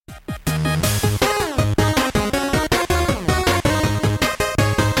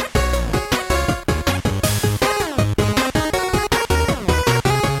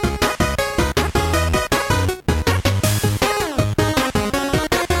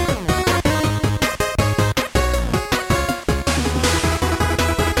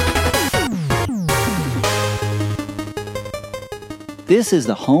This is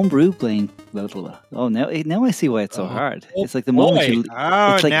the homebrew playing. Blah, blah, blah. Oh, now I see why it's so hard. It's like the moment you.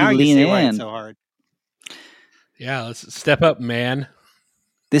 It's like now you you lean see in. why it's so hard. Yeah, let's step up, man.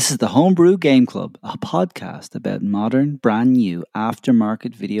 This is the Homebrew Game Club, a podcast about modern, brand new,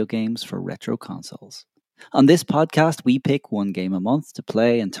 aftermarket video games for retro consoles. On this podcast, we pick one game a month to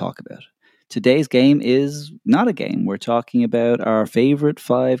play and talk about. Today's game is not a game. We're talking about our favorite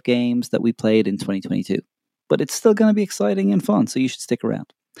 5 games that we played in 2022. But it's still going to be exciting and fun, so you should stick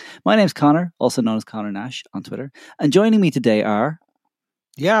around. My name's Connor, also known as Connor Nash on Twitter. And joining me today are...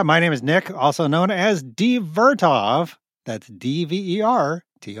 Yeah, my name is Nick, also known as Dvertov. That's Dvertov.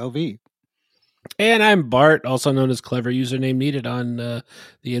 And I'm Bart, also known as Clever Username Needed on the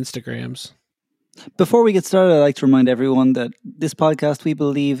Instagrams. Before we get started, I'd like to remind everyone that this podcast, we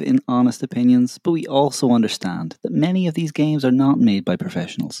believe in honest opinions, but we also understand that many of these games are not made by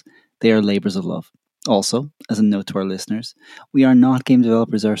professionals. They are labors of love. Also, as a note to our listeners, we are not game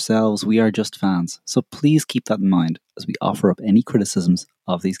developers ourselves, we are just fans. So please keep that in mind as we offer up any criticisms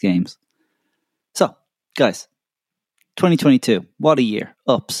of these games. So, guys, 2022, what a year.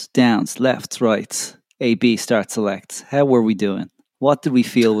 Ups, downs, lefts, rights, A, B, start, selects. How were we doing? What did we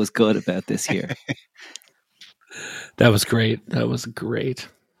feel was good about this year? That was great.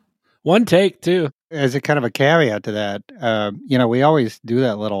 One take, too. As a kind of a caveat to that, we always do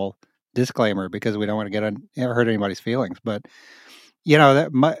that little disclaimer because we don't want to hurt anybody's feelings. But, we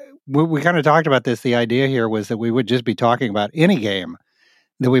kind of talked about this. The idea here was that we would just be talking about any game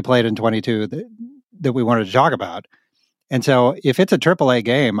that we played in 22 that we wanted to talk about. And so if it's a AAA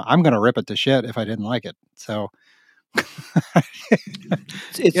game, I'm going to rip it to shit if I didn't like it. So... that's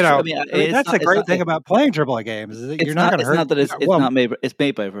the great thing about playing AAA games is that you're not going to hurt. It's not made. It's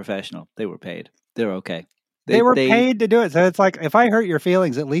made by a professional. They were paid. They're okay. They were paid to do it. So it's like if I hurt your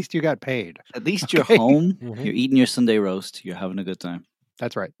feelings, at least you got paid. At least you're home. Mm-hmm. You're eating your Sunday roast. You're having a good time.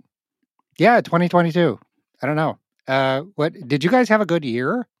 That's right. Yeah, 2022. I don't know. What did you guys have a good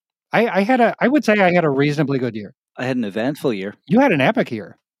year? I would say I had a reasonably good year. I had an eventful year. You had an epic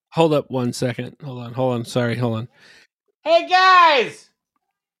year. Hold up 1 second. Hold on. Sorry, hold on. Hey, guys!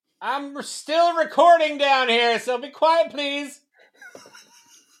 I'm still recording down here, so be quiet, please.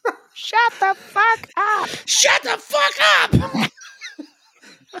 Shut the fuck up! Shut the fuck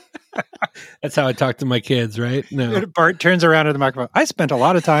up! That's how I talk to my kids, right? No. Bart turns around to the microphone. I spent a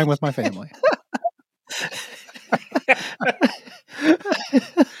lot of time with my family.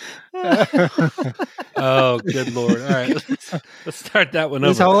 Oh, good Lord. All right. Let's start that one over.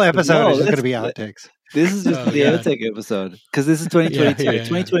 This whole episode is just going to be outtakes. This is just the outtake episode because this is 2022.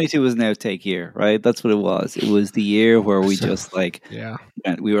 2022 was an outtake year, right? That's what it was. It was the year where we just we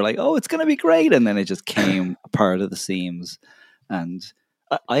were like, oh, it's going to be great. And then it just came apart of the seams. And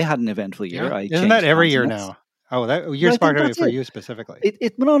I had an eventful year. Yeah. Isn't that every year now? Oh, that you're sparking for you specifically.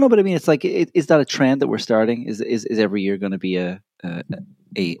 No, but I mean, it's like, is that a trend that we're starting? Is every year going to be a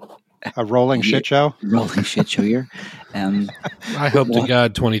rolling shit show? Rolling shit show year. I hope to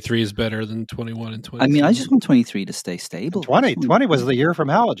God 23 is better than 21 and 20. I mean, I just want 23 to stay stable. 20 was the year from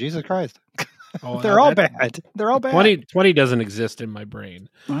hell. Jesus Christ. They're all bad. They're all bad. 20 doesn't exist in my brain.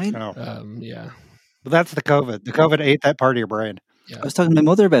 Right? Yeah. But that's the COVID. The COVID ate that part of your brain. Yeah. I was talking to my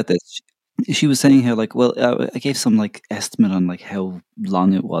mother about this. She was saying how, I gave some, estimate on, how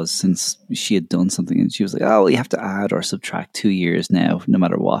long it was since she had done something. And she was like, oh, you have to add or subtract 2 years now, no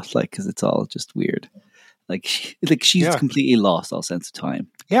matter what, because it's all just weird. She's completely lost all sense of time.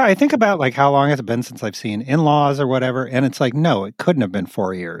 Yeah, I think about, how long it's been since I've seen In-Laws or whatever, and it's like, no, it couldn't have been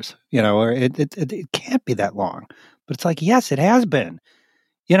 4 years, or it can't be that long. But it's like, yes, it has been.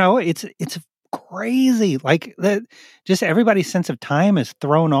 It's crazy, that just everybody's sense of time is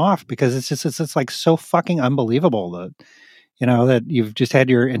thrown off because it's like so fucking unbelievable that that you've just had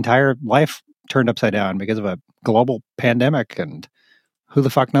your entire life turned upside down because of a global pandemic and who the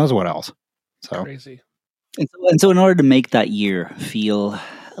fuck knows what else. So crazy. And so in order to make that year feel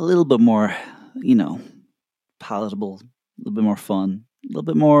a little bit more palatable, a little bit more fun, a little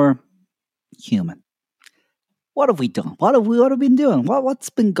bit more human, what have we done? What have we been doing? What's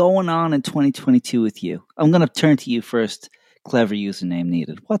been going on in 2022 with you? I'm going to turn to you first, Clever Username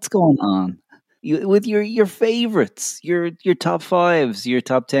Needed. What's going on with your favorites, your top 5s, your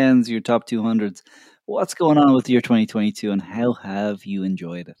top 10s, your top 200s? What's going on with your 2022 and how have you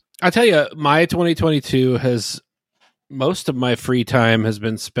enjoyed it? I tell you, my 2022 most of my free time has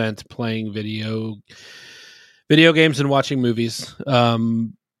been spent playing video games and watching movies.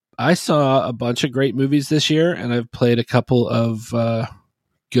 I saw a bunch of great movies this year, and I've played a couple of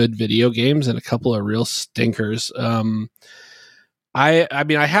good video games and a couple of real stinkers. I mean,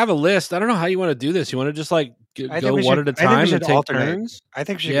 I have a list. I don't know how you want to do this. You want to just go one at a time and take alternate. turns? I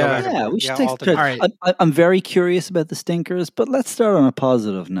think we should Yeah. go back and Yeah, forth. we should Yeah, take some alternate. turns. All right. I'm very curious about the stinkers, but let's start on a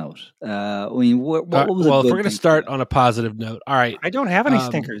positive note. I mean, what was Well, a if good we're going to thing start for you? on a positive note, all right. I don't have any Um,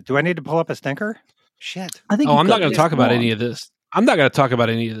 stinkers. Do I need to pull up a stinker? Shit. I think Oh, you've I'm got not going at to talk least about one. any of this. I'm not going to talk about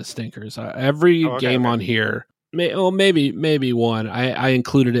any of the stinkers. Every Oh, okay, game okay. on here, maybe one. I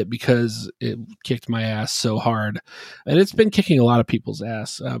included it because it kicked my ass so hard, and it's been kicking a lot of people's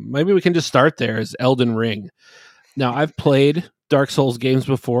ass. Maybe we can just start there. Is Elden Ring? Now, I've played Dark Souls games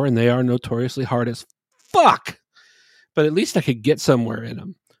before, and they are notoriously hard as fuck. But at least I could get somewhere in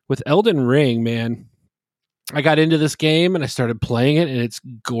them. With Elden Ring, man, I got into this game and I started playing it, and it's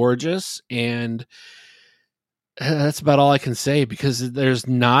gorgeous. And that's about all I can say because there's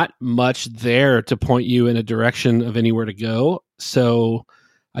not much there to point you in a direction of anywhere to go. So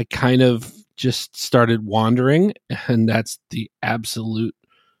I kind of just started wandering, and that's the absolute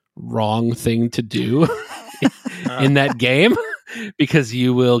wrong thing to do in that game because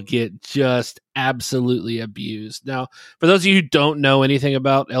you will get just absolutely abused. Now, for those of you who don't know anything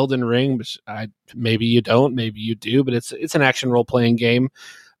about Elden Ring, which maybe you don't, maybe you do, but it's an action role-playing game.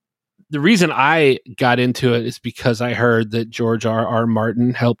 The reason I got into it is because I heard that George R.R.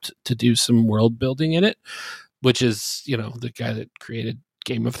 Martin helped to do some world building in it, which is, the guy that created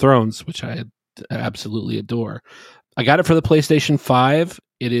Game of Thrones, which I absolutely adore. I got it for the PlayStation 5.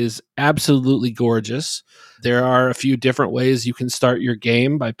 It is absolutely gorgeous. There are a few different ways you can start your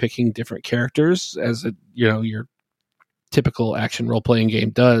game by picking different characters, as your typical action role-playing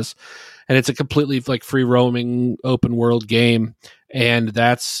game does. And it's a completely free roaming open world game. And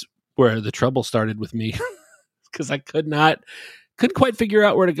that's where the trouble started with me because I couldn't quite figure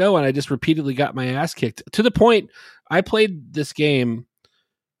out where to go. And I just repeatedly got my ass kicked to the point I played this game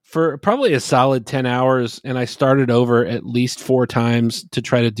for probably a solid 10 hours, and I started over at least 4 times to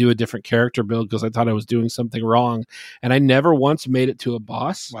try to do a different character build because I thought I was doing something wrong. And I never once made it to a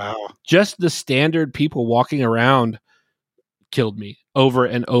boss. Wow. Just the standard people walking around killed me over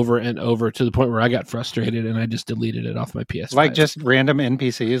and over and over to the point where I got frustrated and I just deleted it off my PS5. Like just random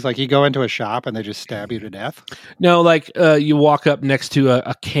NPCs? Like you go into a shop and they just stab you to death? No, you walk up next to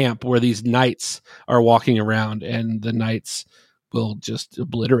a camp where these knights are walking around, and the knights will just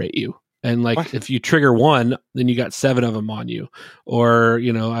obliterate you. And What? if you trigger one, then you got 7 of them on you. Or,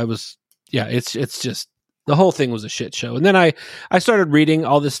 it's just, the whole thing was a shit show. And then I started reading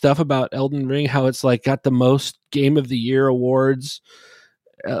all this stuff about Elden Ring, how it's got the most Game of the Year awards.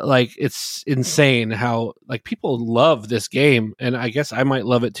 It's insane how people love this game. And I guess I might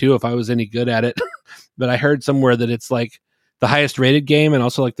love it too if I was any good at it. But I heard somewhere that it's the highest rated game and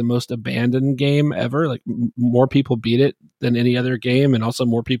also the most abandoned game ever. More people beat it than any other game, and also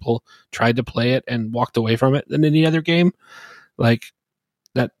more people tried to play it and walked away from it than any other game.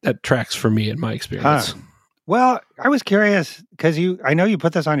 That tracks for me in my experience. Huh. Well, I was curious because I know you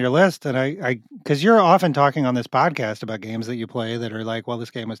put this on your list, and because you're often talking on this podcast about games that you play that are well,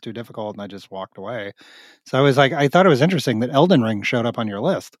 this game was too difficult, and I just walked away. So I was I thought it was interesting that Elden Ring showed up on your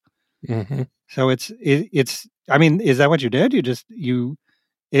list. Mm-hmm. So it's. I mean, is that what you did? It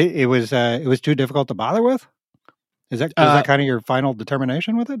was too difficult to bother with. Was that kind of your final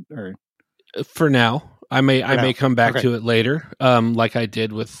determination with it, or for now? I may come back Okay. to it later, like I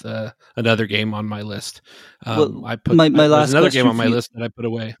did with another game on my list. Well, There's my last another question game on for my you- list that I put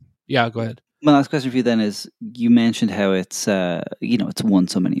away. Yeah, go ahead. My last question for you then is: you mentioned how it's it's won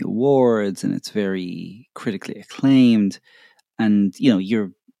so many awards and it's very critically acclaimed, and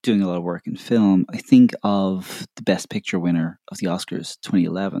you're doing a lot of work in film. I think of the Best Picture winner of the Oscars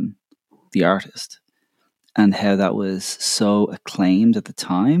 2011, The Artist, and how that was so acclaimed at the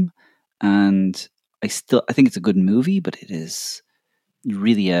time. And I think it's a good movie, but it is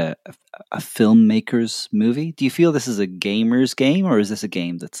really a filmmaker's movie. Do you feel this is a gamer's game, or is this a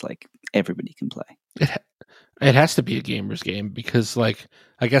game that's everybody can play? It has to be a gamer's game because,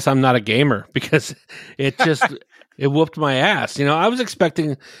 I guess I'm not a gamer because it just it whooped my ass. I was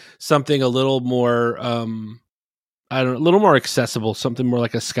expecting something a little more, a little more accessible, something more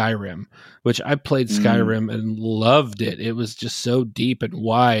like a Skyrim, which I played Skyrim and loved it. It was just so deep and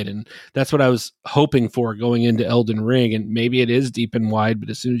wide, and that's what I was hoping for going into Elden Ring. And maybe it is deep and wide, but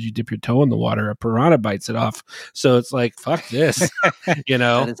as soon as you dip your toe in the water, a piranha bites it off. So it's fuck this,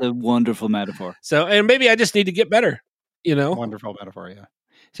 That is a wonderful metaphor. So, and maybe I just need to get better, Wonderful metaphor, yeah.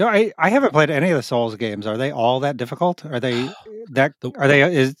 So I haven't played any of the Souls games. Are they all that difficult? Are they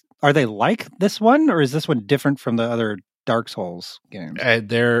are they like this one, or is this one different from the other Dark Souls games?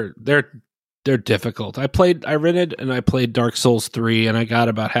 They're they're difficult. I rented and I played Dark Souls 3 and I got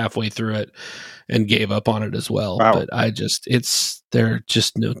about halfway through it and gave up on it as well. Wow. But they're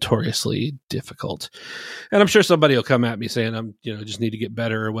just notoriously difficult. And I'm sure somebody will come at me saying I'm, just need to get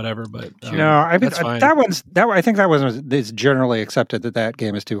better or whatever, but I mean, that's fine. I think that is generally accepted that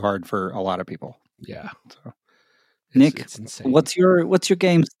game is too hard for a lot of people. Yeah. So, Nick, it's insane. what's your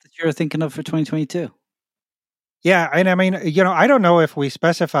games that you're thinking of for 2022? Yeah, and I mean, I don't know if we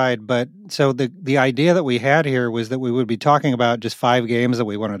specified, but so the idea that we had here was that we would be talking about just 5 games that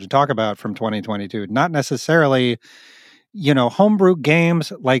we wanted to talk about from 2022, not necessarily, homebrew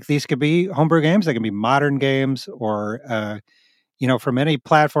games. Like these could be homebrew games, they can be modern games, or from any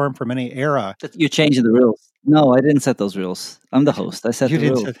platform, from any era. You're changing the rules. No, I didn't set those rules. I'm the host. I set the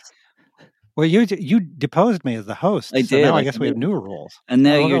rules. Well, you deposed me as the host. I so did. now I guess we have new rules. And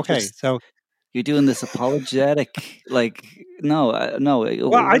now you're doing this apologetic, no.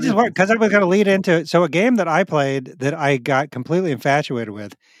 Well, I just want, because I was going to lead into, so a game that I played that I got completely infatuated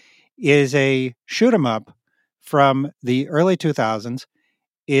with is a shoot 'em up from the early 2000s.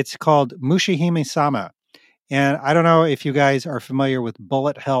 It's called Mushihime Sama. And I don't know if you guys are familiar with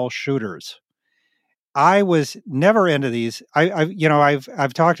bullet hell shooters. I was never into these.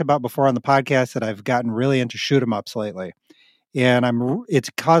 I've talked about before on the podcast that I've gotten really into shoot 'em ups lately. And it's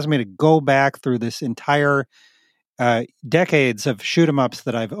caused me to go back through this entire decades of shoot 'em ups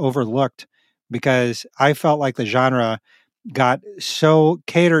that I've overlooked because I felt like the genre got so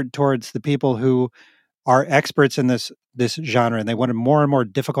catered towards the people who are experts in this genre, and they wanted more and more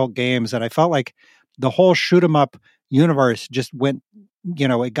difficult games. And I felt like the whole shoot 'em up universe just went,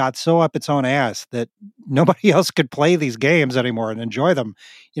 it got so up its own ass that nobody else could play these games anymore and enjoy them.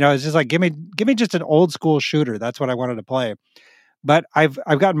 It's just like, give me just an old school shooter. That's what I wanted to play. But I've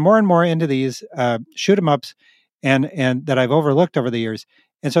gotten more and more into these shoot 'em ups and that I've overlooked over the years.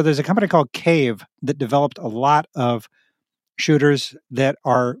 And so there's a company called Cave that developed a lot of shooters that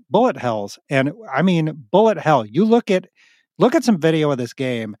are bullet hells. And I mean, bullet hell. You look at some video of this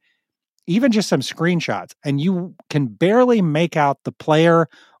game, even just some screenshots, and you can barely make out the player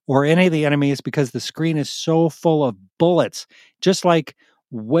or any of the enemies because the screen is so full of bullets, just like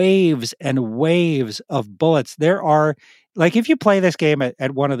waves and waves of bullets. There are, like, if you play this game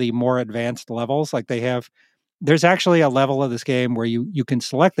at one of the more advanced levels, like there's actually a level of this game where you can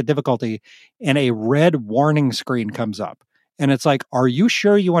select the difficulty and a red warning screen comes up. And it's like, are you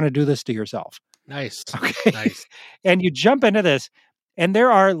sure you want to do this to yourself? Nice. Okay. Nice. And you jump into this, and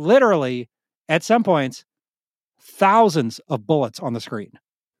there are literally, at some points, thousands of bullets on the screen.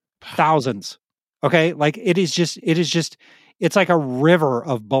 Thousands. Okay. Like it is just, it's like a river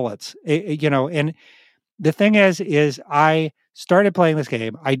of bullets, and the thing is I started playing this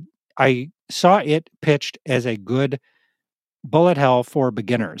game. I saw it pitched as a good bullet hell for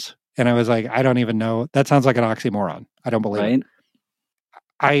beginners. And I was like, I don't even know. That sounds like an oxymoron. I don't believe it.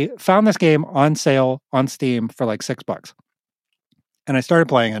 I found this game on sale on Steam for like $6. And I started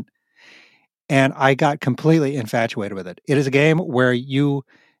playing it. And I got completely infatuated with it. It is a game where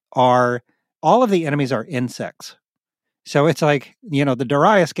all of the enemies are insects. So it's like, the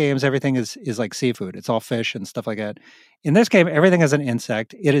Darius games, everything is like seafood. It's all fish and stuff like that. In this game, everything is an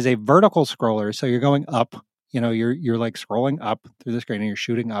insect. It is a vertical scroller. So you're going up, you're like scrolling up through the screen and you're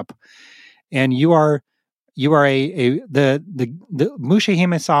shooting up. And the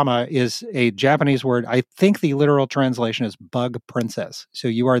Mushihime Sama is a Japanese word. I think the literal translation is bug princess. So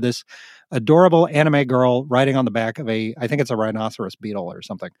you are this adorable anime girl riding on the back of I think it's a rhinoceros beetle or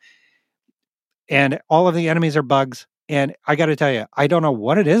something. And all of the enemies are bugs. And I got to tell you, I don't know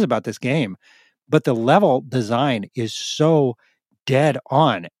what it is about this game, but the level design is so dead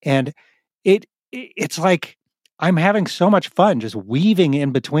on. And it's like I'm having so much fun just weaving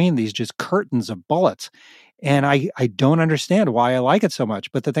in between these just curtains of bullets. And I don't understand why I like it so much.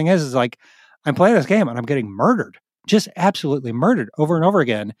 But the thing is like I'm playing this game and I'm getting murdered, just absolutely murdered over and over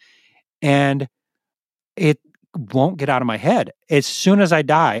again. And it won't get out of my head. As soon as I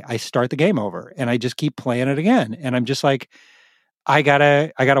die, I start the game over and I just keep playing it again. And I'm just like, I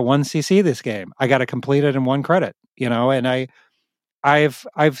gotta 1cc this game. I gotta complete it in 1 credit, and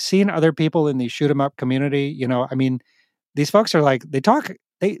I've seen other people in the shoot 'em up community, I mean, these folks are like,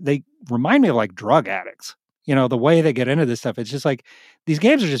 they remind me of like drug addicts, the way they get into this stuff. It's just like, these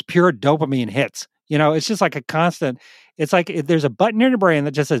games are just pure dopamine hits. It's just like a constant, it's like there's a button in your brain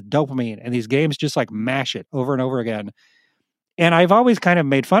that just says dopamine, and these games just like mash it over and over again. And I've always kind of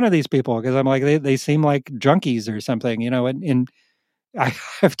made fun of these people because I'm like, they seem like junkies or something, and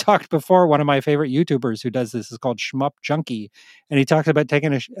I've talked before, one of my favorite YouTubers who does this is called Shmup Junkie, and he talks about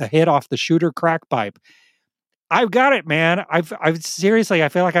taking a hit off the shooter crack pipe. I've got it, man. I've seriously, I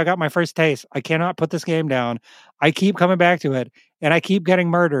feel like I got my first taste. I cannot put this game down. I keep coming back to it, and I keep getting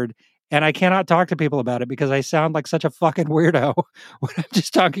murdered, and I cannot talk to people about it because I sound like such a fucking weirdo when I'm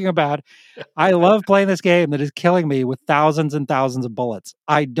just talking about. I love playing this game that is killing me with thousands and thousands of bullets.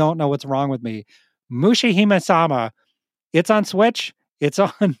 I don't know what's wrong with me. Mushihime-sama. It's on Switch. It's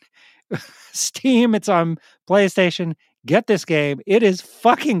on Steam. It's on PlayStation. Get this game. It is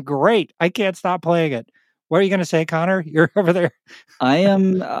fucking great. I can't stop playing it. What are you going to say, Connor? You're over there. I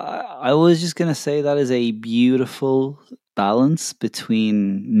am. I was just going to say that is a beautiful balance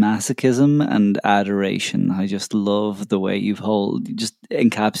between masochism and adoration. I just love the way you just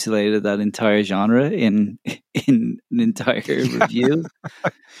encapsulated that entire genre in an entire review.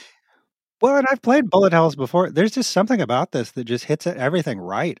 Well, and I've played Bullet Hells before. There's just something about this that just hits everything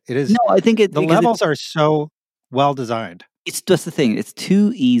right. It is. No, I think the levels are so well designed. It's just the thing. It's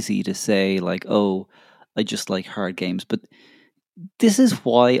too easy to say like, "Oh, I just like hard games," but this is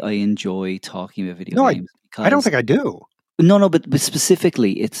why I enjoy talking about video games. I don't think I do. No, but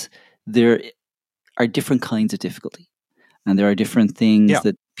specifically, there are different kinds of difficulty, and there are different things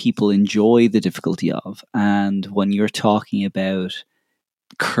that people enjoy the difficulty of. And when you're talking about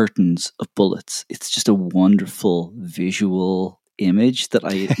curtains of bullets, it's just a wonderful visual image that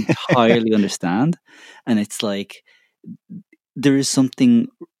I entirely understand. And it's like there is something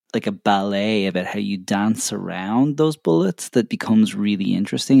like a ballet about how you dance around those bullets that becomes really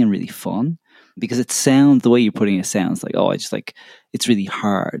interesting and really fun, because the way you're putting it sounds like, oh, it's really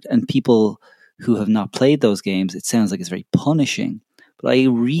hard. And people who have not played those games, it sounds like it's very punishing. But I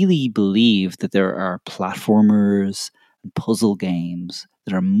really believe that there are platformers and puzzle games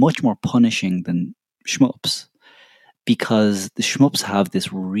that are much more punishing than shmups, because the shmups have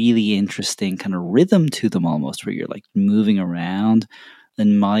this really interesting kind of rhythm to them almost, where you're like moving around.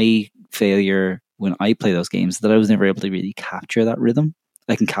 And my failure when I play those games is that I was never able to really capture that rhythm.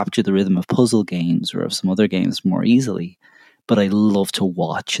 I can capture the rhythm of puzzle games or of some other games more easily, but I love to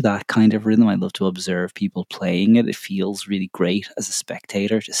watch that kind of rhythm. I love to observe people playing it. It feels really great as a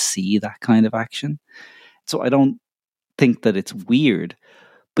spectator to see that kind of action. So I don't think that it's weird,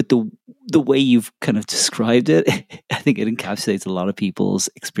 but the way you've kind of described it, I think it encapsulates a lot of people's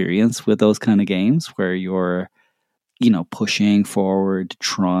experience with those kind of games where you're, pushing forward to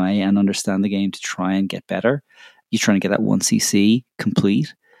try and understand the game, to try and get better. You're trying to get that 1cc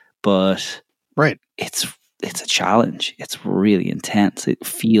complete, but right, it's a challenge. It's really intense. It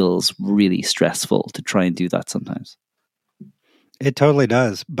feels really stressful to try and do that sometimes. It totally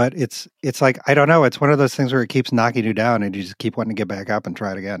does, but it's like, I don't know. It's one of those things where it keeps knocking you down and you just keep wanting to get back up and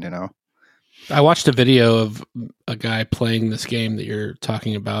try it again, I watched a video of a guy playing this game that you're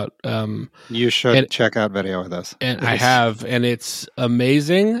talking about. You should check out video of this. And I have, and it's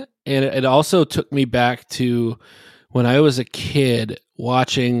amazing. And it also took me back to when I was a kid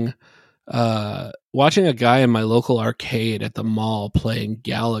watching a guy in my local arcade at the mall playing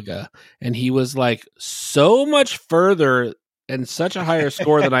Galaga, and he was like so much further and such a higher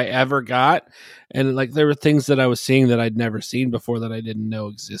score than I ever got. And like there were things that I was seeing that I'd never seen before that I didn't know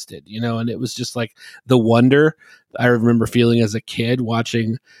existed, and it was just like the wonder I remember feeling as a kid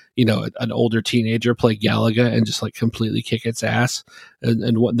watching, an older teenager play Galaga and just like completely kick its ass.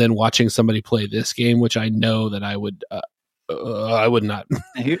 And then watching somebody play this game, which I know that I would not.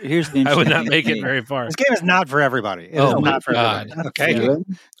 Here's the I would not make it very far. This game is not for everybody. It is not for everybody. Okay. Yeah.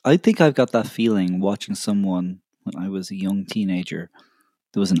 I think I've got that feeling watching someone when I was a young teenager.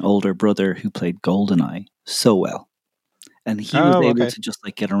 There was an older brother who played GoldenEye so well. And he was able to just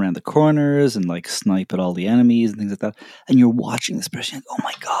like get around the corners and like snipe at all the enemies and things like that. And you're watching this person, like, oh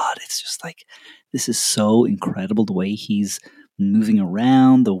my God, it's just like, this is so incredible the way he's moving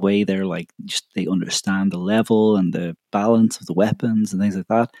around, the way they're like, just they understand the level and the balance of the weapons and things like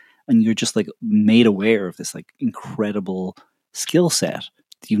that. And you're just like made aware of this like incredible skill set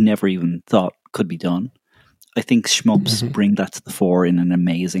that you never even thought could be done. I think shmups bring that to the fore in an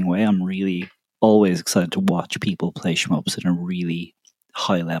amazing way. I'm really always excited to watch people play shmups at a really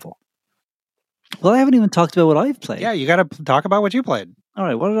high level. Well, I haven't even talked about what I've played. Yeah, you got to talk about what you played. All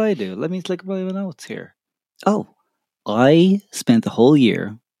right, what did I do? Let me look at my notes here. Oh, I spent the whole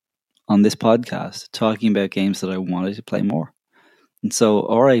year on this podcast talking about games that I wanted to play more. And so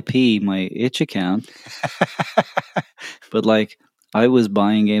RIP my itch account. But like, I was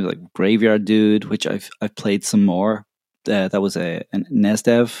buying games like Graveyard Dude, which I've played some more. That was a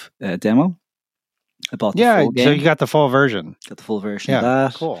NESDEV demo. I bought the full game. So you got the full version. Got the full version of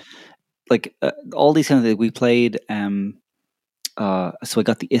that. Cool. Like all these kind of things we played. So I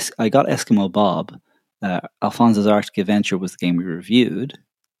got Eskimo Bob. Alfonso's Arctic Adventure was the game we reviewed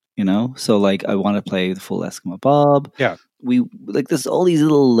you know? So like I want to play the full Eskimo Bob. Yeah. We like there's all these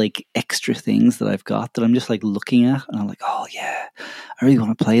little like extra things that I've got that I'm just like looking at and I'm like, oh yeah, I really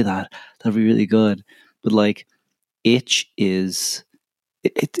want to play that. That'd be really good. But like itch is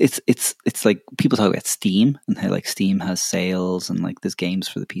it's like people talk about Steam and how like Steam has sales and like there's games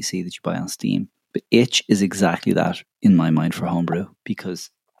for the PC that you buy on Steam. But itch is exactly that in my mind for homebrew, because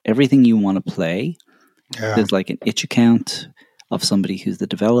everything you want to play, there's like an itch account of somebody who's the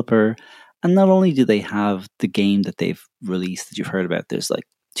developer. And not only do they have the game that they've released that you've heard about, there's like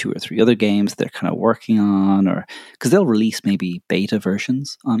 2 or 3 other games they're kind of working on, or because they'll release maybe beta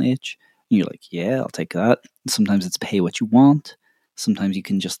versions on itch. And you're like, yeah, I'll take that. Sometimes it's pay what you want. Sometimes you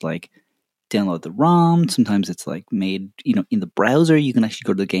can just like download the ROM. Sometimes it's like made, you know, in the browser. You can actually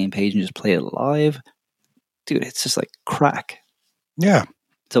go to the game page and just play it live. Dude, it's just like crack. Yeah.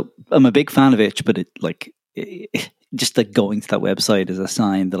 So I'm a big fan of itch, but just like going to that website is a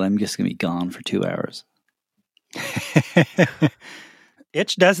sign that I'm just going to be gone for 2 hours.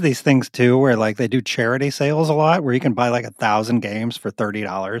 Itch does these things too, where like they do charity sales a lot, where you can buy like 1,000 games for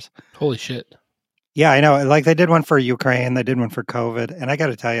 $30. Holy shit. Yeah, I know. Like they did one for Ukraine, they did one for COVID, and I got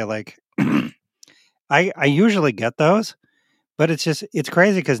to tell you, like, I usually get those, but it's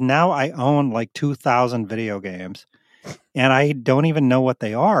crazy because now I own like 2,000 video games, and I don't even know what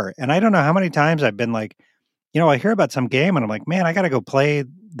they are, and I don't know how many times I've been like, you know, I hear about some game and I'm like, man, I got to go play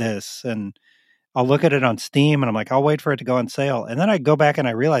this, and I'll look at it on Steam and I'm like, I'll wait for it to go on sale, and then I go back and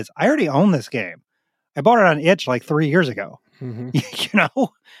I realize I already own this game. I bought it on itch like 3 years ago, you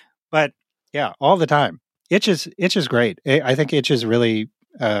know, but. Yeah, all the time. Itch is great. I think itch has really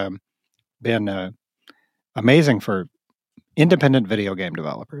been amazing for independent video game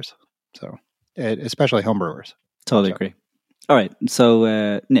developers. So, especially homebrewers. Totally agree. All right,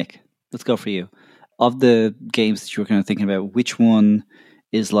 so Nick, let's go for you. Of the games that you were kind of thinking about, which one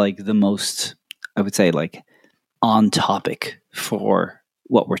is like the most, I would say, like on topic for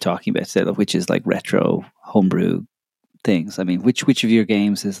what we're talking about today, which is like retro homebrew things? I mean, which of your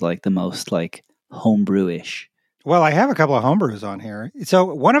games is like the most like homebrew-ish? Well, I have a couple of homebrews on here. So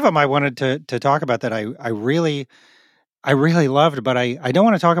one of them I wanted to talk about that I really loved, but I don't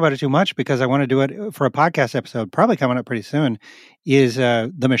want to talk about it too much because I want to do it for a podcast episode, probably coming up pretty soon, is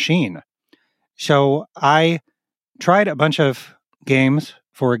The Machine. So I tried a bunch of games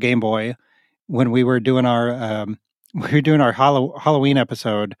for Game Boy when we were doing our Halloween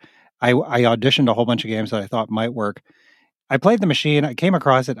episode. I auditioned a whole bunch of games that I thought might work. I played The Machine. I came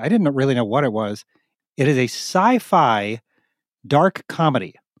across it. I didn't really know what it was. It is a sci-fi dark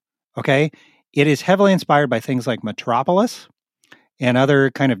comedy. Okay. It is heavily inspired by things like Metropolis and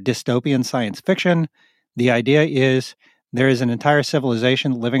other kind of dystopian science fiction. The idea is there is an entire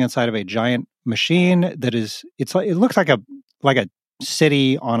civilization living inside of a giant machine that is, it looks like a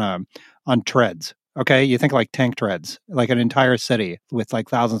city on treads. Okay. You think like tank treads, like an entire city with like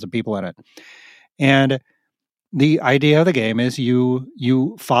thousands of people in it. And the idea of the game is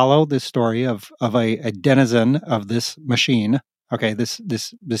you follow this story of a denizen of this machine, okay, this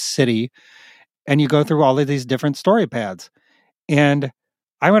city, and you go through all of these different story paths. And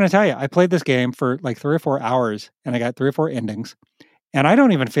I want to tell you, I played this game for like 3 or 4 hours, and I got 3 or 4 endings, and I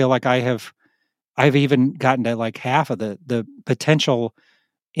don't even feel like I've even gotten to like half of the potential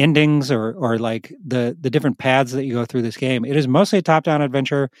endings or like the different paths that you go through this game. It is mostly a top-down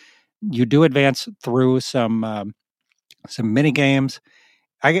adventure. You do advance through some mini games,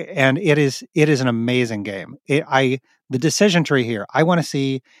 and it is an amazing game. The decision tree here, I want to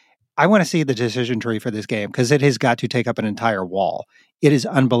see the decision tree for this game because it has got to take up an entire wall. It is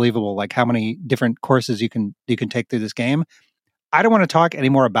unbelievable, like how many different courses you can take through this game. I don't want to talk any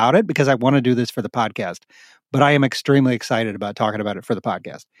more about it because I want to do this for the podcast, but I am extremely excited about talking about it for the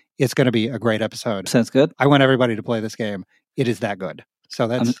podcast. It's going to be a great episode. Sounds good. I want everybody to play this game. It is that good. So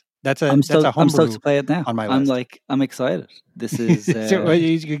that's a I'm stoked to play it now. On my list. I'm excited. This is so,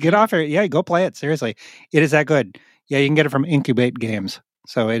 you get off here. Yeah, go play it. Seriously, it is that good. Yeah, you can get it from Incubate Games.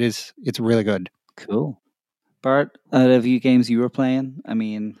 So it's really good. Cool. Bart, out of you games you were playing, I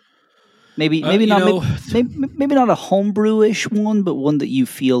mean, maybe not maybe not a homebrew-ish one, but one that you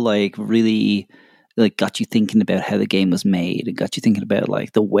feel like really like got you thinking about how the game was made and got you thinking about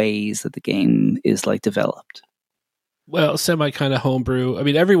like the ways that the game is like developed. Well, semi kind of homebrew. I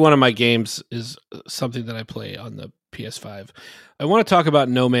mean, every one of my games is something that I play on the PS5. I want to talk about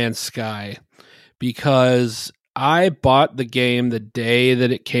No Man's Sky because I bought the game the day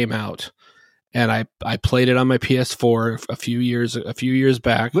that it came out, and I played it on my PS4 a few years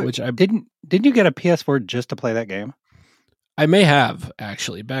back. Which I didn't you get a PS4 just to play that game? I may have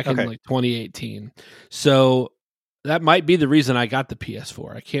actually back in like 2018. So that might be the reason I got the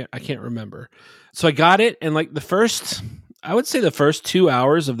PS4. I can't remember. So I got it, and like I would say the first 2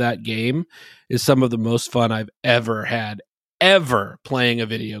 hours of that game is some of the most fun I've ever had, ever playing a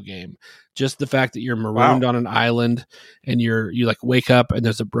video game. Just the fact that you're marooned on an island and you like wake up and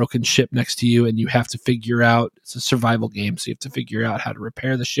there's a broken ship next to you and you have to figure out, it's a survival game, so you have to figure out how to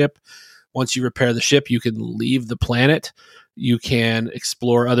repair the ship. Once you repair the ship, you can leave the planet. You can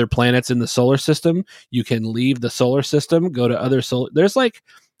explore other planets in the solar system. You can leave the solar system, go to other there's like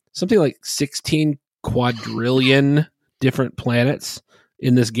something like 16 quadrillion different planets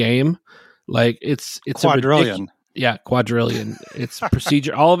in this game. Like it's quadrillion. Yeah, quadrillion. It's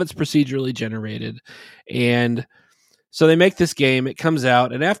all of it's procedurally generated. And so they make this game, it comes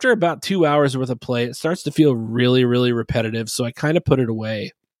out, and after about 2 hours worth of play, it starts to feel really, really repetitive. So I kind of put it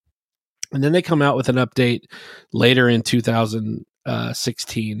away. And then they come out with an update later in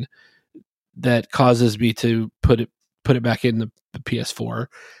 2016 that causes me to put it back in the PS4.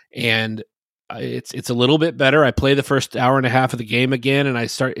 And it's a little bit better. I play the first hour and a half of the game again, and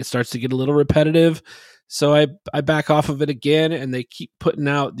it starts to get a little repetitive. So I back off of it again, and they keep putting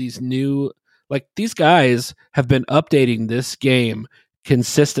out these new, like, these guys have been updating this game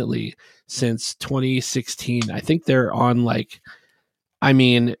consistently since 2016. I think they're on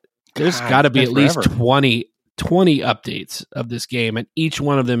there's got to be at least 20 updates of this game, and each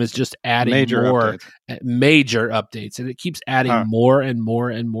one of them is just adding major updates, and it keeps adding more and more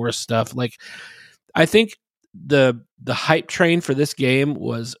and more stuff. Like, I think the hype train for this game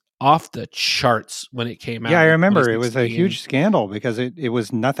was off the charts when it came out. Yeah, I remember it was a huge scandal because it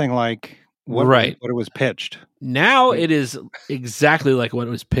was nothing like what it was pitched. Now it is exactly like what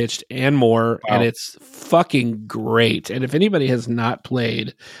it was pitched and more, and it's fucking great. And if anybody has not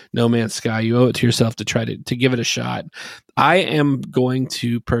played No Man's Sky, you owe it to yourself to try to give it a shot. I am going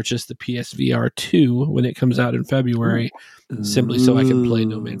to purchase the PSVR 2 when it comes out in February, simply so I can play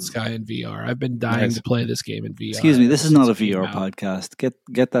No Man's Sky in VR. I've been dying to play this game in VR. Excuse me, this is not a VR podcast.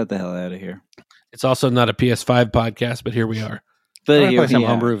 Get that the hell out of here. It's also not a PS5 podcast, but here we are. But play some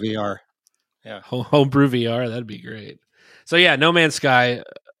homebrew VR. Yeah, homebrew VR, that'd be great. So yeah, No Man's Sky,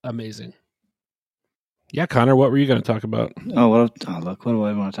 amazing. Yeah, Connor, what were you going to talk about? What do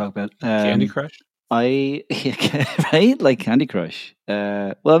I want to talk about? Candy Crush? Right? Like Candy Crush.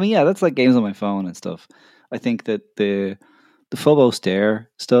 That's like games on my phone and stuff. I think that the Phobos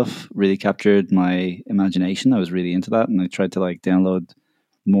Dare stuff really captured my imagination. I was really into that, and I tried to like download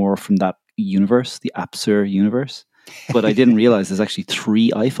more from that universe, the Apsur universe. But I didn't realize there's actually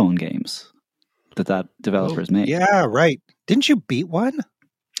 3 iPhone games that developer has made. Yeah, right. Didn't you beat one?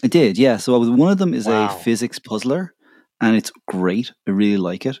 I did, yeah. So one of them is a physics puzzler, and it's great. I really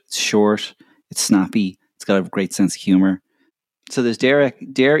like it. It's short, it's snappy, it's got a great sense of humor. So there's Dare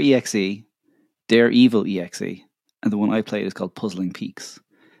EXE, Dare Evil EXE, and the one I played is called Puzzling Peaks.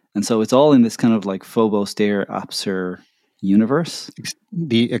 And so it's all in this kind of like Phobos Dare Apsur universe.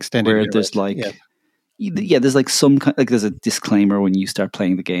 The extended where universe. There's like... Yeah, there's like some like there's a disclaimer when you start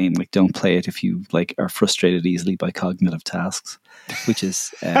playing the game, like don't play it if you like are frustrated easily by cognitive tasks, which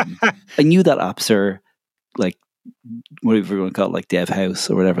is I knew that Apsur, like whatever you want to call it, like Dev House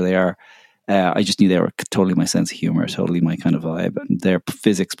or whatever they are. I just knew they were totally my sense of humor, totally my kind of vibe. And their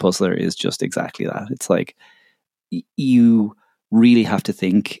physics puzzler is just exactly that. It's like you really have to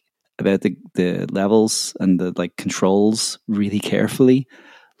think about the levels and the like controls really carefully,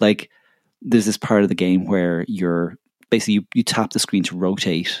 like. There's this part of the game where you're basically you tap the screen to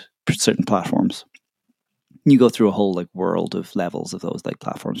rotate certain platforms. You go through a whole like world of levels of those like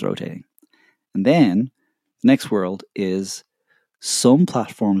platforms rotating. And then the next world is some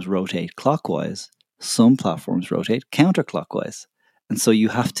platforms rotate clockwise, some platforms rotate counterclockwise. And so you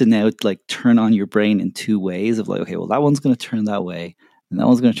have to now like turn on your brain in 2 ways of like, okay, well that one's going to turn that way and that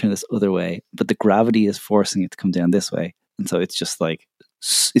one's going to turn this other way, but the gravity is forcing it to come down this way. And so it's just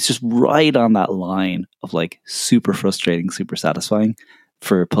right on that line of like super frustrating, super satisfying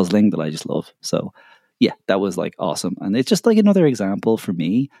for puzzling that I just love. So yeah, that was like awesome. And it's just like another example for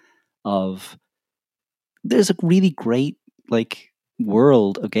me of there's a really great like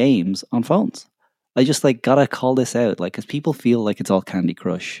world of games on phones. I just like gotta call this out, like, because people feel like it's all Candy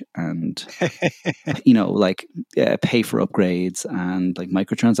Crush and pay for upgrades and like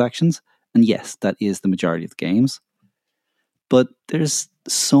microtransactions. And yes, that is the majority of the games. But there's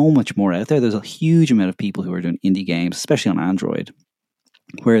so much more out there. There's a huge amount of people who are doing indie games, especially on Android,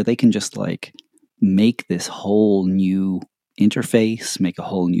 where they can just like make this whole new interface, make a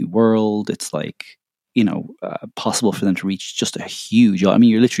whole new world. It's like, possible for them to reach just a huge, I mean,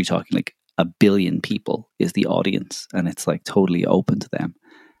 you're literally talking like 1 billion people is the audience, and it's like totally open to them.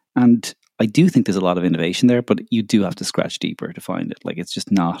 And I do think there's a lot of innovation there, but you do have to scratch deeper to find it. Like, it's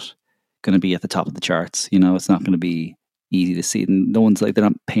just not going to be at the top of the charts. You know, it's not going to be easy to see. And no one's like, they're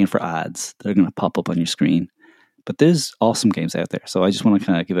not paying for ads. They're going to pop up on your screen. But there's awesome games out there. So I just want to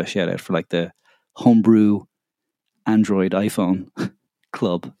kind of give a shout out for like the homebrew Android iPhone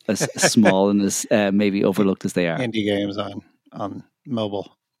club, as small and as maybe overlooked as they are. Indie games on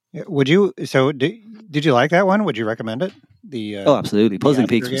mobile. Would you? So did you like that one? Would you recommend it? Oh, absolutely. Puzzling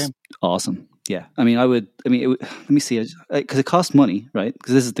Peaks was awesome. Yeah, I mean, let me see, because it costs money, right?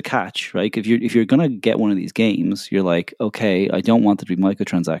 Because this is the catch, right? If you're gonna get one of these games, you're like, okay, I don't want there to be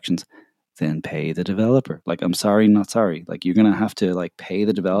microtransactions. Then pay the developer. Like, I'm sorry, not sorry. Like, you're gonna have to like pay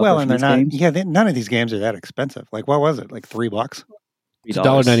the developer. Well, and for they're not. games. Yeah, none of these games are that expensive. Like, what was it? Like $3? It's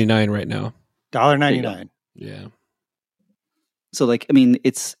 $1.99 right now. $1.99. Yeah. So, like, I mean,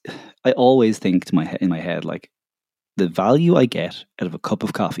 I always think in my head, like, the value I get out of a cup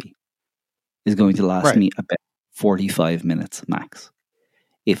of coffee is going to last me about 45 minutes max.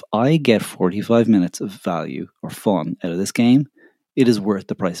 If I get 45 minutes of value or fun out of this game, it is worth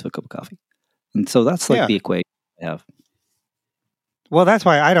the price of a cup of coffee. And so that's like the equation I have. Well, that's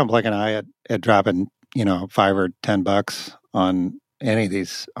why I don't blink an eye at dropping, $5 or $10 on any of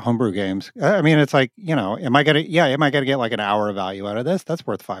these homebrew games. I mean, it's like, am I gonna get like an hour of value out of this? That's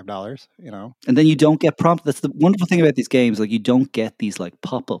worth $5, And then you don't get prompt. That's the wonderful thing about these games. Like, you don't get these like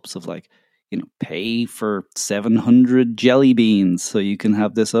pop-ups of like, pay for 700 jelly beans so you can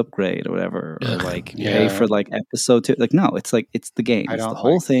have this upgrade or whatever, or like pay for like episode 2. Like, no, it's like, it's the game. It's the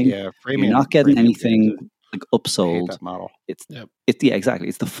whole thing. Yeah, you're not getting anything like upsold. That model. It's exactly.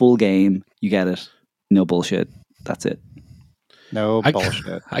 It's the full game. You get it. No bullshit. That's it. No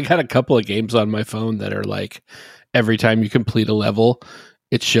bullshit. I got a couple of games on my phone that are like, every time you complete a level,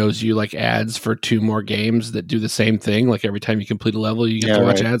 it shows you like ads for 2 more games that do the same thing. Like, every time you complete a level, you get to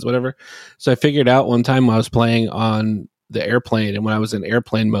watch ads, whatever. So I figured out one time I was playing on the airplane, and when I was in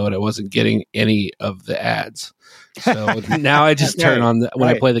airplane mode, I wasn't getting any of the ads. So now I just turn on when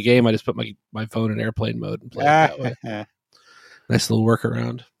I play the game, I just put my phone in airplane mode and play it that way. Nice little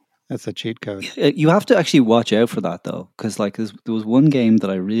workaround. That's a cheat code. You have to actually watch out for that, though, because like there was one game that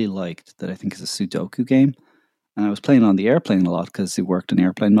I really liked that I think is a Sudoku game, and I was playing on the airplane a lot because it worked in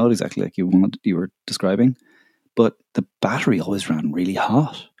airplane mode, exactly like you were describing. But the battery always ran really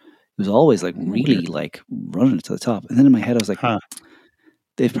hot. It was always like really like running it to the top, and then in my head I was like,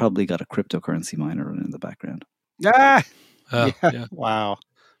 they've probably got a cryptocurrency miner running in the background. Yeah. Wow.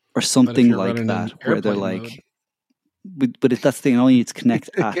 Or something like that, where they're like. Mode. But that's the thing, all you need to connect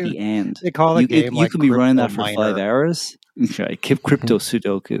at the end. They call it game you like could be running that for miner. 5 hours. Try crypto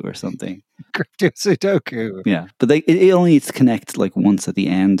Sudoku or something. Crypto Sudoku. Yeah, but it only needs to connect like once at the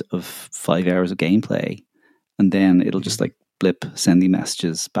end of 5 hours of gameplay, and then it'll just like blip, sending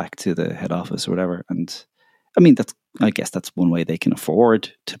messages back to the head office or whatever. And I mean, I guess that's one way they can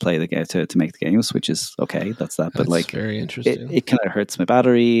afford to play the game to make the games, which is okay. That's that. But like, very interesting. It kind of hurts my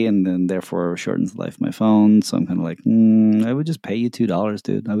battery, and then therefore shortens the life of my phone. So I'm kind of like, I would just pay you $2,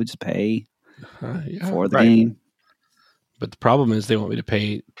 dude. I would just pay for the game. But the problem is they want me to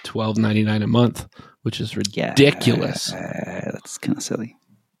pay $12.99 a month, which is ridiculous. That's kind of silly.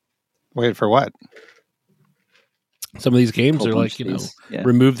 Wait, for what? Some of these games are like,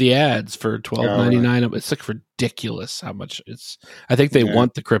 remove the ads for $12.99. It's like ridiculous how much it's. I think they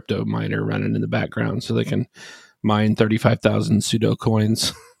want the crypto miner running in the background so they can mine 35,000 pseudo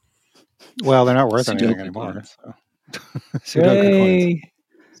coins. Well, they're not worth anything anymore. So.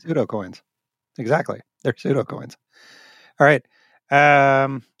 Pseudo coins. Exactly. They're pseudo coins. All right.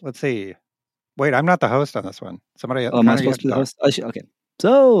 Let's see. Wait, I'm not the host on this one. Somebody else. Am I supposed to be the host? Okay.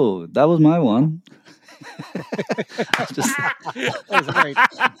 So that was my one.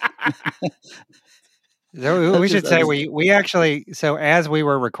 We should say we actually, so as we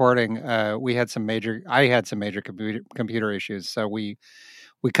were recording, I had some major computer issues, so we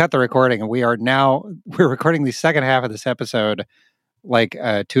cut the recording, and we're recording the second half of this episode like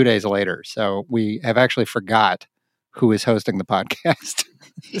 2 days later, so we have actually forgot who is hosting the podcast.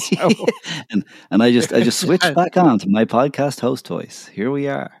 and I just switched back on to my podcast host voice. Here we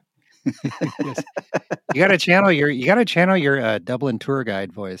are. Yes. You got to channel your Dublin tour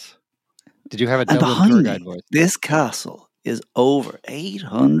guide voice. Did you have a Dublin tour guide voice? This castle is over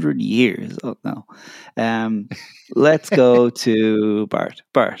 800 years. Oh no. Let's go to Bart.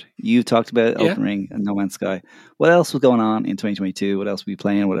 Bart, you talked about Elden Ring and No Man's Sky. What else was going on in 2022? What else were you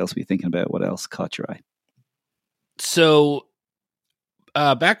playing? What else were you thinking about? What else caught your eye? So,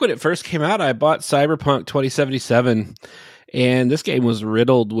 back when it first came out, I bought Cyberpunk 2077. And this game was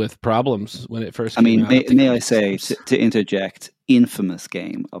riddled with problems when it first came out. May I say, to interject, infamous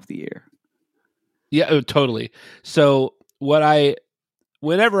game of the year. Yeah, totally. So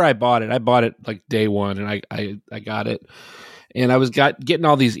whenever I bought it like day one, and I got it, and I was getting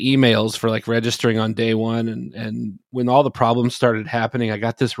all these emails for like registering on day one, and when all the problems started happening, I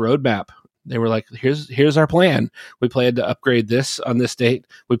got this roadmap. They were like, here's our plan. We plan to upgrade this on this date.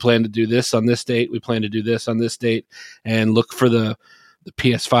 We plan to do this on this date. We plan to do this on this date, and look for the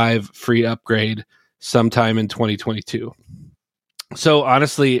PS5 free upgrade sometime in 2022. So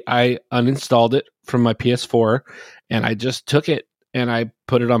honestly, I uninstalled it from my PS4, and I just took it and I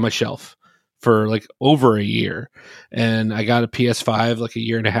put it on my shelf for like over a year. And I got a PS5 like a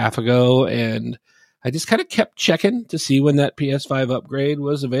year and a half ago, and I just kind of kept checking to see when that PS5 upgrade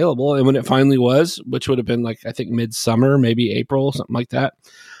was available. And when it finally was, which would have been like, I think midsummer, maybe April, something like that,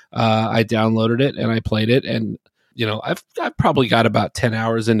 I downloaded it and I played it. And, I've probably got about 10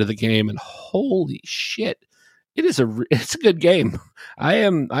 hours into the game, and holy shit, it's a good game. I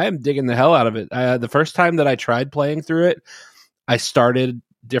am digging the hell out of it. The first time that I tried playing through it, I started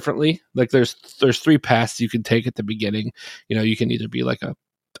differently. Like there's 3 paths you can take at the beginning. You can either be like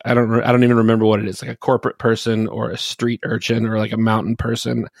I don't even remember what it is, like a corporate person or a street urchin or like a mountain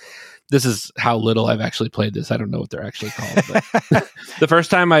person. This is how little I've actually played this. I don't know what they're actually called. But the first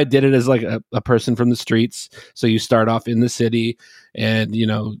time I did it as like a person from the streets. So you start off in the city, and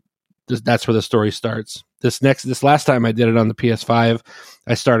that's where the story starts. This last time I did it on the PS5,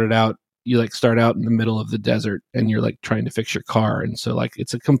 I started out. You like start out in the middle of the desert, and you're like trying to fix your car, and so like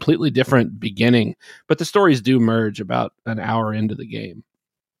it's a completely different beginning. But the stories do merge about an hour into the game.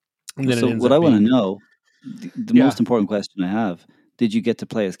 And then so what I want to know, the most important question I have: did you get to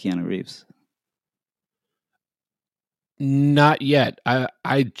play as Keanu Reeves? Not yet.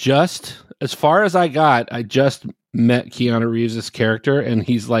 I just, as far as I just met Keanu Reeves' character, and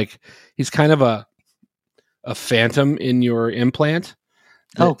he's kind of a phantom in your implant.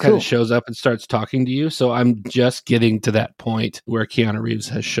 That kind of shows up and starts talking to you. So I'm just getting to that point where Keanu Reeves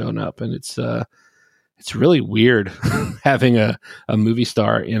has shown up, and it's really weird having a movie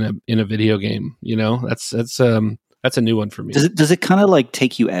star in a video game. That's a new one for me. Does it kind of like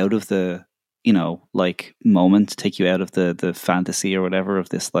take you out of the like moment, take you out of the fantasy or whatever of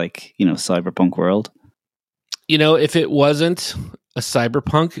this like cyberpunk world? If it wasn't a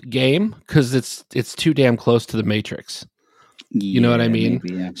cyberpunk game, because it's too damn close to the Matrix. You know what I mean?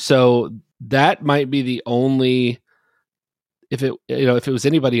 Maybe, yeah. So that might be the only, if it was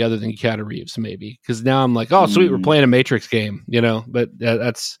anybody other than Keanu Reeves, maybe, because now I'm like, oh, sweet, we're playing a Matrix game, but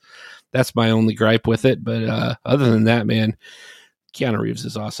that's my only gripe with it. But other than that, man, Keanu Reeves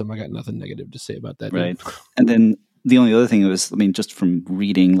is awesome. I got nothing negative to say about that. Right. Dude. And then the only other thing was, just from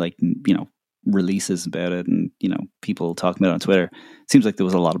reading like, releases about it and, people talking about it on Twitter, it seems like there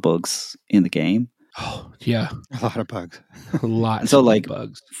was a lot of bugs in the game. Oh, yeah. A lot of bugs. A lot so, of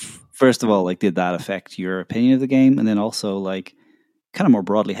bugs. First of all, like, did that affect your opinion of the game? And then also, like, kind of more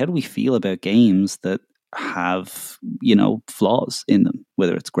broadly, how do we feel about games that have, flaws in them,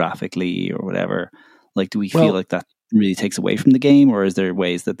 whether it's graphically or whatever? Like, do we feel like that really takes away from the game, or is there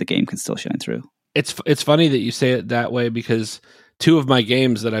ways that the game can still shine through? It's funny that you say it that way, because 2 of my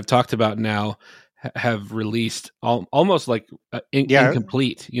games that I've talked about now have released almost like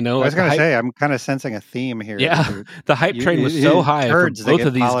incomplete. I was going to say, I'm kind of sensing a theme here. Yeah, the hype train was so high for both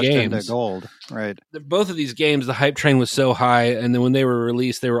of these games. Into gold, right? Both of these games, the hype train was so high, and then when they were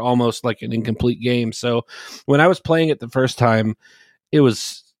released, they were almost like an incomplete game. So when I was playing it the first time, it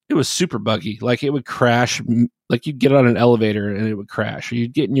was super buggy. Like it would crash. Like you'd get on an elevator and it would crash, or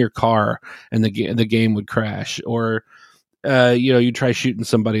you'd get in your car and the game would crash, or you try shooting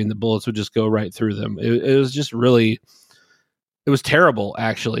somebody and the bullets would just go right through them. It was just really, it was terrible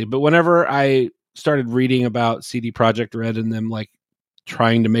actually. But whenever I started reading about CD Projekt Red and them like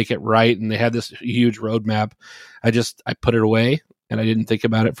trying to make it right, and they had this huge roadmap, I put it away and I didn't think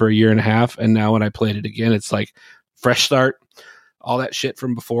about it for a year and a half. And now when I played it again, it's like fresh start, all that shit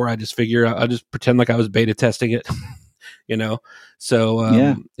from before. I just figure I'll just pretend like I was beta testing it.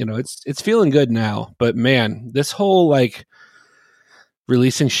 So it's feeling good now. But man, this whole like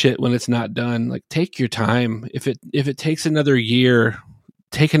releasing shit when it's not done, like take your time. If it takes another year,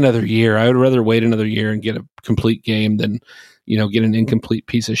 take another year. I would rather wait another year and get a complete game than get an incomplete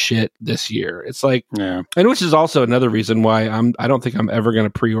piece of shit this year. It's like, and which is also another reason why I don't think I'm ever going to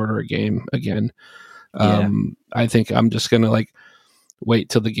pre-order a game again. I think I'm just going to like wait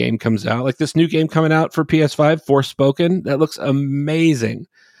till the game comes out. Like this new game coming out for PS5, Forspoken, that looks amazing.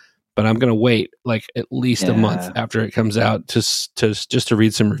 But I'm going to wait like at least a month after it comes out just to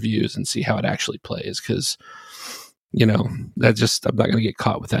read some reviews and see how it actually plays. Because, I'm not going to get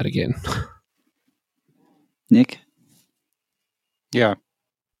caught with that again. Nick? Yeah.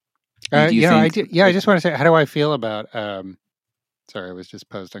 Do you I think? just want to say, how do I feel about? Sorry, I was just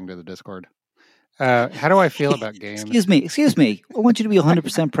posting to the Discord. How do I feel about games? Excuse me. I want you to be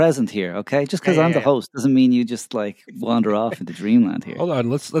 100% present here, okay? Just because I'm the host doesn't mean you just like wander off into dreamland here. Hold on,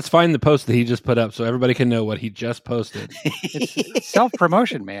 let's find the post that he just put up so everybody can know what he just posted. It's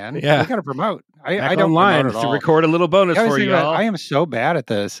self-promotion, man. Yeah. We got to promote. I don't online to record a little bonus for you, y'all. I am so bad at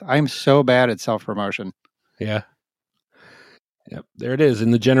this. I am so bad at self-promotion. Yeah. Yep, there it is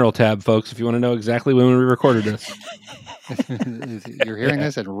in the general tab, folks. If you want to know exactly when we recorded this, you're hearing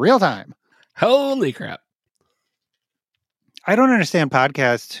this in real time. Holy crap! I don't understand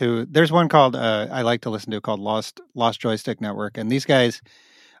podcasts. There's one called I like to listen to called Lost Joystick Network, and these guys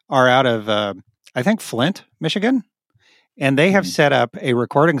are out of I think Flint, Michigan, and they have set up a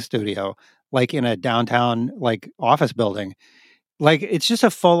recording studio like in a downtown like office building, like it's just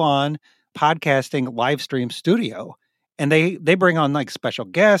a full on podcasting live stream studio. And they bring on like special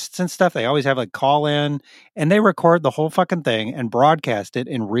guests and stuff. They always have like call in, and they record the whole fucking thing and broadcast it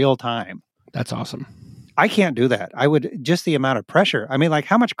in real time. That's awesome. I can't do that. I would just the amount of pressure. I mean, like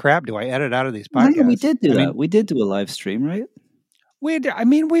how much crap do I edit out of these podcasts? No, we did do that. We did do a live stream, right? We've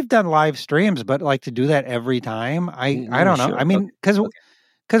done live streams, but like to do that every time, I don't know. Sure. I mean,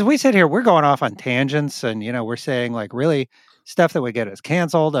 because we sit here, we're going off on tangents, and we're saying like really stuff that would get us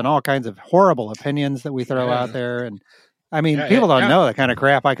canceled, and all kinds of horrible opinions that we throw out there, and. I mean, people don't know the kind of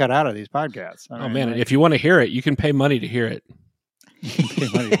crap I cut out of these podcasts. Man, if you want to hear it, you can pay money to hear it.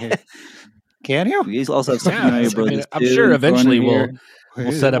 Can you? You also have something I'm sure eventually we'll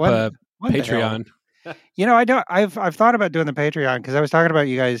set up a Patreon. I've thought about doing the Patreon because I was talking about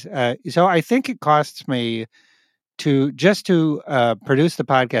you guys. So I think it costs me to produce the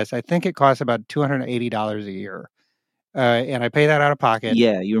podcast. I think it costs about $280 a year. And I pay that out of pocket.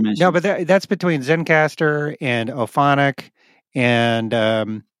 Yeah, you were mentioning. No, but that's between Zencastr and Ophonic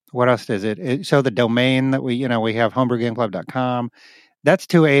and what else is it? So the domain that we have homebrewgameclub.com. That's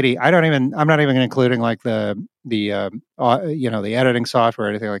 $280. I'm not even including like the editing software or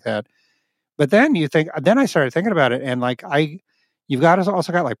anything like that. But then I started thinking about it, and like you've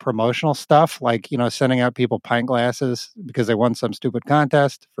also got like promotional stuff, like sending out people pint glasses because they won some stupid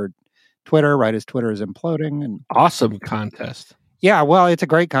contest for Twitter, right as Twitter is imploding. And awesome contest. Yeah, well, it's a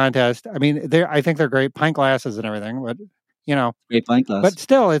great contest. I mean, I think they're great pint glasses and everything, but great pint glass. But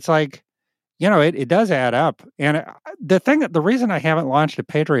still, it's like, it does add up. And the reason I haven't launched a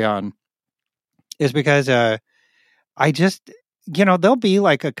Patreon is because I just, there'll be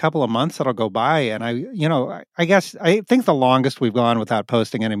like a couple of months that'll go by, and I guess I think the longest we've gone without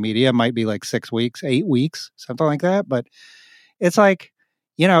posting any media might be like 6 weeks, 8 weeks, something like that. But it's like,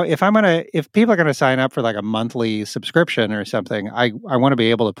 if people are going to sign up for like a monthly subscription or something, I want to be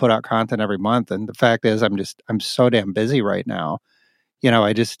able to put out content every month. And the fact is, I'm so damn busy right now.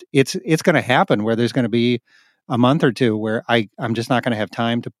 It's going to happen where there's going to be a month or two where I'm just not going to have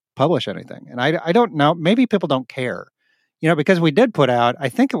time to publish anything. And I don't know, maybe people don't care, because we did put out, I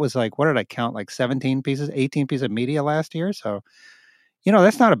think it was like, what did I count? Like 18 pieces of media last year. So,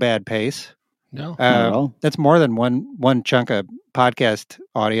 that's not a bad pace. No, that's more than one chunk of podcast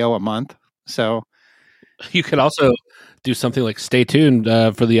audio a month. So you could also do something like stay tuned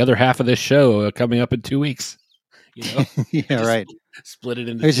for the other half of this show coming up in 2 weeks. Yeah, right. Split it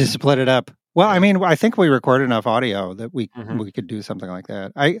into. Just split it up. Well, I mean, I think we recorded enough audio that we could do something like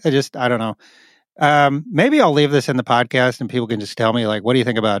that. I don't know. Maybe I'll leave this in the podcast, and people can just tell me like, what do you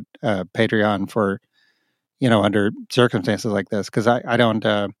think about Patreon for under circumstances like this? Because I don't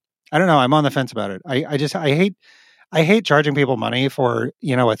know. I'm on the fence about it. I hate charging people money for,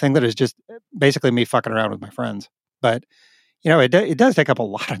 a thing that is just basically me fucking around with my friends. But, it does take up a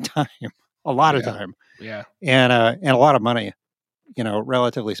lot of time, of time. Yeah. And a lot of money,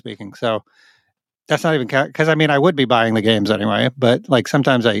 relatively speaking. So that's not even, because I mean, I would be buying the games anyway, but like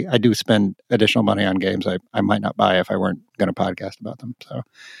sometimes I do spend additional money on games I might not buy if I weren't going to podcast about them. So,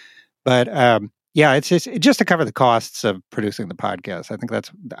 but, yeah, it's just to cover the costs of producing the podcast. I think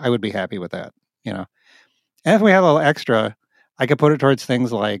I would be happy with that, And if we had a little extra, I could put it towards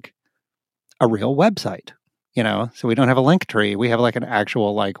things like a real website, so we don't have a link tree. We have like an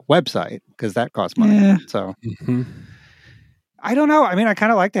actual like website because that costs money. Yeah. So I don't know. I mean, I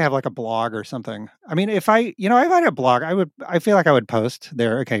kind of like to have like a blog or something. I mean, if I had a blog, I feel like I would post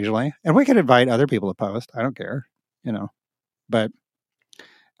there occasionally, and we could invite other people to post. I don't care, but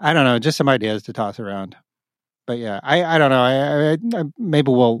I don't know, just some ideas to toss around. But yeah, I don't know. I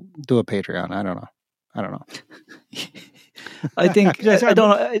maybe we'll do a Patreon. I don't know. I think I don't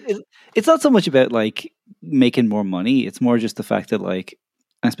know. It's not so much about like making more money. It's more just the fact that like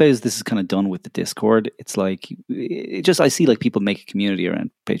I suppose this is kind of done with the Discord. It's like I see like people make a community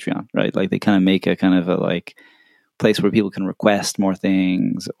around Patreon, right? Like they kind of make a kind of a like place where people can request more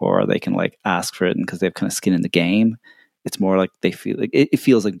things, or they can like ask for it, and because they have kind of skin in the game, it's more like they feel like it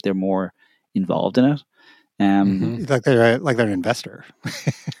feels like they're more involved in it. Like they're an investor.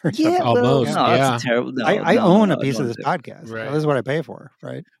 Yeah, almost. No, yeah, that's terrible. No, I own a piece don't of this do it. podcast. Right. This is what I pay for,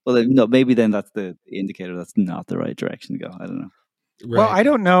 right? Well, no, maybe then that's the indicator that's not the right direction to go. I don't know. right. Well, I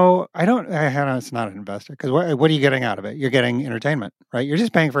don't know. I know it's not an investor because what are you getting out of it? You're getting entertainment, right? You're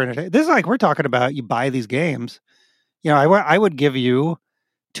just paying for entertainment. This is like we're talking about. You buy these games. You know, I would give you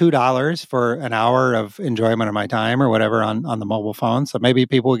 $2 for an hour of enjoyment of my time or whatever on the mobile phone. So maybe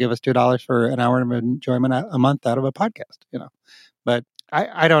people will give us $2 for an hour of enjoyment a month out of a podcast, you know. But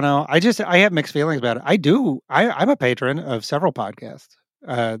I don't know. I have mixed feelings about it. I'm a patron of several podcasts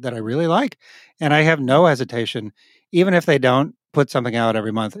that I really like. And I have no hesitation, even if they don't put something out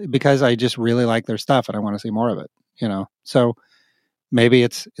every month, because I just really like their stuff and I want to see more of it, you know. So maybe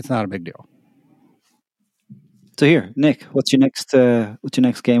it's not a big deal. So here, Nick, what's your next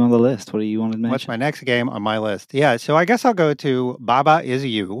game on the list? What do you want to mention? What's my next game on my list? Yeah, so I guess I'll go to Baba Is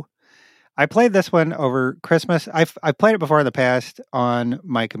You. I played this one over Christmas. I've played it before in the past on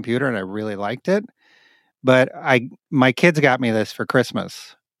my computer, and I really liked it. But my kids got me this for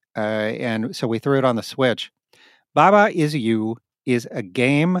Christmas, and so we threw it on the Switch. Baba Is You is a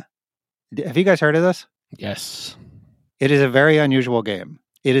game. Have you guys heard of this? Yes. It is a very unusual game.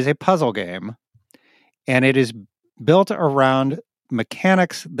 It is a puzzle game, and it is built around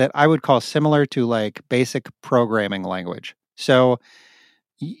mechanics that I would call similar to like basic programming language. So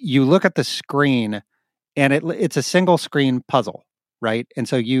you look at the screen and it's a single screen puzzle, right? And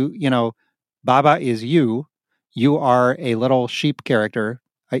so you know, Baba is you. You are a little sheep character,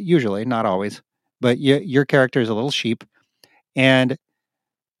 usually, not always, but your character is a little sheep, and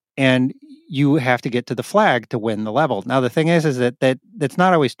you have to get to the flag to win the level. Now the thing is that's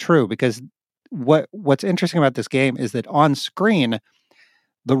not always true, because what's interesting about this game is that on screen,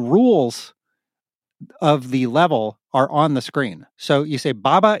 the rules of the level are on the screen. So you say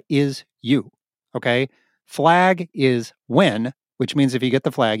Baba is you, okay? Flag is win, which means if you get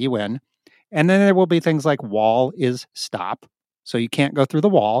the flag, you win. And then there will be things like wall is stop, so you can't go through the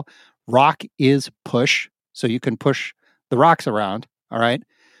wall. Rock is push, so you can push the rocks around, all right?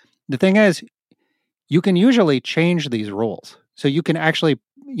 The thing is, you can usually change these rules. So you can actually,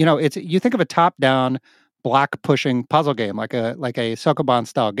 you know, you think of a top-down block pushing puzzle game like a Sokoban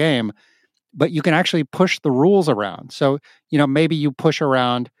style game, but you can actually push the rules around. So, you know, maybe you push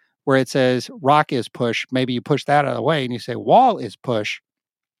around where it says rock is push, maybe you push that out of the way and you say wall is push,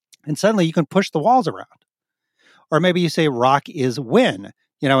 and suddenly you can push the walls around. Or maybe you say rock is win.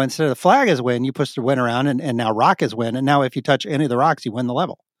 You know, instead of the flag is win, you push the win around and now rock is win. And now if you touch any of the rocks, you win the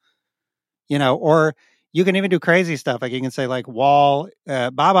level. You know, or you can even do crazy stuff. Like you can say like wall,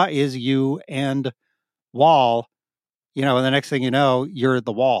 Baba is you and wall, you know, and the next thing you know, you're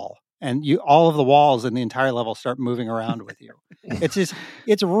the wall. And all of the walls in the entire level start moving around with you.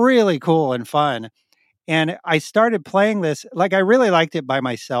 It's really cool and fun. And I started playing this, like I really liked it by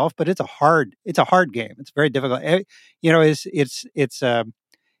myself, but it's a hard game. It's very difficult. You know, it's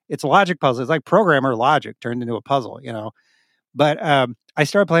logic puzzle. It's like programmer logic turned into a puzzle, you know. But I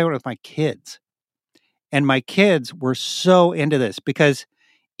started playing it with my kids. And my kids were so into this because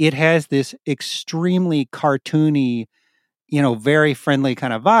it has this extremely cartoony, you know, very friendly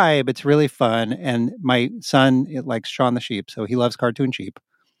kind of vibe. It's really fun. And my son likes Shaun the Sheep, so he loves cartoon sheep.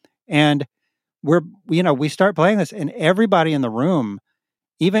 And we start playing this, and everybody in the room,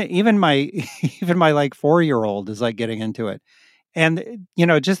 even my like 4-year-old is like getting into it. And, you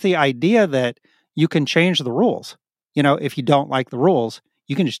know, just the idea that you can change the rules, you know, if you don't like the rules,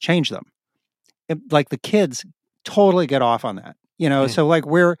 you can just change them. Like the kids totally get off on that, you know? So like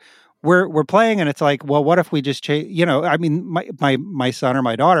we're playing and it's like, well, what if we just change, you know, I mean, my son or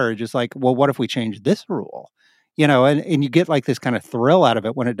my daughter are just like, well, what if we change this rule? You know, and you get like this kind of thrill out of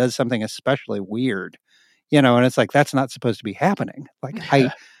it when it does something especially weird, you know, and it's like, that's not supposed to be happening. Like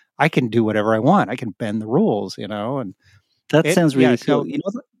I can do whatever I want. I can bend the rules, you know, and that sounds really cool. You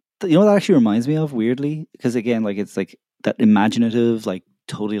know what that actually reminds me of, weirdly, because again, like it's like that imaginative, like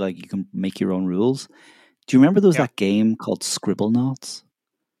totally like you can make your own rules. Do you remember there was that game called Scribblenauts?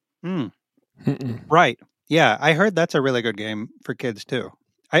 Right. Yeah, I heard that's a really good game for kids too.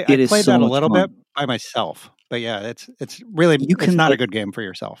 I played that a little bit by myself, but yeah, it's really it's not a good game for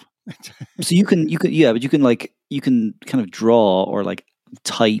yourself. So you can but you can kind of draw or like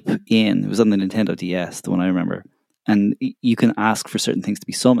type in. It was on the Nintendo DS, the one I remember. and you can ask for certain things to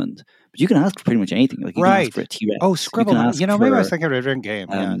be summoned, but you can ask for pretty much anything. Like you can ask for a T-Rex. Oh, Scribble Knots. You can ask maybe I for, was thinking of a different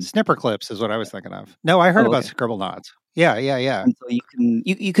game. Snipper Clips is what I was thinking of. No, I heard about Scribble Knots. Yeah. And so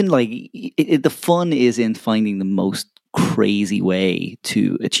you can like the fun is in finding the most crazy way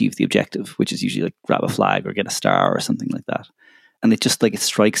to achieve the objective, which is usually like grab a flag or get a star or something like that. And it just like it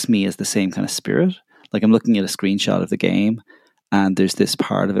strikes me as the same kind of spirit. Like I'm looking at a screenshot of the game, and there's this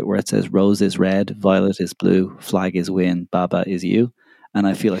part of it where it says Rose is red, Violet is blue, flag is win, Baba is you. And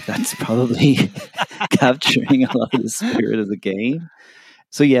I feel like that's probably capturing a lot of the spirit of the game.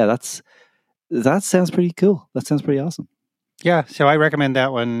 So yeah, that sounds pretty cool. That sounds pretty awesome. Yeah, so I recommend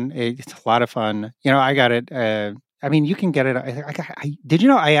that one. It's a lot of fun. I got it. I mean, you can get it. Did you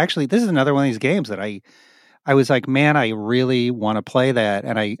know? This is another one of these games that I was like, man, I really want to play that,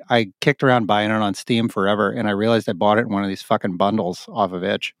 and I kicked around buying it on Steam forever, and I realized I bought it in one of these fucking bundles off of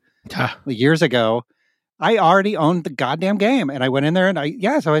Itch years ago. I already owned the goddamn game, and I went in there and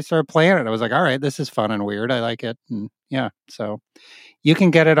so I started playing it. I was like, all right, this is fun and weird. I like it, and so you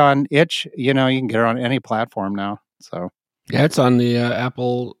can get it on Itch. You can get it on any platform now. So yeah, it's on the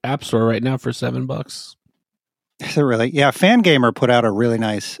Apple App Store right now for $7. Is it really? Yeah, Fangamer put out a really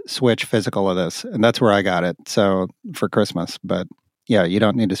nice Switch physical of this, and that's where I got it. So for Christmas, but yeah, you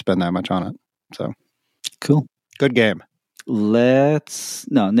don't need to spend that much on it. So cool, good game. Nick,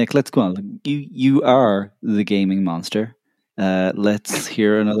 let's go on. You are the gaming monster. Let's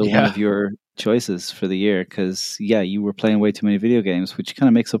hear another one of your choices for the year, because you were playing way too many video games, which kind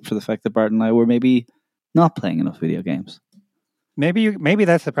of makes up for the fact that Bart and I were maybe not playing enough video games. Maybe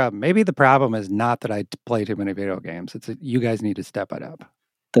that's the problem. Maybe the problem is not that I play too many video games. It's that you guys need to step it up.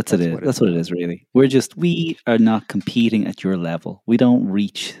 That's what it is, really. We are not competing at your level. We don't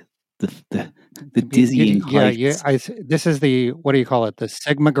reach the dizzying heights. This is the, what do you call it? The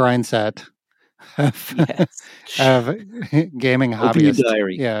Sigma grind set of gaming hobbyists. Open your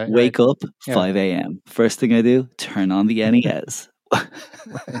diary. Wake up, 5 a.m. First thing I do, turn on the NES.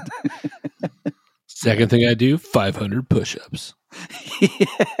 Second thing I do, 500 push-ups.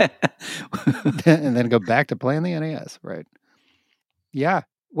 And then go back to playing the NES, right? Yeah.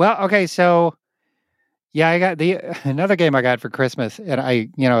 Well, okay, so I got another game I got for Christmas,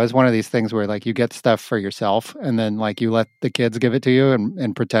 and it's one of these things where like you get stuff for yourself, and then like you let the kids give it to you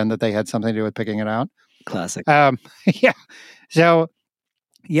and pretend that they had something to do with picking it out. Classic. Yeah. So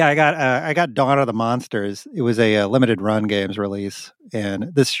I got Dawn of the Monsters. It was a limited run games release,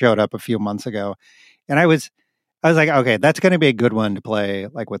 and this showed up a few months ago, and I was like, okay, that's going to be a good one to play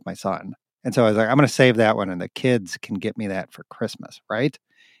like with my son. And so I was like, I'm going to save that one, and the kids can get me that for Christmas, right?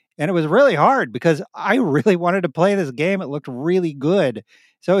 And it was really hard because I really wanted to play this game. It looked really good.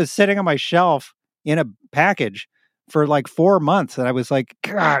 So it was sitting on my shelf in a package for like 4 months. And I was like,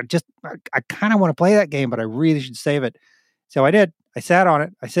 God, I kind of want to play that game, but I really should save it. So I did. I sat on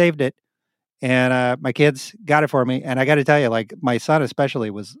it. I saved it. And my kids got it for me. And I got to tell you, like my son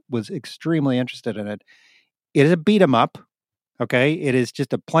especially was extremely interested in it. It is a beat 'em up. Okay. It is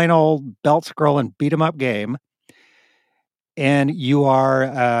just a plain old belt scrolling beat 'em up game. And you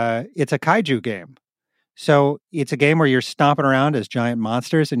are, it's a kaiju game. So it's a game where you're stomping around as giant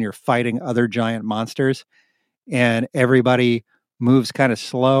monsters and you're fighting other giant monsters. And everybody moves kind of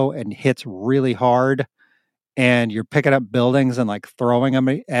slow and hits really hard. And you're picking up buildings and like throwing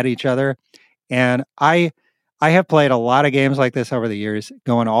them at each other. And I have played a lot of games like this over the years,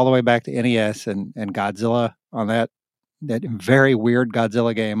 going all the way back to NES and Godzilla on that very weird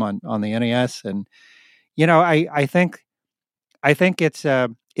Godzilla game on the NES. And, I think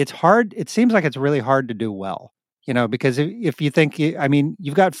it's hard. It seems like it's really hard to do well, because if you think,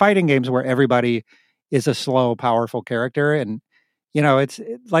 you've got fighting games where everybody is a slow, powerful character. And, it's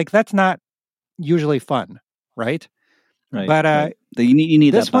like, that's not usually fun. Right. Right. But, right. You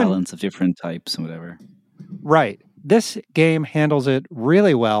need that balance of different types and whatever. Right. This game handles it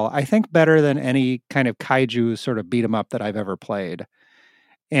really well. I think better than any kind of kaiju sort of beat 'em up that I've ever played.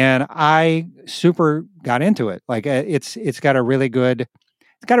 And I super got into it. Like it's got a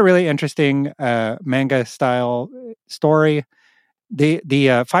really interesting manga style story.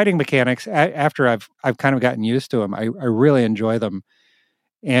 The fighting mechanics, after I've kind of gotten used to them, I really enjoy them.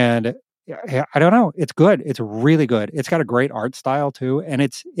 And I don't know, it's good. It's really good. It's got a great art style too, and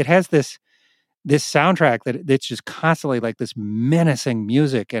it has this soundtrack that's just constantly like this menacing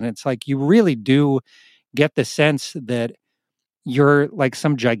music, and it's like you really do get the sense that you're like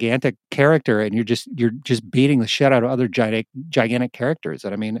some gigantic character and you're just beating the shit out of other gigantic characters.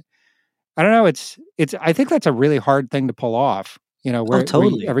 And I mean, I don't know, it's I think that's a really hard thing to pull off, where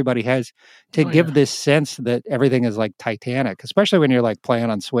everybody has to give this sense that everything is like Titanic, especially when you're like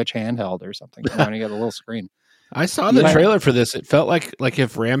playing on Switch handheld or something, when you got a little screen. I saw the Yeah. trailer for this. It felt like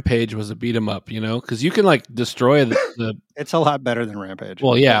if Rampage was a beat 'em up, because you can like destroy the It's a lot better than Rampage.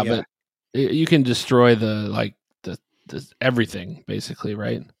 well, yeah, but you can destroy the everything basically,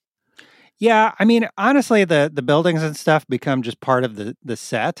 right? Yeah, I mean, honestly, the buildings and stuff become just part of the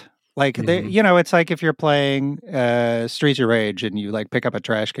set. Like they, Mhm. it's like if you're playing Streets of Rage and you like pick up a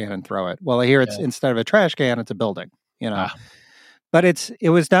trash can and throw it. Well, here it's instead of a trash can, it's a building. Ah. But it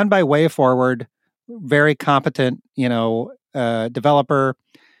was done by WayForward, very competent, developer,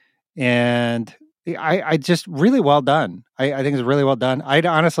 and I just really well done. I think it's really well done. I'd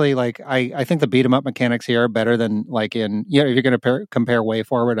honestly I think the beat 'em up mechanics here are better than like if you're going to compare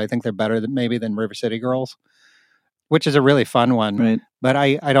WayForward, I think they're better than River City Girls, which is a really fun one. Right. But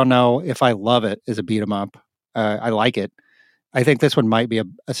I don't know if I love it as a beat 'em up. I like it. I think this one might be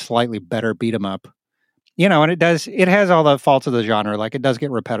a slightly better beat 'em up. And it has all the faults of the genre. Like it does get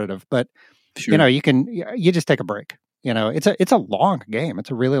repetitive, but Sure. you just take a break. It's a long game.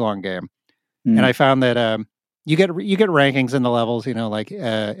 It's a really long game. And I found that you get rankings in the levels, like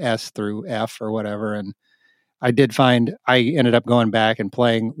S through F or whatever. And I did find I ended up going back and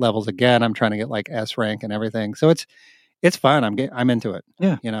playing levels again. I'm trying to get like S rank and everything. So it's fun. I'm into it.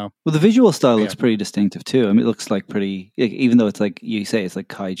 Yeah. Well, the visual style Yeah. looks pretty distinctive too. I mean, it looks like pretty, even though it's like you say, it's like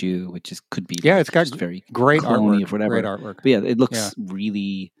kaiju, which could be Yeah, it's got just very great clone-y artwork. of whatever. Great artwork. But yeah, it looks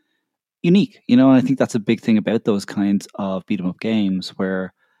really unique. And I think that's a big thing about those kinds of beat 'em up games,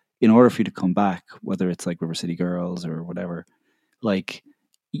 where in order for you to come back, whether it's like River City Girls or whatever, like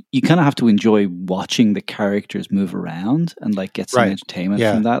you kind of have to enjoy watching the characters move around and like get some Right. entertainment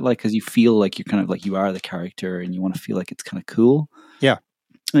Yeah. from that, like because you feel like you're kind of like you are the character and you want to feel like it's kind of cool. Yeah.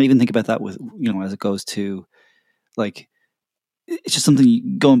 I even think about that with as it goes to like it's just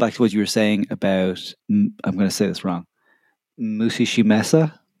something going back to what you were saying about I'm going to say this wrong,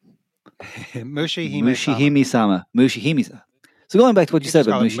 Mushihimesa. Mushihime-sama. Mushihime-sama. So going back to what you said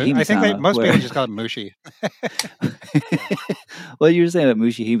about Mushihime-sama. I think most people just call it Mushi. What you were saying about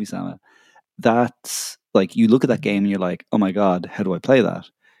Mushihime-sama, that's like you look at that game and you're like, oh my God, how do I play that?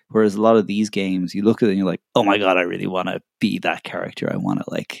 Whereas a lot of these games, you look at it and you're like, oh my God, I really want to be that character. I want to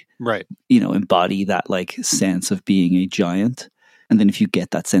like, Right. embody that like sense of being a giant. And then if you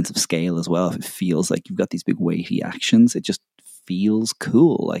get that sense of scale as well, if it feels like you've got these big weighty actions, it just feels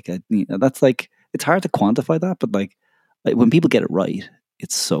cool. Like, that's like, it's hard to quantify that, but like when people get it right,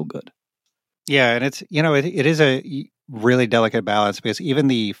 it's so good. Yeah, and it's it is a really delicate balance because even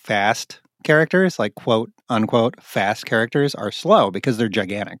the fast characters, like quote unquote fast characters, are slow because they're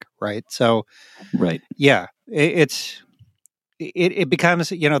gigantic, right? So, right, yeah, it becomes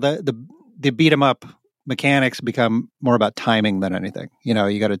the beat 'em up mechanics become more about timing than anything. You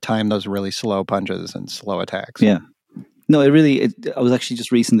got to time those really slow punches and slow attacks. Yeah, no, I was actually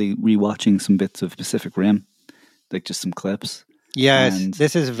just recently rewatching some bits of Pacific Rim, like just some clips. Yes, And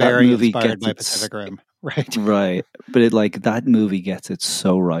this is very movie inspired gets by its- Pacific Rim, right? Right. But that movie gets it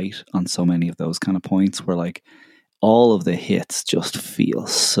so right on so many of those kind of points where like all of the hits just feel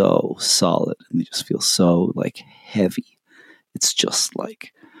so solid and they just feel so like heavy. It's just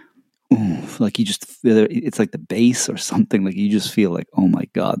like, oof, like you just feel it's like the bass or something. Like you just feel like, oh my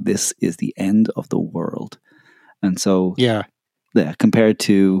God, this is the end of the world. And so, Yeah, compared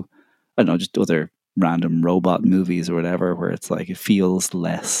to, I don't know, just other random robot movies or whatever, where it's like it feels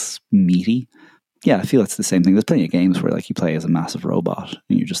less meaty. Yeah, I feel it's the same thing. There's plenty of games where like you play as a massive robot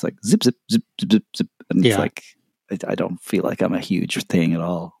and you're just like zip, zip, zip, zip, zip, zip. And it's Yeah. like, I don't feel like I'm a huge thing at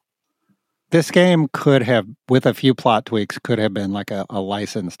all. this game could have, with a few plot tweaks, could have been like a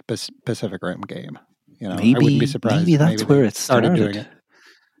licensed Pacific Rim game. I wouldn't be surprised. Maybe that's where they it started. doing it.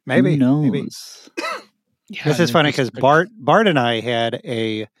 Maybe. Who knows? Maybe. This is funny because Bart and I had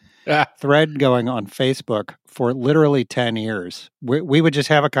a thread going on Facebook for literally 10 years. We would just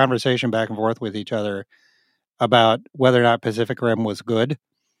have a conversation back and forth with each other about whether or not Pacific Rim was good.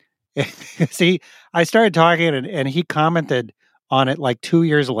 See, I started talking and he commented on it like 2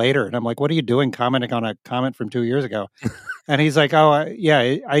 years later. And I'm like, what are you doing commenting on a comment from 2 years ago? And he's like, oh,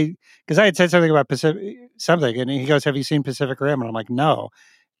 yeah, because I had said something about something. And he goes, have you seen Pacific Rim? And I'm like, no.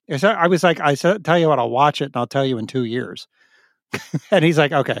 So I was like, I said, tell you what, I'll watch it and I'll tell you in 2 years. And he's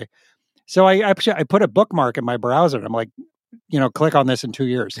like, okay. So I put a bookmark in my browser and I'm like, click on this in 2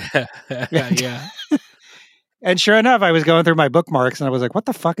 years. Yeah. And sure enough, I was going through my bookmarks and I was like, what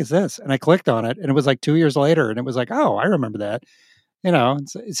the fuck is this? And I clicked on it and it was like 2 years later and it was like, oh, I remember that.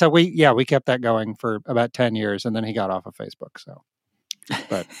 So we kept that going for about 10 years and then he got off of Facebook. So,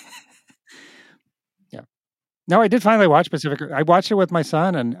 but yeah. No, I did finally watch Pacific Rim. I watched it with my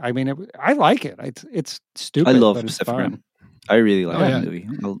son and I mean, I like it. It's stupid. I love but it's Pacific fun. Rim. I really like Oh, yeah. that movie.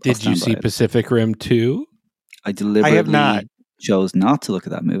 I'll Did you stand see by it. Pacific Rim 2? I deliberately not. chose not to look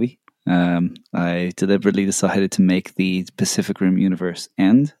at that movie. I deliberately decided to make the Pacific Rim universe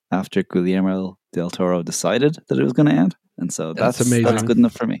end after Guillermo del Toro decided that it was going to end, and so That's amazing. That's good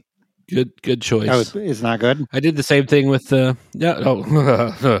enough for me. Good choice. Oh, it's not good. I did the same thing with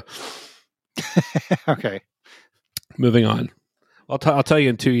Okay. Moving on. I'll tell you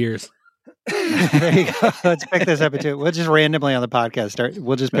in 2 years. There you go. Let's pick this up into. We'll just randomly on the podcast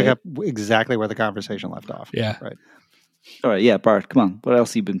we'll just pick up exactly where the conversation left off. Yeah. Right. All right. Yeah, Bart, come on. What else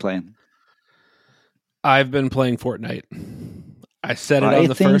have you been playing? I've been playing Fortnite. I said it on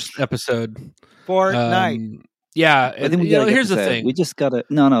the first episode. Fortnite. Yeah. I think here's the thing. We just gotta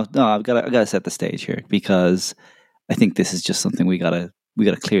I've gotta set the stage here, because I think this is just something we gotta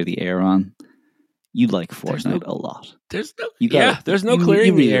clear the air on. You like Fortnite a lot. There's no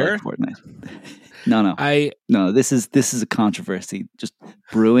clearing the air. Like Fortnite. No. This is a controversy just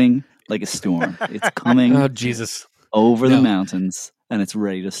brewing like a storm. It's coming. Oh Jesus! Over the mountains, and it's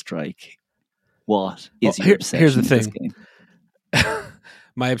ready to strike. What is your obsession? Here's the with thing. This game?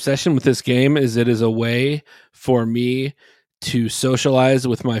 My obsession with this game is it is a way for me to socialize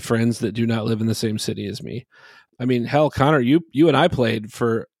with my friends that do not live in the same city as me. I mean, hell, Connor, you and I played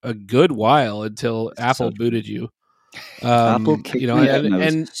for a good while until Apple booted you. Apple kicked me out, and I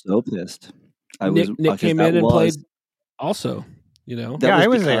was so pissed. Nick came in and played also. I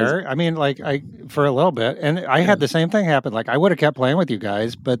was there. I mean, for a little bit, and I had the same thing happen. Like, I would have kept playing with you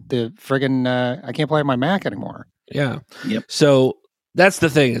guys, but the friggin' I can't play on my Mac anymore. Yeah. Yep. So that's the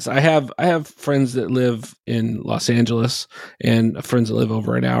thing is I have friends that live in Los Angeles and friends that live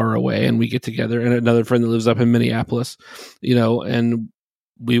over an hour away, and we get together, and another friend that lives up in Minneapolis, and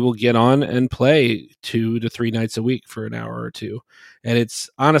we will get on and play 2 to 3 nights a week for an hour or two. And it's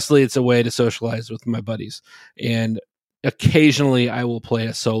a way to socialize with my buddies. And occasionally I will play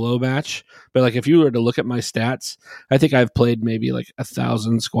a solo match, but like if you were to look at my stats, I think I've played maybe like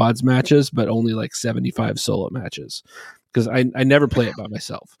 1,000 squads matches, but only like 75 solo matches, because I never play it by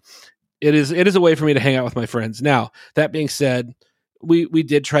myself. It is a way for me to hang out with my friends. Now, that being said, we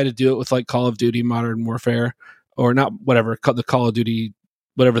did try to do it with like Call of Duty Modern Warfare, or not, whatever, the Call of Duty,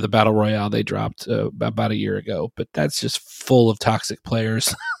 whatever the Battle Royale they dropped about a year ago, but that's just full of toxic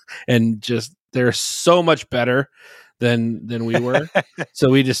players and just they're so much better than we were. So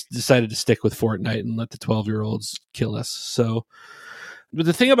we just decided to stick with Fortnite and let the 12-year-olds kill us. So, but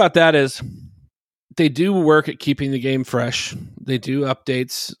the thing about that is they do work at keeping the game fresh. They do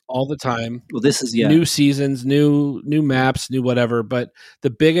updates all the time. Well, this is new seasons, new maps, new whatever. But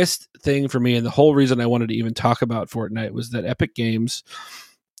the biggest thing for me, and the whole reason I wanted to even talk about Fortnite, was that Epic Games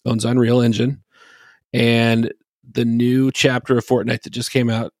owns Unreal Engine, and the new chapter of Fortnite that just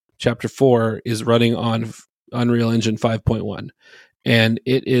came out, Chapter 4, is running on Unreal Engine 5.1, and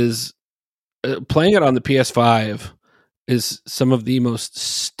it is playing it on the PS5 is some of the most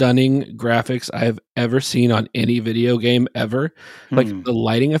stunning graphics I have ever seen on any video game ever. Like the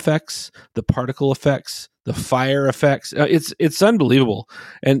lighting effects, the particle effects, the fire effects, it's unbelievable.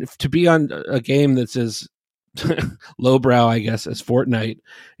 And to be on a game that's as lowbrow, I guess, as Fortnite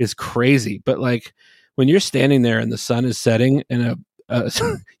is crazy. But like when you're standing there and the sun is setting and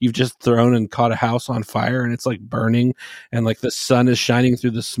you've just thrown and caught a house on fire and it's like burning and like the sun is shining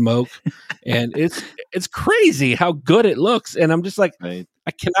through the smoke and it's crazy how good it looks. And I'm just like, I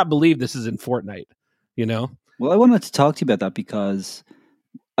cannot believe this is in Fortnite, Well, I wanted to talk to you about that because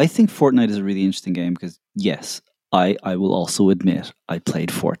I think Fortnite is a really interesting game because yes, I will also admit I played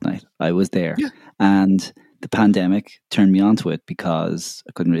Fortnite. I was there and the pandemic turned me onto it because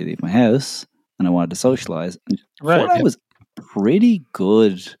I couldn't really leave my house and I wanted to socialize. And Fortnite was pretty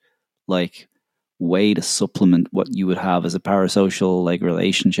good like way to supplement what you would have as a parasocial like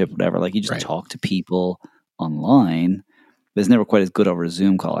relationship, whatever. Like you just talk to people online, but it's never quite as good over a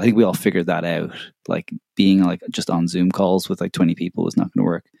Zoom call. I think we all figured that out. Like being like just on Zoom calls with like 20 people was not going to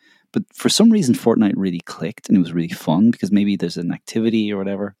work. But for some reason Fortnite really clicked and it was really fun because maybe there's an activity or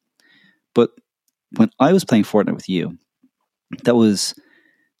whatever. But when I was playing Fortnite with you, that was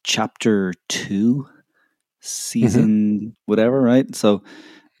chapter 2 season whatever, right? So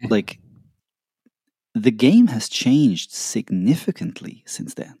like the game has changed significantly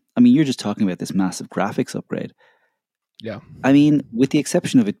since then. I mean, you're just talking about this massive graphics upgrade. Yeah. I mean, with the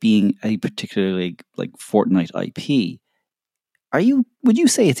exception of it being a particularly like Fortnite IP, would you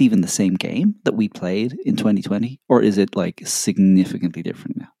say it's even the same game that we played in 2020, or is it like significantly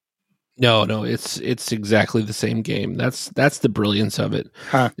different now? No, it's exactly the same game. That's the brilliance of it,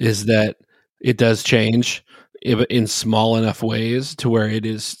 is that it does change in small enough ways to where it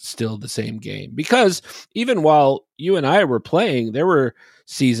is still the same game. Because even while you and I were playing, there were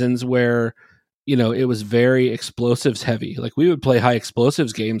seasons where it was very explosives heavy. Like we would play high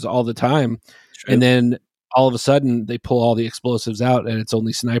explosives games all the time. True. And then all of a sudden they pull all the explosives out and it's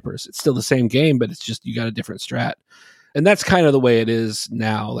only snipers. It's still the same game, but it's just you got a different strat. And that's kind of the way it is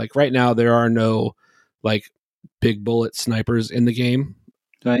now. Like right now there are no like big bullet snipers in the game.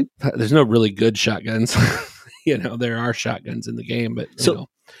 Right. There's no really good shotguns. There are shotguns in the game, but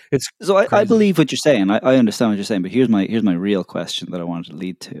it's so I believe what you're saying. I understand what you're saying, but here's my real question that I wanted to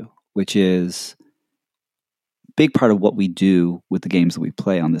lead to, which is big part of what we do with the games that we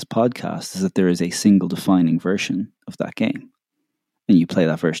play on this podcast is that there is a single defining version of that game. And you play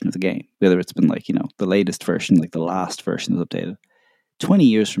that version of the game, whether it's been like, the latest version, like the last version that's updated. 20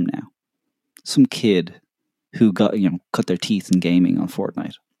 years from now, some kid who got, cut their teeth in gaming on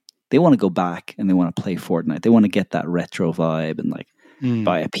Fortnite, they want to go back and they want to play Fortnite. They want to get that retro vibe and like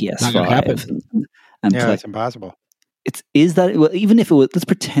buy a PS5 and play. It's impossible. Even if it was, let's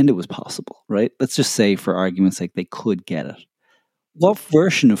pretend it was possible, right? Let's just say for argument's sake, they could get it. What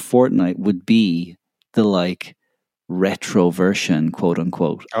version of Fortnite would be the like retro version, quote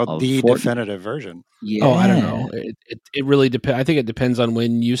unquote? The Fortnite? Definitive version. Yeah. Oh, I don't know. It really depends. I think it depends on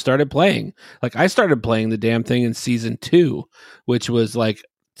when you started playing. Like I started playing the damn thing in season 2, which was like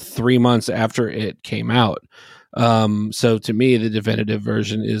 3 months after it came out. So to me, the definitive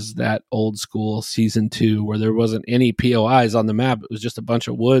version is that old school season 2 where there wasn't any POIs on the map. It was just a bunch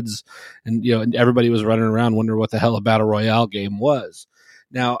of woods and, and everybody was running around wondering what the hell a battle royale game was.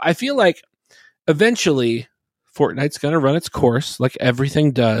 Now I feel like eventually Fortnite's going to run its course like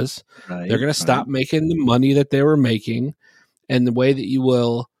everything does. Right, they're going to stop making the money that they were making. And the way that you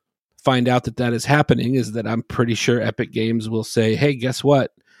will find out that is happening is that I'm pretty sure Epic Games will say, hey, guess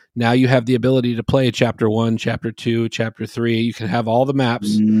what? Now you have the ability to play Chapter 1, Chapter 2, Chapter 3. You can have all the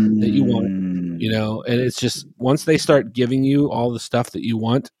maps that you want, and it's just once they start giving you all the stuff that you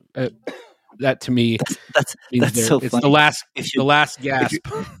want, that to me, that's so it's funny. the last gasp.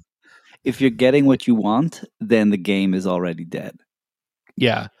 If you're getting what you want, then the game is already dead.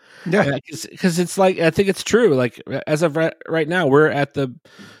 Yeah. Because it's like, I think it's true. Like as of right now, we're at the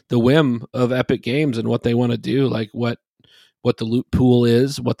whim of Epic Games and what they want to do, like what the loot pool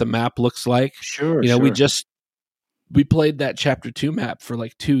is, what the map looks like. Sure. We played that Chapter 2 map for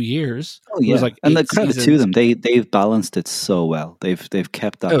like 2 years. Oh yeah, it was like and the credit to them, they've balanced it so well. They've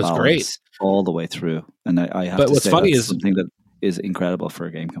kept that balance great all the way through. And I have but to what's say funny that's is something that is incredible for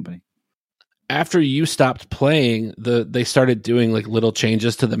a game company. After you stopped playing, they started doing like little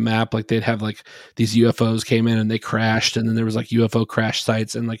changes to the map. Like they'd have like these UFOs came in and they crashed, and then there was like UFO crash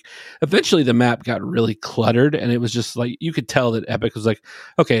sites, and like eventually the map got really cluttered, and it was just like you could tell that Epic was like,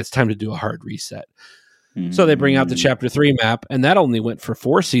 okay, it's time to do a hard reset. So they bring out the Chapter 3 map, and that only went for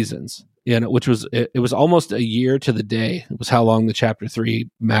 4 seasons. Which was it was almost a year to the day. It was how long the Chapter 3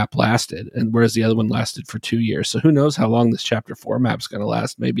 map lasted, and whereas the other one lasted for 2 years. So who knows how long this Chapter 4 map's going to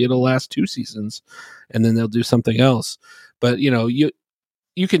last? Maybe it'll last 2 seasons, and then they'll do something else. But you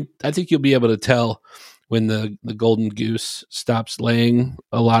can. I think you'll be able to tell when the golden goose stops laying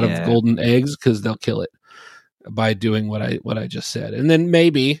a lot of golden eggs, because they'll kill it by doing what I just said. And then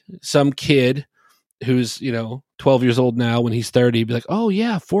maybe some kid who's 12 years old now, when he's 30, be like, oh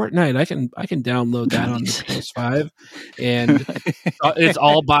yeah, Fortnite, I can download that on the PS5, and it's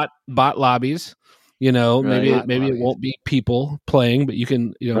all bot lobbies. Maybe it won't be people playing, but you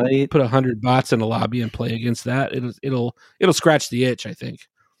can put 100 bots in a lobby and play against that. It'll scratch the itch, I think.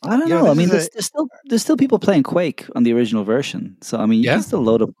 I don't know. I mean, there's still people playing Quake on the original version. So I mean, you can still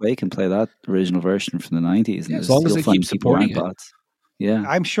load up Quake and play that original version from the 90s. And as long as they keep supporting it. Bots. Yeah,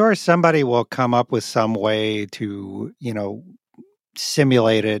 I'm sure somebody will come up with some way to,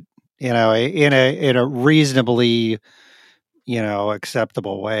 simulate it, in a reasonably,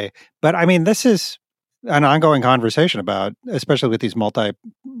 acceptable way. But I mean, this is an ongoing conversation about, especially with these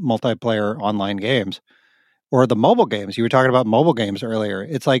multiplayer online games or the mobile games. You were talking about mobile games earlier.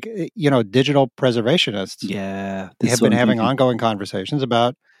 It's like, digital preservationists. Yeah, have been having ongoing conversations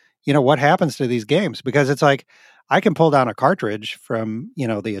about, what happens to these games, because it's like, I can pull down a cartridge from, the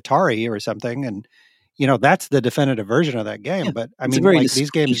Atari or something, and, that's the definitive version of that game. Yeah, but I mean, like,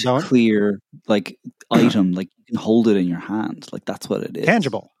 these games don't clear like item, like you can hold it in your hand, like that's what it is.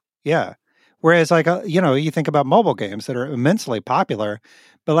 Tangible. Yeah. Whereas like, you think about mobile games that are immensely popular,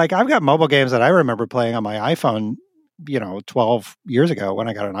 but like I've got mobile games that I remember playing on my iPhone, 12 years ago when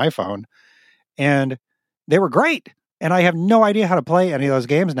I got an iPhone, and they were great. And I have no idea how to play any of those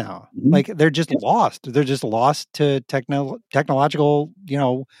games now. Like they're just lost. They're just lost to technological,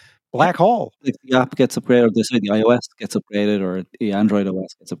 black hole. Like the app gets upgraded, or the iOS gets upgraded, or the Android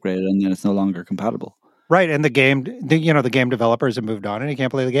OS gets upgraded, and then it's no longer compatible. Right, and the game developers have moved on, and you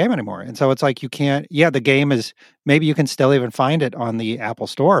can't play the game anymore. And so it's like you can't. Yeah, the game is maybe you can still even find it on the Apple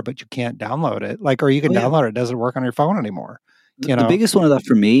Store, but you can't download it. Or you can download it; it doesn't work on your phone anymore. The biggest one of that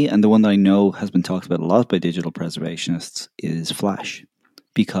for me, and the one that I know has been talked about a lot by digital preservationists, is Flash,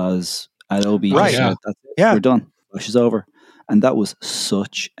 because Adobe said, we're done. Flash is over, and that was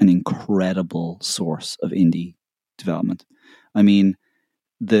such an incredible source of indie development. I mean,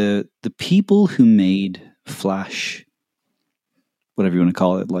 the people who made Flash, whatever you want to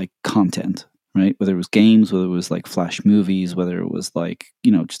call it, like content, right? Whether it was games, whether it was like Flash movies, whether it was like,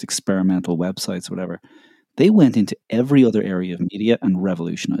 just experimental websites, whatever, they went into every other area of media and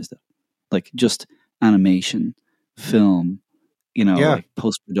revolutionized it. Like just animation, film, like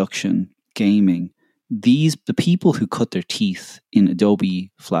post-production, gaming. The people who cut their teeth in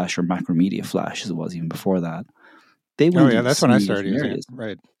Adobe Flash or Macromedia Flash, as it was even before that, they went that's when I started using it.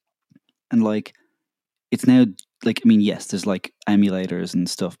 Right. And like, it's now like, I mean, yes, there's like emulators and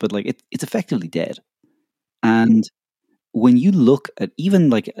stuff, but like it's effectively dead. And when you look at even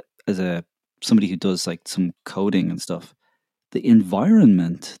like as somebody who does like some coding and stuff, the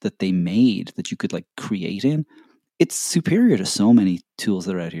environment that they made that you could like create in, it's superior to so many tools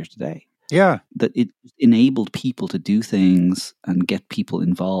that are out here today. Yeah. That it enabled people to do things and get people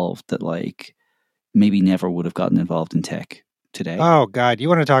involved that like maybe never would have gotten involved in tech today. Oh, God. You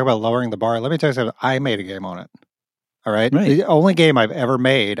want to talk about lowering the bar? Let me tell you something. I made a game on it. All right. The only game I've ever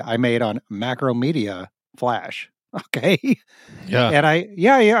made, I made on Macromedia Flash. Okay. Yeah. And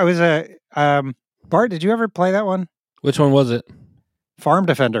I was Bart, did you ever play that one? Which one was it? Farm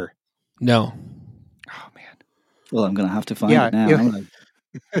Defender. No. Oh, man. Well, I'm going to have to find it now.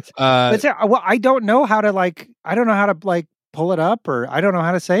 Well, I don't know how to pull it up, or I don't know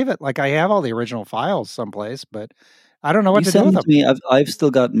how to save it. Like I have all the original files someplace, but I don't know what to do with them. Me. I've still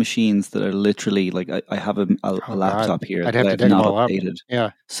got machines that are literally like I have a laptop here that I've not updated.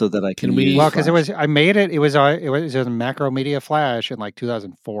 Yeah, so that I can. Because I made it. It was a Macromedia Flash in like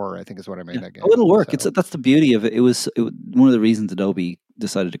 2004. I think is what I made that game. Oh, it'll work. So. That's the beauty of it. It was one of the reasons Adobe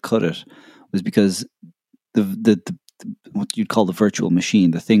decided to cut it was because the what you'd call the virtual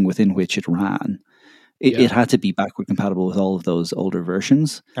machine, the thing within which it ran, it had to be backward compatible with all of those older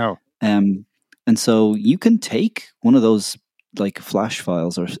versions. Oh. And so you can take one of those like Flash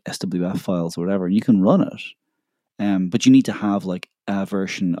files or SWF files or whatever, and you can run it. But you need to have like a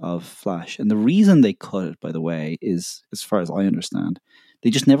version of Flash. And the reason they cut it, by the way, is, as far as I understand, they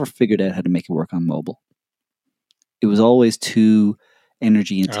just never figured out how to make it work on mobile. It was always too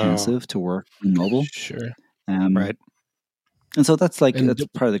energy intensive to work on mobile. Sure. Right. And so that's part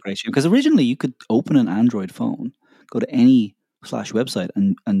of the great shame. Because originally you could open an Android phone, go to any Flash website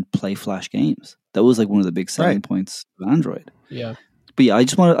and play Flash games. That was like one of the big selling points of Android. Yeah. But yeah, I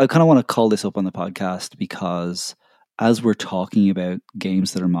kind of want to call this up on the podcast because as we're talking about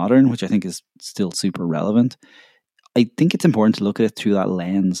games that are modern, which I think is still super relevant, I think it's important to look at it through that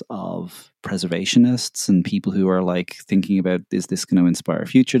lens of preservationists and people who are like thinking about, is this going to inspire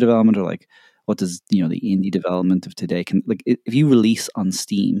future development, or like what does the indie development of today can like if you release on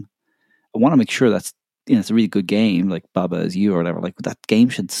Steam, I want to make sure that's it's a really good game like Baba Is You or whatever, like that game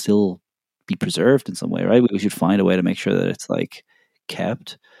should still be preserved in some way, right? We should find a way to make sure that it's like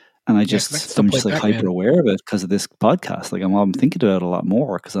kept. And I'm just like hyper aware of it because of this podcast. Like I'm thinking about it a lot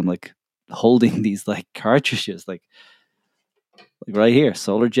more because I'm like holding these like cartridges like right here,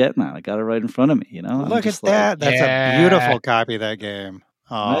 Solar Jet Man. I got it right in front of me, Look at that. That's a beautiful copy of that game.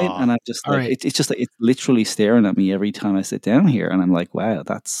 Right? And I'm just like, it's just like, it's literally staring at me every time I sit down here. And I'm like, wow,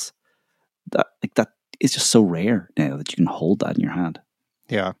 that is just so rare now that you can hold that in your hand.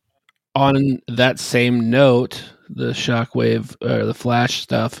 Yeah. On that same note, the Shockwave, the Flash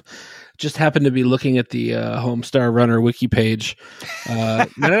stuff, just happened to be looking at the Homestar Runner wiki page.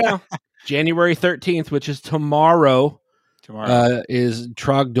 No. January 13th, which is tomorrow. Is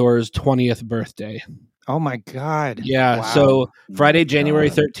Trogdor's 20th birthday. Oh my God. Yeah. Wow. So Friday, January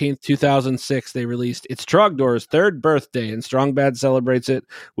 13th, 2006, they released It's Trogdor's third birthday, and Strong Bad celebrates it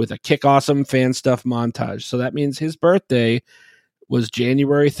with a kick awesome fan stuff montage. So that means his birthday was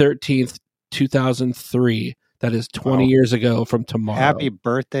January 13th, 2003. That is 20 years ago from tomorrow. Happy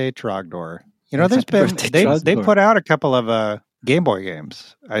birthday, Trogdor. They put out a couple of Game Boy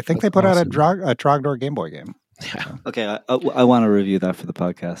games. I think they put out a Trogdor Game Boy game. Yeah. Okay, I want to review that for the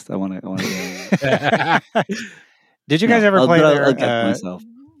podcast. I want to. Did you guys ever play their? I'll get myself.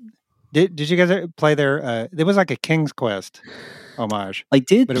 Did you guys play their? It was like a King's Quest homage. I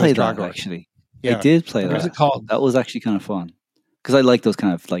did play that actually. Yeah. I did play that. What was it called? That was actually kind of fun. because I like those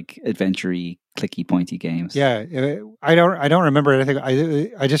kind of like adventure-y, clicky, pointy games. Yeah, I don't remember anything.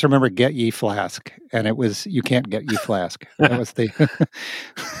 I just remember Get Ye Flask, and it was you can't get Ye Flask. That was the.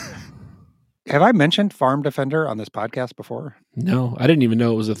 Have I mentioned Farm Defender on this podcast before? No, I didn't even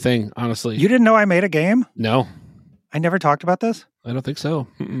know it was a thing, honestly. You didn't know I made a game? No, I never talked about this. I don't think so.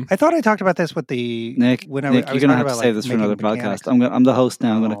 Mm-mm. I thought I talked about this with the Nick, when Nick, I you're was going to talking have to about, save like, this for another making mechanics. podcast. I'm the host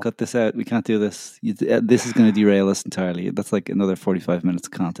now. I'm going to Oh. cut this out. We can't do this. This is going to derail us entirely. That's like another 45 minutes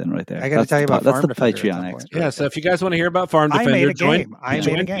of content right there. I got to tell you about That's Farm the Defender at Patreon some point. extra. Yeah, so if you guys want to hear about Farm I Defender, made a join game. I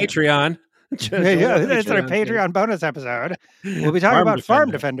made a game. Patreon. Yeah, that's our Patreon bonus episode. We'll be talking about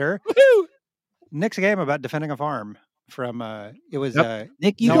Farm Defender. Woo! Nick's game about defending a farm from it was Yep.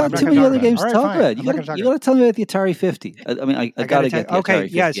 Nick, you No, got I'm not too gonna many talk other about it. games All to right, talk fine. about. I'm You not got gonna talk to tell me about the Atari 50. I mean, I got to get the okay, Atari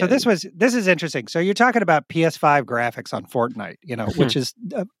 50. yeah. So this is interesting. So you're talking about PS5 graphics on Fortnite, which is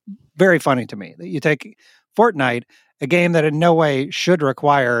very funny to me. That you take Fortnite, a game that in no way should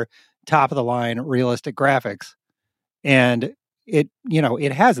require top of the line realistic graphics, and it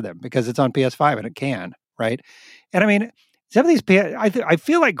has them because it's on PS5 and it can, right? And I mean, some of these, I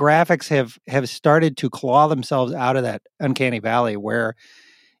feel like graphics have started to claw themselves out of that uncanny valley where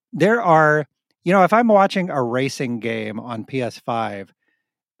there are, if I'm watching a racing game on PS5,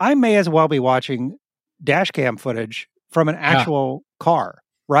 I may as well be watching dash cam footage from an actual car,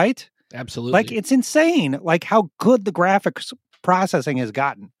 right? Absolutely. Like, it's insane, like how good the graphics processing has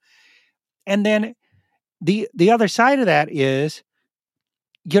gotten. And then the other side of that is,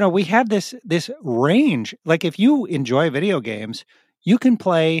 we have this range. Like, if you enjoy video games, you can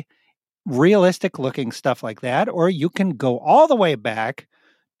play realistic looking stuff like that, or you can go all the way back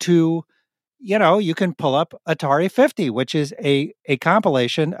to, you can pull up Atari 50, which is a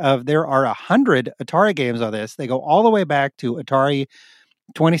compilation of, there are 100 Atari games on this. They go all the way back to Atari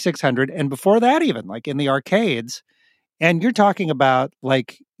 2600. And before that, even like in the arcades. And you're talking about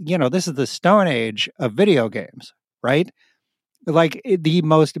like, this is the Stone Age of video games, right? Like the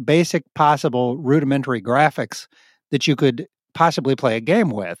most basic possible rudimentary graphics that you could possibly play a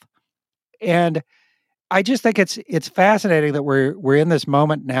game with. And I just think it's fascinating that we're in this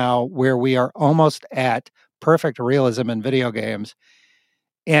moment now where we are almost at perfect realism in video games.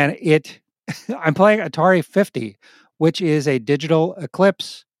 And I'm playing Atari 50, which is a digital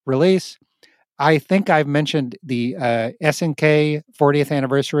Eclipse release. I think I've mentioned the SNK 40th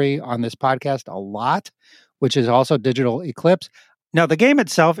anniversary on this podcast a lot, which is also digital Eclipse. Now, the game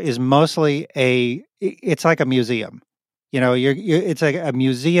itself is mostly it's like a museum. It's like a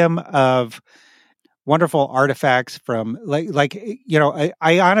museum of wonderful artifacts from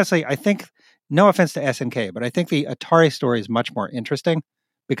I honestly, I think, no offense to SNK, but I think the Atari story is much more interesting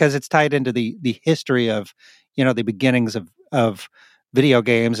because it's tied into the history of, the beginnings of video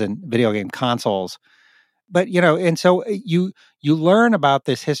games and video game consoles. But, and so you learn about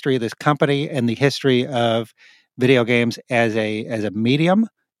this history of this company and the history of video games as a medium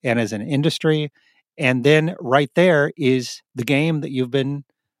and as an industry. And then right there is the game that you've been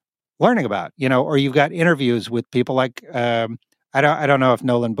learning about, or you've got interviews with people like, I don't know if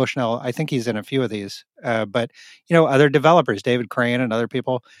Nolan Bushnell, I think he's in a few of these, but, other developers, David Crane and other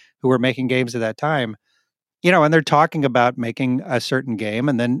people who were making games at that time, and they're talking about making a certain game.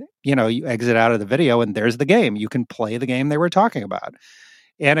 And then, you exit out of the video and there's the game. You can play the game they were talking about.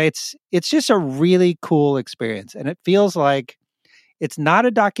 And it's just a really cool experience. And it feels like it's not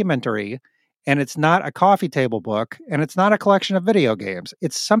a documentary and it's not a coffee table book and it's not a collection of video games.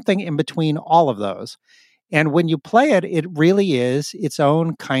 It's something in between all of those. And when you play it, it really is its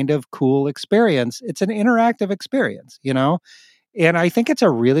own kind of cool experience. It's an interactive experience, And I think it's a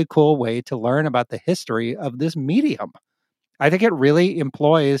really cool way to learn about the history of this medium. I think it really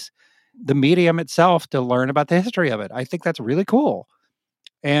employs the medium itself to learn about the history of it. I think that's really cool.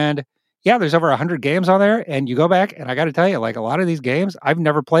 And yeah, there's over 100 games on there. And you go back, and I got to tell you, like a lot of these games, I've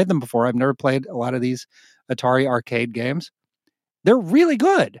never played them before. I've never played a lot of these Atari arcade games. They're really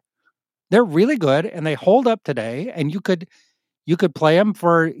good. They're really good, and they hold up today. And you could play them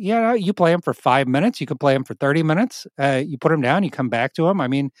for, you play them for 5 minutes. You could play them for 30 minutes. You put them down, you come back to them. I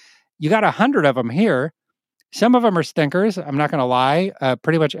mean, you got 100 of them here. Some of them are stinkers. I'm not going to lie.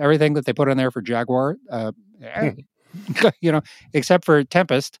 Pretty much everything that they put in there for Jaguar, except for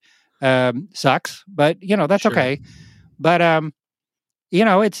Tempest, sucks. But that's Sure. okay. But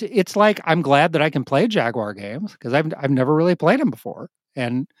it's like I'm glad that I can play Jaguar games because I've never really played them before,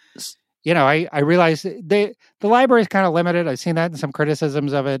 and I realize the library is kind of limited. I've seen that in some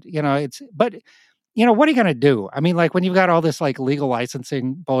criticisms of it. But what are you going to do? I mean, like when you've got all this like legal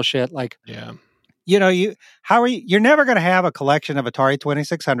licensing bullshit, like Yeah. you're never going to have a collection of Atari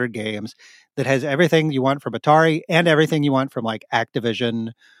 2600 games that has everything you want from Atari and everything you want from like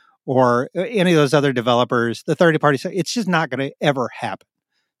Activision or any of those other developers, the 30-party. It's just not going to ever happen.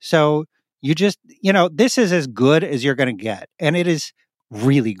 So you just, this is as good as you're going to get. And it is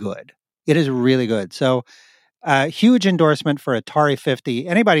really good. It is really good. So huge endorsement for Atari 50.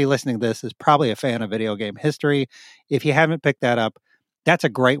 Anybody listening to this is probably a fan of video game history. If you haven't picked that up, that's a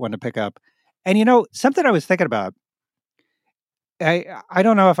great one to pick up. And something I was thinking about, I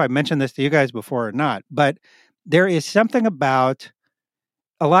don't know if I mentioned this to you guys before or not, but there is something about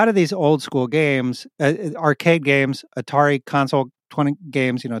a lot of these old school games, arcade games, Atari console 20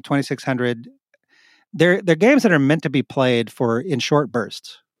 games, 2600. They're games that are meant to be played in short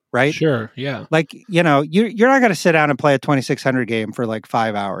bursts, right? Sure, yeah. Like, you're not going to sit down and play a 2600 game for like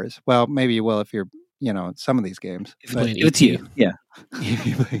 5 hours. Well, maybe you will if you're, some of these games. If it's you, yeah. If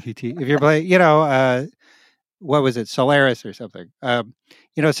you play ET, if you're playing, what was it, Solaris or something? Some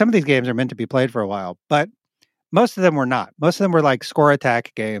of these games are meant to be played for a while, but most of them were not. Most of them were like score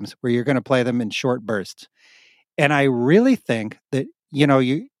attack games where you're going to play them in short bursts. And I really think that,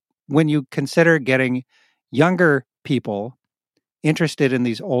 when you consider getting younger people interested in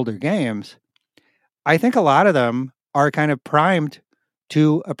these older games, I think a lot of them are kind of primed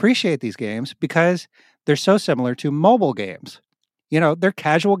to appreciate these games because they're so similar to mobile games. They're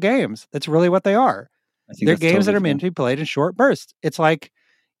casual games. That's really what they are. They're games that are meant to be played in short bursts. It's like,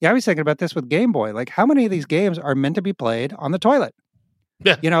 I was thinking about this with Game Boy. Like, how many of these games are meant to be played on the toilet?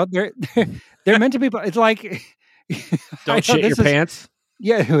 Yeah. They're meant to be. It's like, don't shit your pants.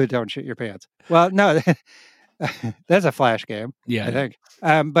 Yeah, don't shit your pants. Well, no, that's a Flash game. Yeah, I think.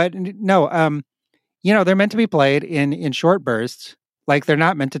 But no, they're meant to be played in short bursts. Like, they're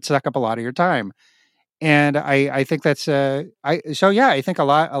not meant to suck up a lot of your time. And I think that's I think a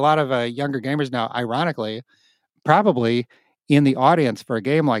lot of younger gamers now, ironically, probably in the audience for a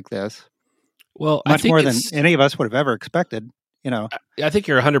game like this. Well, much more than any of us would have ever expected. I think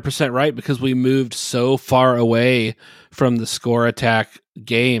you're 100% right because we moved so far away from the score attack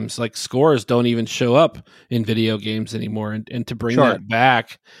games. Like, scores don't even show up in video games anymore, and to bring that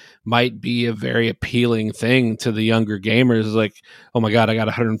back might be a very appealing thing to the younger gamers. Like, oh my God, I got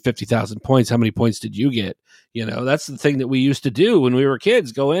 150,000 points. How many points did you get? That's the thing that we used to do when we were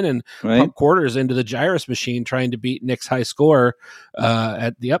kids, go in and pump quarters into the Gyrus machine trying to beat Nick's high score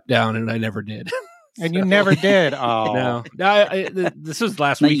at the up down, and I never did. And you never did. Oh no! This was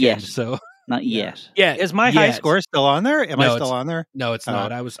last weekend, yet. So not yet. Yeah, is my high score still on there? Am I still on there? No, it's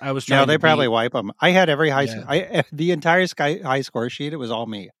not. I was trying. No, they probably wipe them. I had every the entire high score sheet. It was all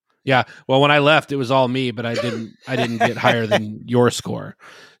me. Yeah. Well, when I left, it was all me, but I didn't get higher than your score.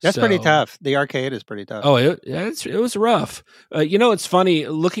 That's pretty tough. The arcade is pretty tough. Oh, it was rough. It's funny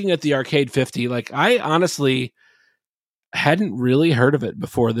looking at the Arcade 50. Like, I honestly hadn't really heard of it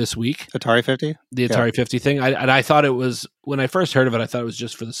before this week. Atari 50? The Atari 50 thing. I thought it was, when I first heard of it, I thought it was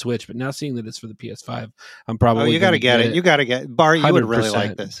just for the Switch, but now seeing that it's for the PS5, I'm probably you got to get it. You got to get Bart, you 100%. Would really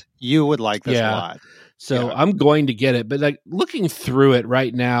like this. You would like this a lot. So I'm going to get it, but like looking through it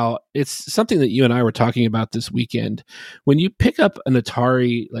right now, it's something that you and I were talking about this weekend. When you pick up an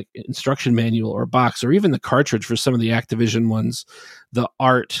Atari like instruction manual or box, or even the cartridge for some of the Activision ones, the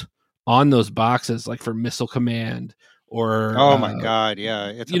art on those boxes, like for Missile Command, or oh my God, yeah,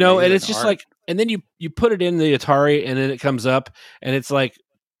 it's and it's just art. Like, and then you put it in the Atari, and then it comes up, and it's like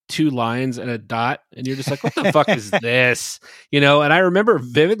 2 lines and a dot, and you're just like, what the fuck is this? And I remember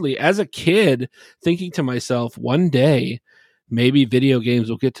vividly as a kid thinking to myself, one day maybe video games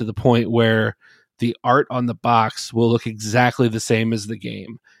will get to the point where the art on the box will look exactly the same as the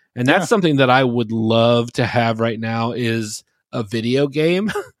game, and that's something that I would love to have right now, is a video game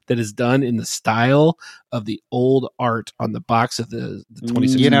that is done in the style of the old art on the box of the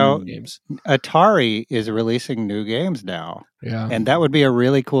 26 games. Atari is releasing new games now. Yeah. And that would be a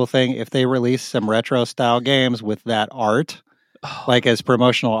really cool thing if they release some retro style games with that art, like as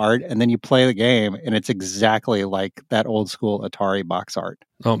promotional art, and then you play the game and it's exactly like that old school Atari box art.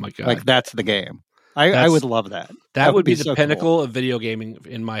 Oh my God. Like, that's the game. I would love that. That would be the so pinnacle of video gaming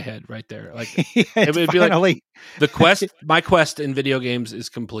in my head right there. Like, it would finally... be like the quest. My quest in video games is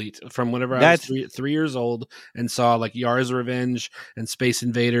complete from whenever I was 3 years old and saw like Yara's Revenge and Space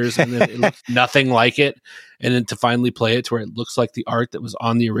Invaders, and then it looked nothing like it. And then to finally play it to where it looks like the art that was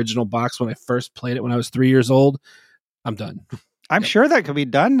on the original box when I first played it when I was 3 years old, I'm done. I'm sure that could be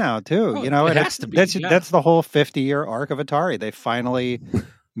done now too. Oh, it has to be. That's the whole 50-year arc of Atari. They finally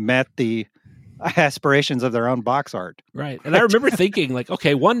met the aspirations of their own box art. Right. And I remember thinking like,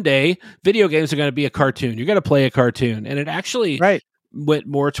 okay, one day video games are going to be a cartoon. You're going to play a cartoon. And it actually went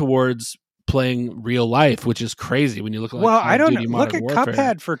more towards playing real life, which is crazy when you look at well, Call I of don't Duty know. Look Modern at Warfare.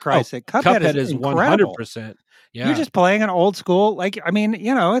 Cuphead, for Christ's sake. Cuphead is incredible. 100%. Yeah. You're just playing an old school, like, I mean,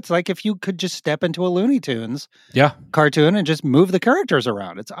 it's like if you could just step into a Looney Tunes cartoon and just move the characters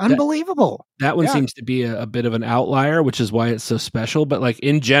around. It's unbelievable. That one seems to be a bit of an outlier, which is why it's so special. But like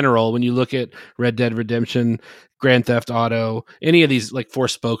in general, when you look at Red Dead Redemption, Grand Theft Auto, any of these like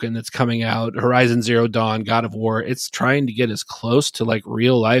Forspoken that's coming out, Horizon Zero Dawn, God of War, it's trying to get as close to like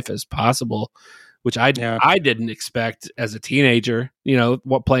real life as possible, which I didn't expect as a teenager,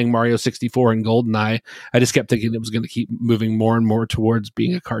 playing Mario 64 and GoldenEye. I just kept thinking it was going to keep moving more and more towards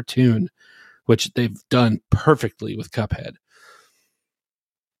being a cartoon, which they've done perfectly with Cuphead.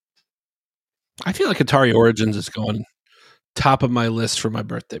 I feel like Atari Origins is going top of my list for my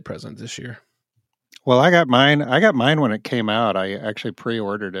birthday present this year. Well, I got mine when it came out. I actually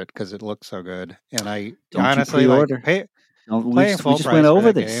pre-ordered it because it looked so good. And I honestly we just went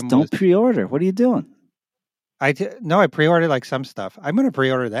over this. Don't pre-order. What are you doing? I pre-ordered like some stuff. I'm going to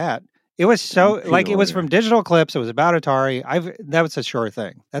pre-order that. It was it was from Digital Clips. It was about Atari. That was a sure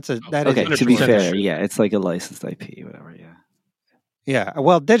thing. Okay, to be fair, yeah, it's like a licensed IP, whatever. Yeah. Yeah.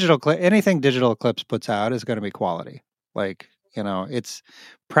 Well, anything Digital Clips puts out is going to be quality. Like, it's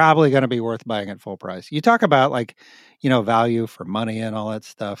probably going to be worth buying at full price. You talk about like, value for money and all that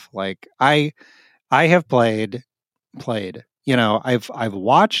stuff. Like I have played, I've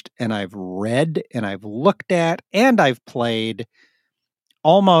watched and I've read and I've looked at and I've played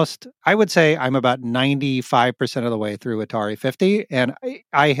almost, I would say I'm about 95% of the way through Atari 50. And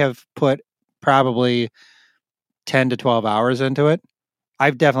I have put probably 10 to 12 hours into it.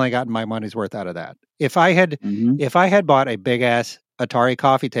 I've definitely gotten my money's worth out of that. If I had bought a big ass Atari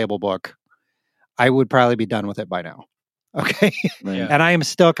coffee table book, I would probably be done with it by now. Okay. Right. And I am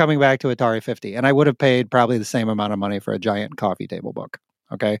still coming back to Atari 50, and I would have paid probably the same amount of money for a giant coffee table book.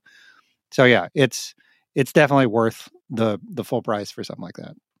 Okay. So yeah, it's definitely worth the full price for something like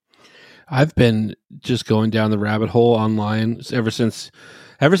that. I've been just going down the rabbit hole online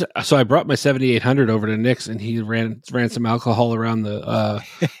so I brought my 7800 over to Nick's, and he ran some alcohol around the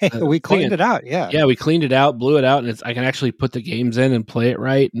we cleaned it out. Yeah, we cleaned it out, blew it out, and I can actually put the games in and play it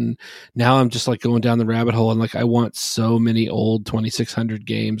right. And now I'm just like going down the rabbit hole, and like I want so many old 2600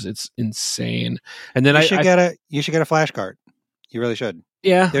 games. It's insane. And then you should get a flash cart. You really should.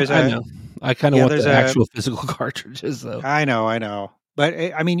 Yeah, I know. I kind of want the actual physical cartridges, though. I know. But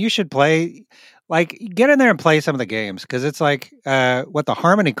I mean, you should play, like, get in there and play some of the games, because it's like what the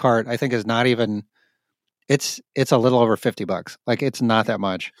Harmony cart I think is not even. It's a little over $50. Like, it's not that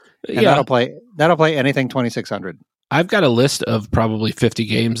much. And that'll play anything 2600. I've got a list of probably 50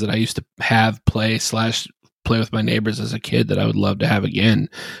 games that I used to have play with my neighbors as a kid that I would love to have again.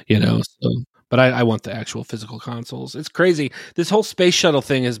 So. But I want the actual physical consoles. It's crazy. This whole space shuttle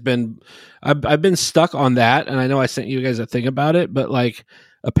thing has been, I've been stuck on that, and I know I sent you guys a thing about it, but like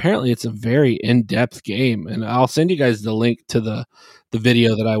apparently it's a very in-depth game, and I'll send you guys the link to the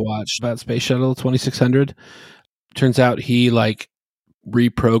video that I watched about Space Shuttle 2600. Turns out he like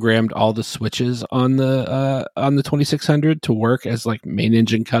reprogrammed all the switches on the 2600 to work as like main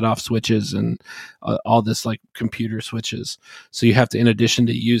engine cutoff switches and all this like computer switches. So you have to, in addition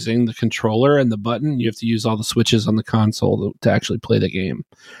to using the controller and the button, you have to use all the switches on the console to actually play the game,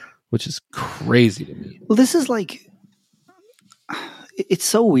 which is crazy to me. Well, this is like, it's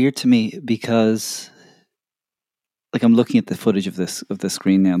so weird to me because like I'm looking at the footage of this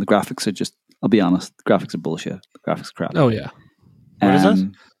screen now, and the graphics are just, I'll be honest, the graphics are bullshit. The graphics are crap. Oh yeah. What is this?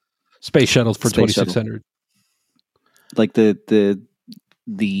 Space Shuttle for 2600. Like the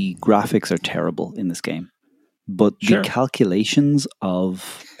graphics are terrible in this game, but the calculations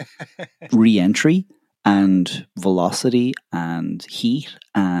of re-entry and velocity and heat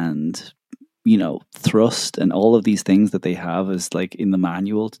and thrust and all of these things that they have is like in the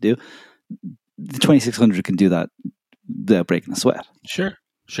manual to do. The 2600 can do that without breaking a sweat. Sure.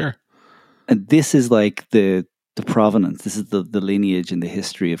 And this is like the provenance, this is the lineage and the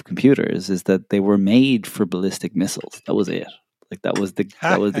history of computers, is that they were made for ballistic missiles. That was it. Like that was the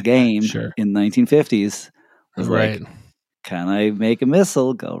game in the 1950s. Right. Like, can I make a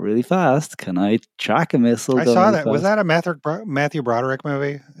missile go really fast? Can I track a missile? I saw that. Fast? Was that a Matthew Broderick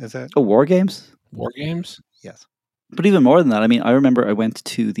movie? Is it? Oh, War Games? War Games? Yes. But even more than that, I mean, I remember I went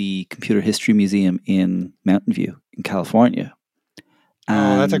to the Computer History Museum in Mountain View in California.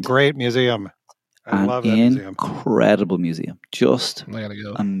 Oh, that's a great museum. I love that museum. Incredible museum. Just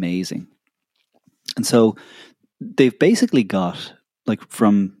amazing. And so they've basically got like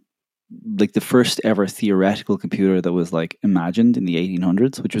from like the first ever theoretical computer that was like imagined in the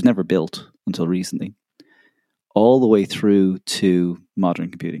 1800s, which was never built until recently, all the way through to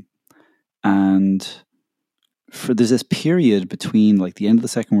modern computing. And there's this period between like the end of the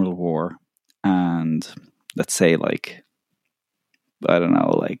Second World War and let's say like, I don't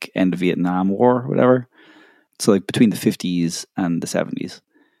know, like end of Vietnam War or whatever. So like between the 50s and the 70s,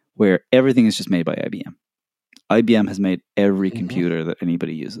 where everything is just made by IBM. IBM has made every computer that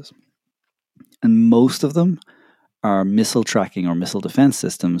anybody uses. And most of them are missile tracking or missile defense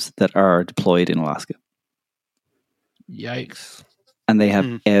systems that are deployed in Alaska. Yikes. And they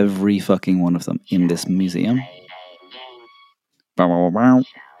have every fucking one of them in this museum.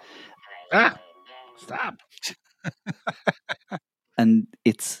 Stop. And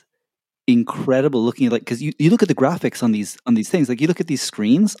it's incredible looking at, like, because you look at the graphics on these things, like you look at these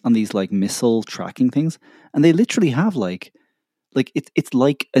screens on these like missile tracking things, and they literally have like it's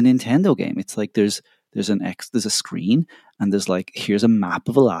like a Nintendo game. It's like there's a screen, and there's like, here's a map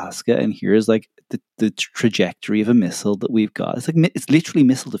of Alaska, and here's like the trajectory of a missile that we've got. It's literally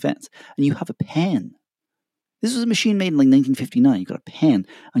missile defense, and you have a pen. This was a machine made in like 1959. You got a pen,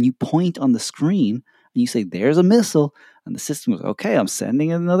 and you point on the screen, and you say, "There's a missile," and the system goes, "Okay, I'm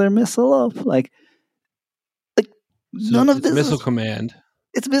sending another missile up." Like So none of this missile command.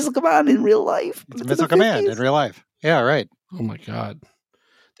 It's missile command in real life. It's missile command in real life. Yeah, right. Oh my god!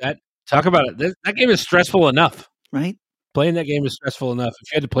 Talk about it. That game is stressful enough. Right? Playing that game is stressful enough.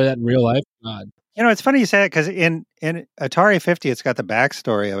 If you had to play that in real life, God. You know, it's funny you say it because in Atari 50, it's got the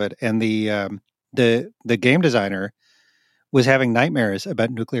backstory of it, and the game designer was having nightmares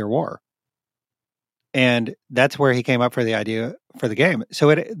about nuclear war, and that's where he came up for the idea for the game.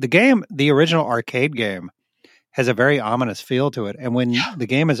 So the original arcade game, has a very ominous feel to it, and when the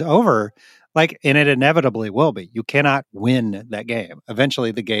game is over, like, and it inevitably will be, you cannot win that game.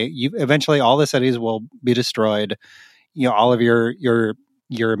 Eventually, eventually all the cities will be destroyed. You know, all of your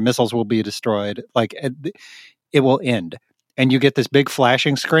missiles will be destroyed. Like, it will end. And you get this big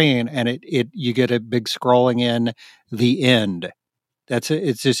flashing screen, and you get a big scrolling in the end.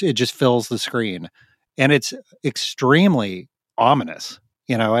 It just fills the screen, and it's extremely ominous,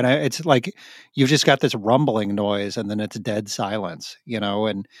 you know. And it's like you've just got this rumbling noise, and then it's dead silence, you know.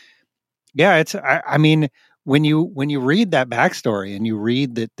 And yeah, I mean, when you read that backstory, and you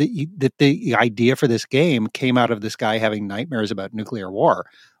read that the idea for this game came out of this guy having nightmares about nuclear war,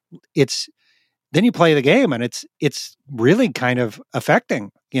 then you play the game, and it's really kind of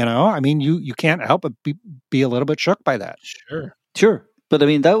affecting, you know. I mean, you can't help but be a little bit shook by that. Sure. But I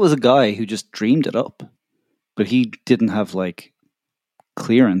mean, that was a guy who just dreamed it up, but he didn't have like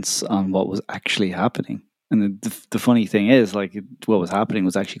clearance on what was actually happening. And the funny thing is, like, what was happening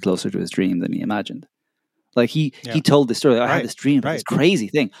was actually closer to his dream than he imagined. Like he told this story. I had this dream about this crazy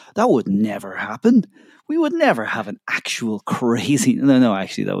thing that would never happen. We would never have an actual crazy. No,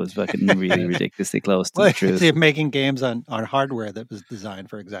 actually, that was fucking really ridiculously close to the truth. They're making games on hardware that was designed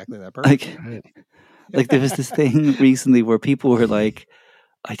for exactly that purpose. Like there was this thing recently where people were like,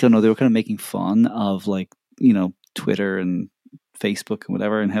 I don't know, they were kind of making fun of, like, you know, Twitter and Facebook and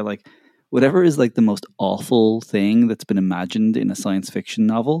whatever, and how like whatever is like the most awful thing that's been imagined in a science fiction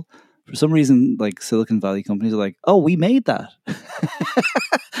novel, for some reason, like Silicon Valley companies are like, "Oh, we made that."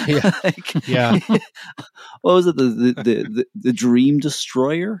 Yeah. What was it? The Dream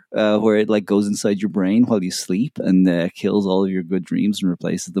Destroyer, where it like goes inside your brain while you sleep and kills all of your good dreams and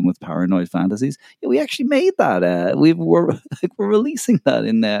replaces them with paranoid fantasies. Yeah, we actually made that. We're releasing that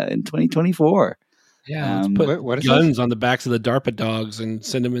in 2024. Yeah, let's put guns on the backs of the DARPA dogs and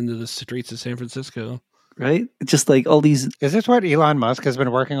send them into the streets of San Francisco. Right? Just like all these. Is this what Elon Musk has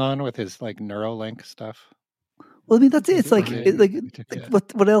been working on with his like Neuralink stuff? Well, I mean, that's it. It's like,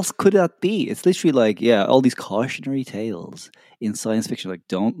 what else could that be? It's literally like, all these cautionary tales in science fiction, like,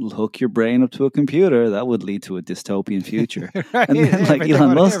 don't hook your brain up to a computer. That would lead to a dystopian future. Right. And then, like,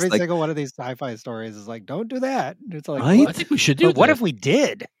 Elon Musk, every single one of these sci-fi stories is like, don't do that. It's like, right? Well, I think we should do that. What if we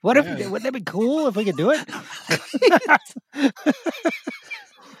did? Wouldn't that be cool if we could do it?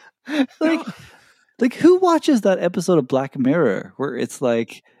 Like, who watches that episode of Black Mirror where it's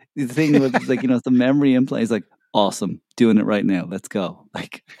like, the thing with, like, you know, the memory implant is like, awesome, doing it right now, let's go.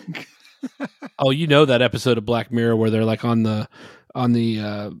 Like, oh, you know that episode of Black Mirror where they're like on the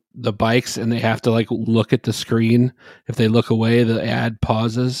bikes, and they have to like look at the screen. If they look away, the ad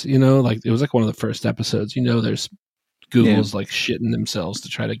pauses, you know. Like, it was like one of the first episodes. You know, there's Google's like shitting themselves to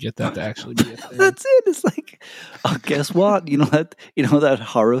try to get that to actually be a thing. That's it. It's like, oh, guess what? You know that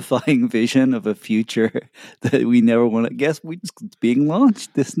horrifying vision of a future that we never want to guess. It's being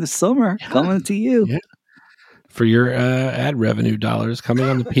launched this summer, coming to you. Yeah. For your ad revenue dollars coming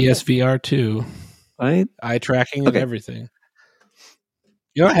on the PSVR 2. Right? Eye tracking and everything.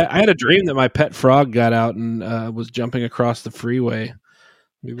 You know, I had a dream that my pet frog got out and was jumping across the freeway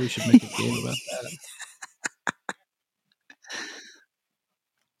Maybe we should make a game about that.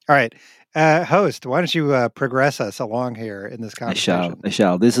 All right. Host, why don't you progress us along here in this conversation? I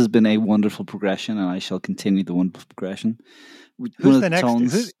shall. This has been a wonderful progression, and I shall continue the wonderful progression. Who's the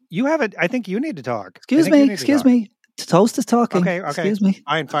next? You have it. I think you need to talk. Excuse me. Toast is talking. Okay. Excuse me.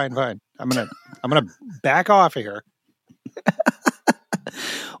 Fine. I'm gonna back off here.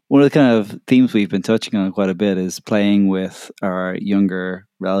 One of the kind of themes we've been touching on quite a bit is playing with our younger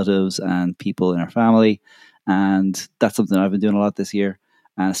relatives and people in our family. And that's something I've been doing a lot this year.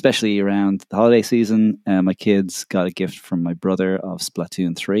 And especially around the holiday season, my kids got a gift from my brother of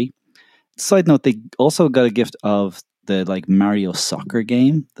Splatoon 3. Side note, they also got a gift of the like Mario soccer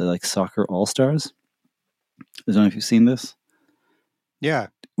game, the like Soccer All-Stars. I don't know if you've seen this. Yeah.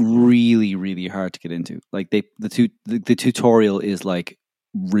 Really, really hard to get into. Like the tutorial is like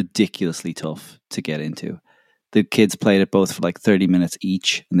ridiculously tough to get into. The kids played it both for like 30 minutes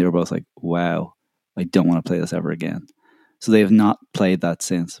each, and they were both like, wow, I don't want to play this ever again. So they have not played that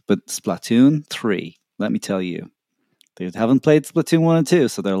since. But Splatoon 3, let me tell you, they haven't played Splatoon 1 and 2,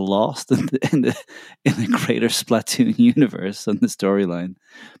 so they're lost in the greater Splatoon universe and the storyline.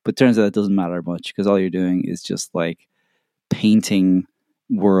 But turns out it doesn't matter much, because all you're doing is just like painting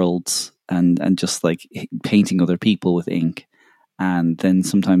worlds and just like painting other people with ink. And then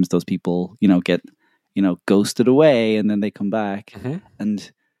sometimes those people, get, ghosted away, and then they come back. Mm-hmm.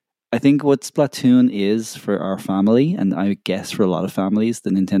 And I think what Splatoon is for our family, and I guess for a lot of families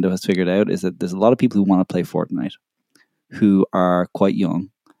that Nintendo has figured out, is that there's a lot of people who want to play Fortnite who are quite young.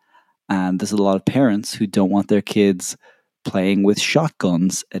 And there's a lot of parents who don't want their kids playing with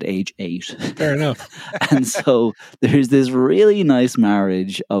shotguns at age 8. Fair enough. And so there's this really nice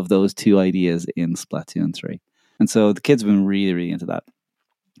marriage of those two ideas in Splatoon 3. And so the kids have been really, really into that.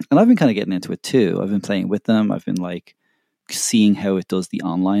 And I've been kind of getting into it too. I've been playing with them. I've been like seeing how it does the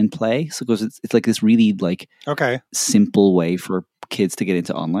online play. So because it's like this really like simple way for kids to get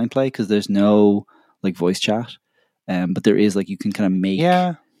into online play, because there's no like voice chat. But there is like, you can kind of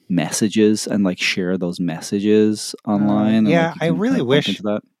make messages and like share those messages online. I really wish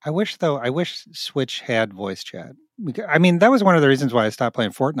that. I wish Switch had voice chat. I mean, that was one of the reasons why I stopped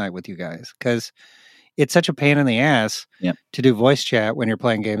playing Fortnite with you guys, because it's such a pain in the ass to do voice chat when you're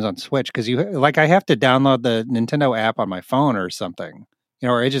playing games on Switch. Because I have to download the Nintendo app on my phone or something,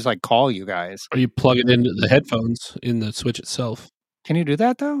 or I just like call you guys. Or you plug it into the headphones in the Switch itself. Can you do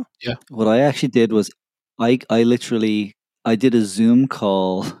that though? Yeah. What I actually did was I did a Zoom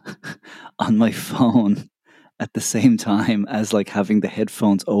call on my phone at the same time as like having the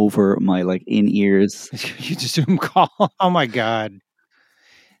headphones over my like in-ears. You just Zoom call? Oh my God.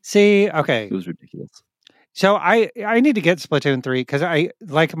 See, okay. It was ridiculous. So I need to get Splatoon 3 because I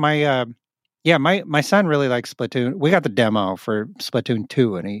like my son really likes Splatoon. We got the demo for Splatoon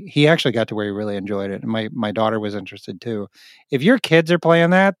 2 and he actually got to where he really enjoyed it. And my daughter was interested too. If your kids are playing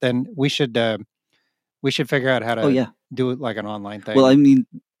that, then we should figure out how to do it like an online thing. Well, I mean,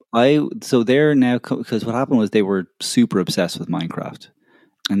 so they're now, because what happened was they were super obsessed with Minecraft,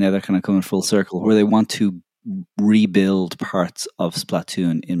 and now they're kind of coming full circle where they want to rebuild parts of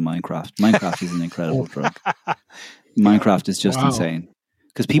Splatoon in Minecraft. Minecraft is an incredible drug. Minecraft is just insane.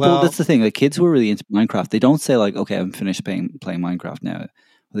 Because that's the thing, like kids who are really into Minecraft, they don't say like, okay, I'm finished playing Minecraft now.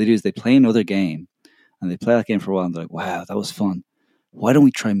 What they do is they play another game, and they play that game for a while, and they're like, wow, that was fun. Why don't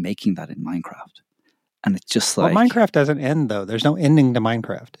we try making that in Minecraft? And it's just like, well, Minecraft doesn't end though. There's no ending to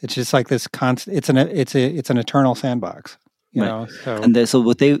Minecraft. It's just like this constant. It's an eternal sandbox. You know. So. And so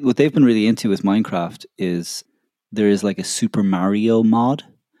what they've been really into with Minecraft is there is like a Super Mario mod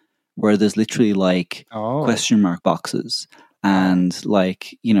where there's literally like question mark boxes, and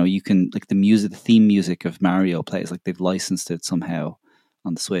like you can like the theme music of Mario plays, like they've licensed it somehow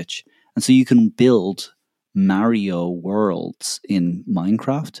on the Switch, and so you can build Mario worlds in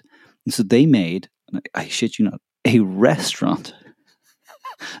Minecraft. And so they made, I shit you not, a restaurant.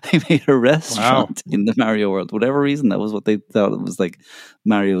 They made a restaurant in the Mario world. Whatever reason, that was what they thought it was like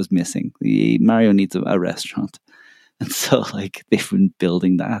Mario was missing. Mario needs a restaurant. And so like they've been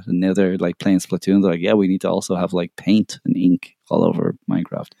building that, and now they're like playing Splatoon. They're like, yeah, we need to also have like paint and ink all over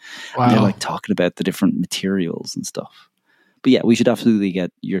Minecraft. Wow. And they're like talking about the different materials and stuff. But yeah, we should absolutely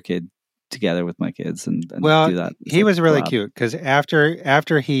get your kid together with my kids and do that. He was really cute because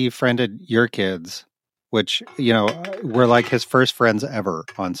after he friended your kids, which were like his first friends ever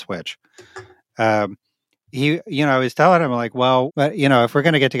on Switch, he I was telling him like, well, but if we're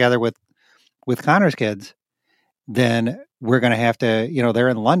going to get together with Connor's kids, then we're going to have to, they're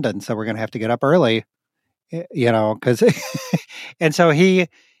in London, so we're going to have to get up early, because and so he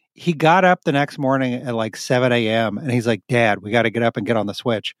he got up the next morning at like 7 a.m. and he's like, Dad, we got to get up and get on the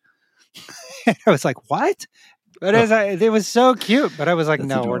Switch. I was like, what? But it was so cute. But I was like, That's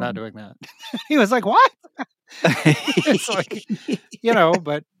no, adorable. we're not doing that. He was like, what? It's like,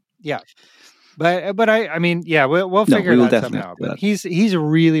 but yeah. But I mean, yeah, we'll figure we will it out somehow. definitely do But that. he's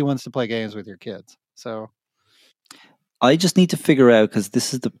really wants to play games with your kids. So I just need to figure out, because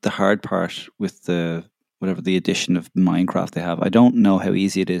this is the hard part with the edition of Minecraft they have. I don't know how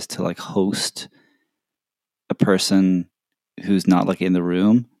easy it is to like host a person who's not like in the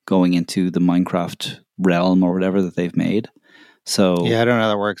room going into the Minecraft realm or whatever that they've made. So yeah, I don't know how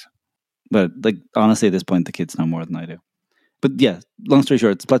that works. But like honestly, at this point, the kids know more than I do. But yeah, long story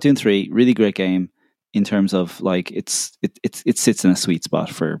short, Splatoon 3, really great game in terms of like it sits in a sweet spot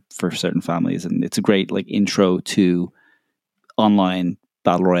for certain families, and it's a great like intro to online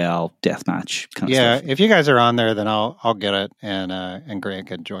battle royale deathmatch kind of stuff. If you guys are on there, then I'll get it, and Grant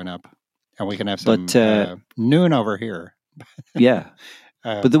can join up, and we can have some noon over here. Yeah.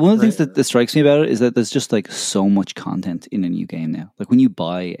 But one of the things that strikes me about it is that there's just like so much content in a new game now. Like when you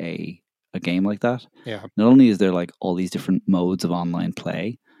buy a game like that, yeah, not only is there like all these different modes of online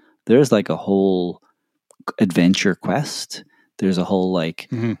play, there's like a whole adventure quest. There's a whole like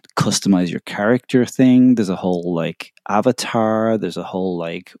customize your character thing. There's a whole like avatar. There's a whole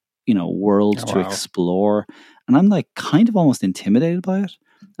like, world to explore. And I'm like kind of almost intimidated by it.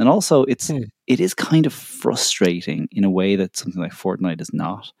 And also it is kind of frustrating in a way that something like Fortnite is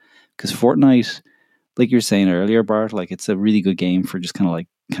not. Because Fortnite, like you were saying earlier, Bart, like it's a really good game for just kind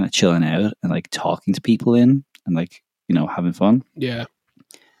of chilling out and like talking to people in and like, having fun. Yeah.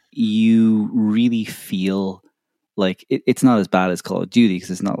 You really feel like it's not as bad as Call of Duty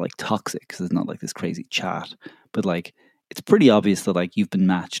because it's not like toxic, because it's not like this crazy chat. But like it's pretty obvious that like you've been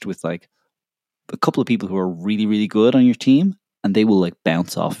matched with like a couple of people who are really, really good on your team, and they will like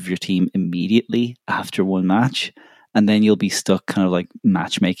bounce off of your team immediately after one match, and then you'll be stuck kind of like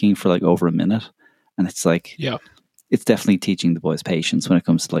matchmaking for like over a minute. And it's like, yeah, it's definitely teaching the boys patience when it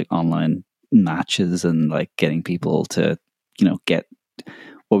comes to like online matches and like getting people to, get,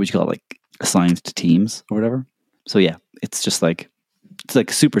 what would you call it, like assigned to teams or whatever. So yeah, it's just like, it's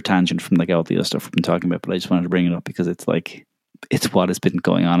like super tangent from like all the other stuff we've been talking about, but I just wanted to bring it up because it's like, it's what has been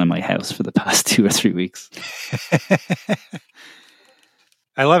going on in my house for the past 2 or 3 weeks.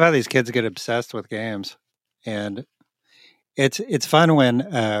 I love how these kids get obsessed with games, and it's fun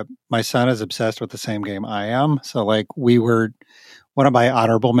when my son is obsessed with the same game I am. So like one of my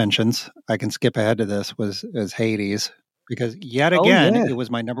honorable mentions, I can skip ahead to this, was Hades, because yet again, it was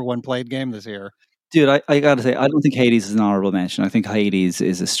my number one played game this year. Dude, I gotta say, I don't think Hades is an honorable mention. I think Hades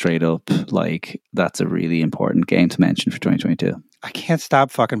is a straight up, like, that's a really important game to mention for 2022. I can't stop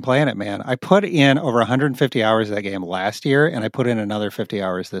fucking playing it, man. I put in over 150 hours of that game last year, and I put in another 50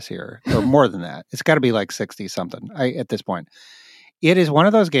 hours this year, or more than that. It's got to be like 60 something at this point. It is one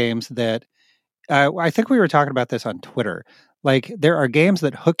of those games that, I think we were talking about this on Twitter. Like, there are games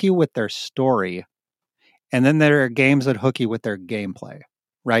that hook you with their story, and then there are games that hook you with their gameplay,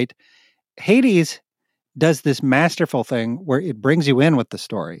 right? Hades does this masterful thing where it brings you in with the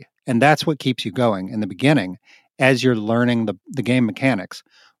story, and that's what keeps you going in the beginning as you're learning the game mechanics,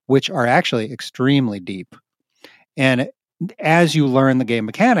 which are actually extremely deep. And as you learn the game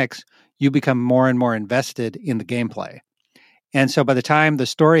mechanics, you become more and more invested in the gameplay. And so by the time the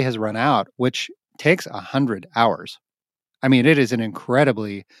story has run out, which takes 100 hours, I mean, it is an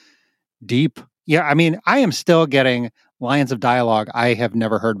incredibly deep. Yeah, I mean, I am still getting lines of dialogue I have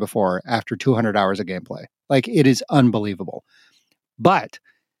never heard before after 200 hours of gameplay. Like, it is unbelievable. But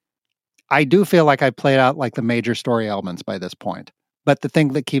I do feel like I played out like the major story elements by this point. But the thing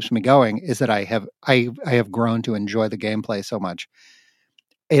that keeps me going is that I have grown to enjoy the gameplay so much.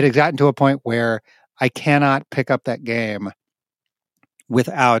 It has gotten to a point where I cannot pick up that game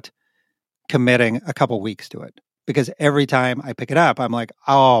without committing a couple weeks to it. Because every time I pick it up, I'm like,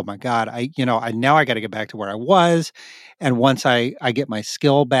 oh my God, I now I got to get back to where I was. And once I get my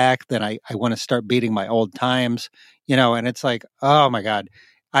skill back, then I want to start beating my old times, and it's like, oh my God,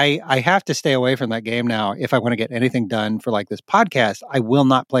 I have to stay away from that game now. If I want to get anything done for like this podcast, I will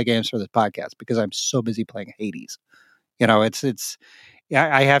not play games for this podcast because I'm so busy playing Hades.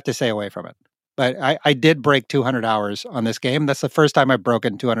 I have to stay away from it. But I did break 200 hours on this game. That's the first time I've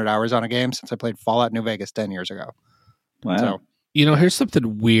broken 200 hours on a game since I played Fallout New Vegas 10 years ago. Wow. So, here's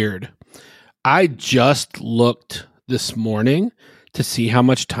something weird. I just looked this morning to see how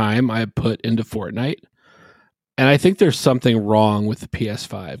much time I put into Fortnite. And I think there's something wrong with the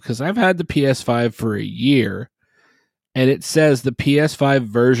PS5 because I've had the PS5 for a year and it says the PS5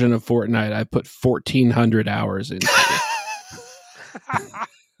 version of Fortnite, I put 1,400 hours into it.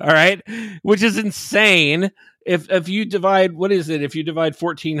 All right, which is insane. If you divide, what is it? If you divide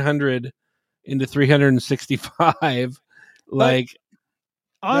 1,400 into 365, like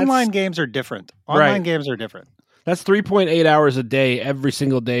online games are different. Online games are different. That's 3.8 hours a day every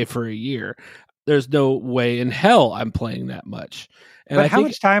single day for a year. There's no way in hell I'm playing that much. And but how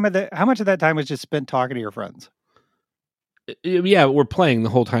much of that time was just spent talking to your friends? Yeah, we're playing the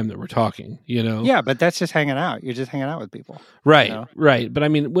whole time that we're talking, you know? Yeah, but that's just hanging out. You're just hanging out with people. Right, you know? right. But I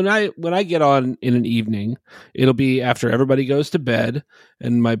mean, when I get on in an evening, it'll be after everybody goes to bed,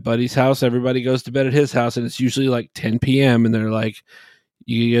 and my buddy's house, everybody goes to bed at his house, and it's usually like 10 p.m. and they're like,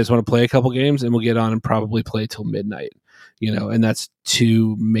 you guys want to play a couple games? And we'll get on and probably play till midnight, you know, and that's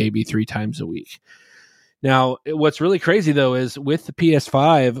 2, maybe 3 times a week. Now, what's really crazy though is with the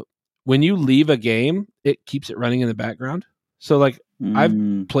PS5, when you leave a game, it keeps it running in the background. So like I've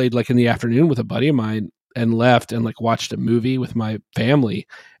played like in the afternoon with a buddy of mine and left and like watched a movie with my family.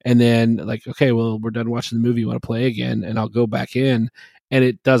 And then like, okay, well, we're done watching the movie. You want to play again? And I'll go back in and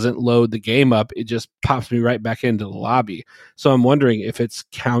it doesn't load the game up. It just pops me right back into the lobby. So I'm wondering if it's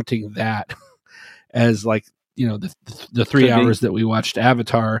counting that as like, you know, the 3 hours that we watched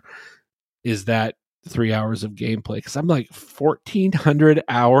Avatar, is that 3 hours of gameplay? Cause I'm like 1,400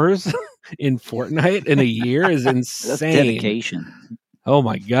 hours in Fortnite in a year is insane. That's dedication. Oh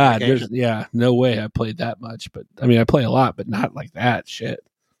my God. There's no way I played that much, but I mean, I play a lot, but not like that shit.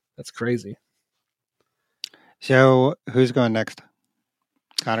 That's crazy. So who's going next?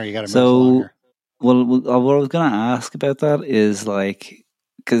 Connor, you got to move so along here. Well, what I was going to ask about that is like,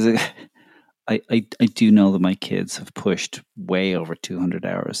 because I do know that my kids have pushed way over 200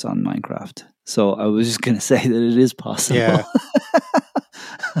 hours on Minecraft. So I was just going to say that it is possible. Yeah.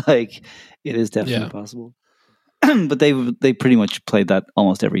 Like, it is definitely possible. But they pretty much played that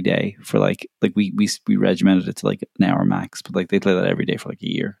almost every day for like we regimented it to like an hour max, but like they play that every day for like a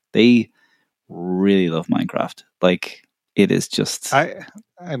year. They really love Minecraft. Like, it is just I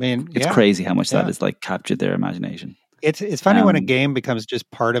mean, it's crazy how much that has like captured their imagination. It's funny when a game becomes just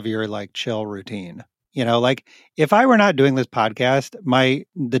part of your like chill routine. You know, like if I were not doing this podcast,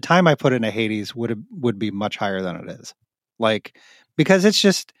 the time I put into Hades would be much higher than it is. Like, because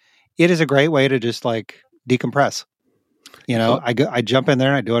it is a great way to just like decompress. You know, I jump in there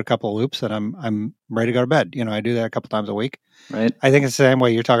and I do a couple of loops and I'm ready to go to bed. You know, I do that a couple times a week. Right. I think it's the same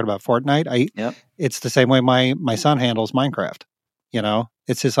way you're talking about Fortnite. It's the same way my son handles Minecraft. You know,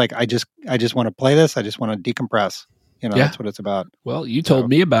 it's just like I just want to play this. I just want to decompress. You know, that's what it's about. Well, you told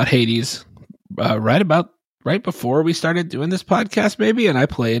me about Hades right before we started doing this podcast, maybe, and I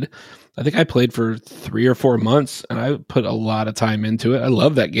think I played for 3 or 4 months, and I put a lot of time into it. I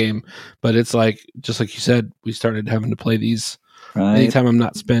love that game, but it's like, just like you said, we started having to play these. Right. Anytime I'm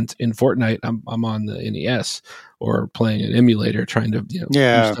not spent in Fortnite, I'm on the NES or playing an emulator, trying to do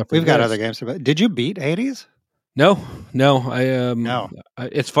stuff. We've got other games. Did you beat Hades? No.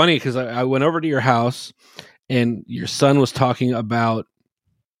 It's funny because I went over to your house, and your son was talking about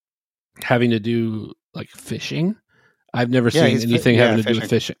having to do like fishing. I've never seen anything having to do with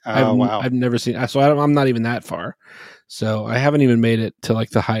fishing. I've never seen. So I'm not even that far. So I haven't even made it to like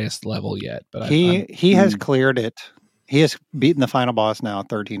the highest level yet. But he has cleared it. He has beaten the final boss now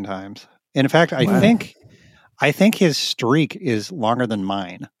 13 times. And in fact, I think his streak is longer than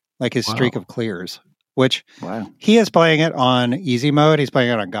mine. Like his streak of clears. Which he is playing it on easy mode. He's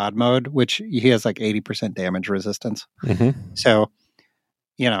playing it on God mode, which he has like 80% damage resistance. Mm-hmm. So,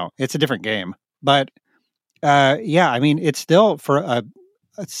 you know, it's a different game. But I mean, it's still for a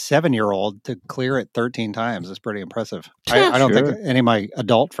 7-year-old to clear it 13 times is pretty impressive. I don't think any of my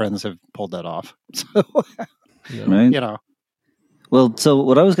adult friends have pulled that off. So, you know. Well, so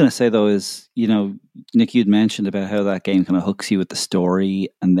what I was going to say, though, is, you know, Nick, you'd mentioned about how that game kind of hooks you with the story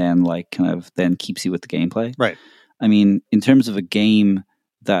and then like kind of then keeps you with the gameplay. Right. I mean, in terms of a game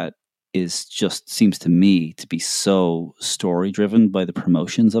that is just seems to me to be so story driven by the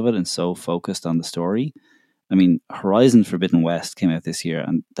promotions of it and so focused on the story. I mean, Horizon Forbidden West came out this year,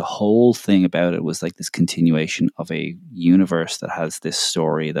 and the whole thing about it was like this continuation of a universe that has this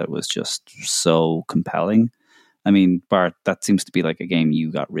story that was just so compelling. I mean, Bart, that seems to be like a game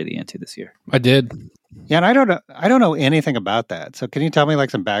you got really into this year. I did. Yeah, and I don't know anything about that. So can you tell me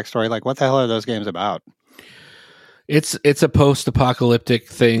like some backstory? Like, what the hell are those games about? It's a post-apocalyptic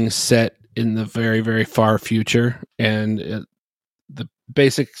thing set in the very, very far future, and the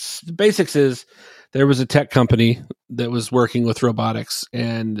basics is there was a tech company that was working with robotics,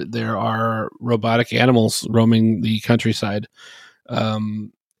 and there are robotic animals roaming the countryside,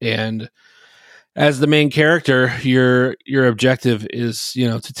 and as the main character, your objective is, you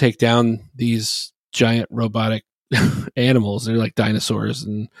know, to take down these giant robotic animals. They're like dinosaurs,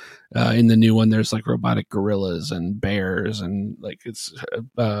 and in the new one, there's like robotic gorillas and bears, and like it's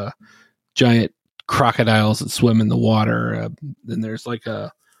giant crocodiles that swim in the water. Then there's like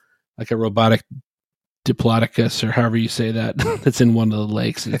a robotic Diplodocus, or however you say that, that's in one of the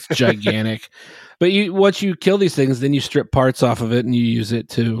lakes. And it's gigantic. But once you kill these things, then you strip parts off of it and you use it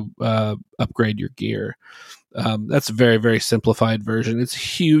to upgrade your gear. That's a very, very simplified version. It's a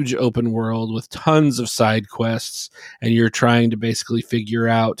huge open world with tons of side quests, and you're trying to basically figure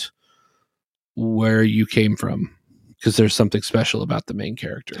out where you came from, because there's something special about the main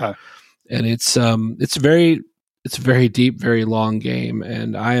character. Huh. And it's a very deep, very long game,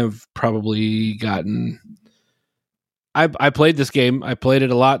 and I have probably gotten. I played this game. I played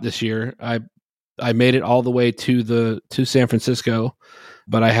it a lot this year. I made it all the way to San Francisco,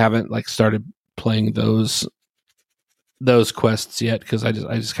 but I haven't like started playing those quests yet, because I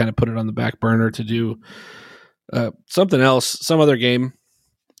just kind of put it on the back burner to do something else, some other game.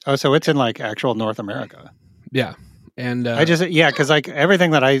 Oh, so it's in like actual North America. Yeah. And because like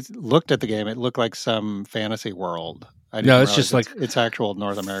everything that I looked at the game, it looked like some fantasy world. No, it's just like it's actual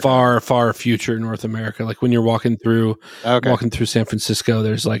North America, far future North America. Like when you're walking through San Francisco,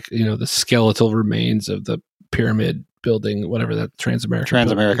 there's like, the skeletal remains of the pyramid building, whatever that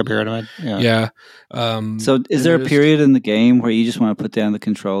Transamerica Pyramid. Yeah. So is there a period in the game where you just want to put down the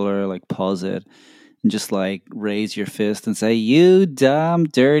controller, like pause it, and just like raise your fist and say, "You damn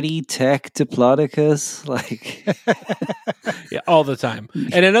dirty tech Diplodocus"? Like, yeah, all the time.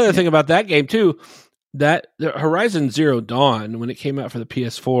 And another thing about that game too, that Horizon Zero Dawn, when it came out for the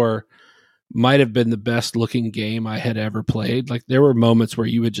PS4, might have been the best looking game I had ever played. Like there were moments where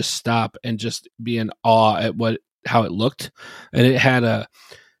you would just stop and just be in awe at how it looked. And it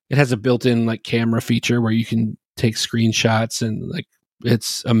has a built-in like camera feature where you can take screenshots, and like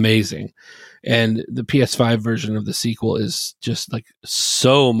it's amazing. And the PS5 version of the sequel is just like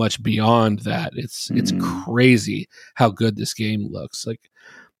so much beyond that. It's crazy how good this game looks. Like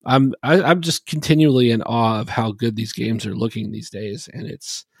I'm just continually in awe of how good these games are looking these days. And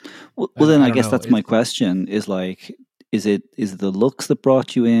it's I guess that's my question is like, is it the looks that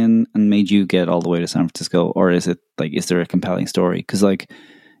brought you in and made you get all the way to San Francisco, or is it like, is there a compelling story? Because like,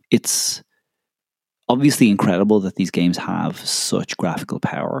 it's obviously incredible that these games have such graphical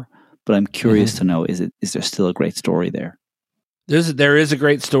power, but I'm curious to know, is there still a great story there? There is a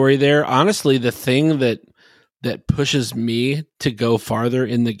great story there. Honestly, the thing that pushes me to go farther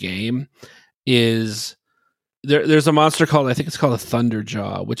in the game is there's a monster I think it's called a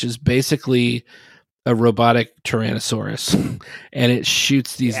Thunderjaw, which is basically a robotic Tyrannosaurus, and it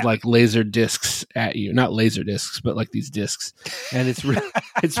shoots these like laser discs at you. Not laser discs, but like these discs. And it's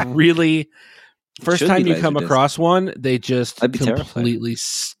really first time you come across one, they just completely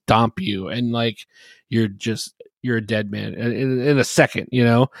stomp you, and like you're a dead man in a second,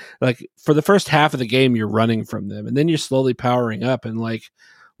 like for the first half of the game, you're running from them, and then you're slowly powering up. And like,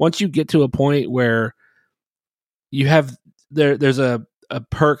 once you get to a point where you have, there's a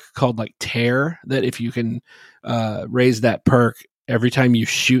perk called like Tear, that if you can raise that perk, every time you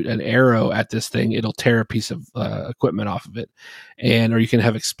shoot an arrow at this thing, it'll tear a piece of equipment off of it. Or you can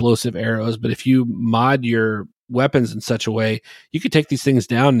have explosive arrows. But if you mod your weapons in such a way, you could take these things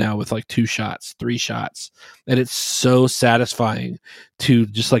down now with like 2 shots, 3 shots. And it's so satisfying to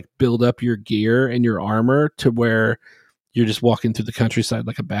just like build up your gear and your armor to where you're just walking through the countryside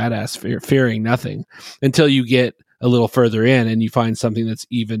like a badass, fearing nothing, until you get a little further in and you find something that's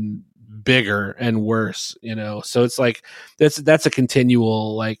even bigger and worse, So it's like that's a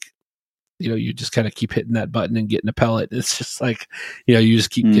continual, like, you just kind of keep hitting that button and getting a pellet. It's just like, you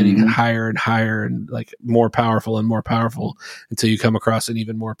just keep getting higher and higher and like more powerful and more powerful until you come across an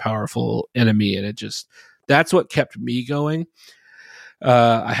even more powerful enemy. And that's what kept me going.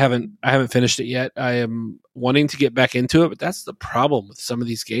 I haven't finished it yet. I am wanting to get back into it, but that's the problem with some of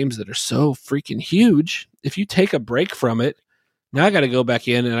these games that are so freaking huge. If you take a break from it, now I got to go back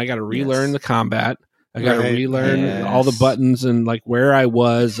in and I got to relearn the combat. I got to relearn all the buttons and like where I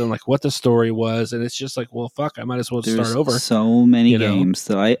was and like what the story was. And it's just like, well, fuck, I might as well start over. So many games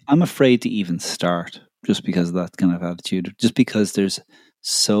that I'm afraid to even start just because of that kind of attitude. Just because there's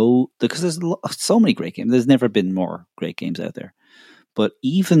so many great games. There's never been more great games out there. But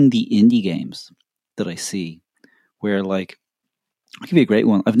even the indie games that I see, where like, I'll give you a great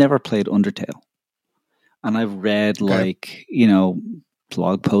one. I've never played Undertale. And I've read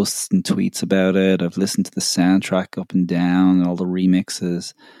blog posts and tweets about it. I've listened to the soundtrack up and down and all the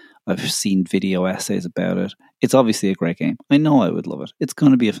remixes. I've seen video essays about it. It's obviously a great game. I know I would love it. It's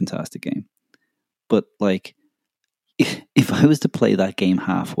going to be a fantastic game. But like, if I was to play that game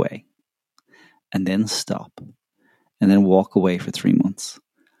halfway and then stop and then walk away for 3 months,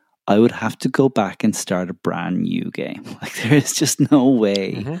 I would have to go back and start a brand new game. Like, there is just no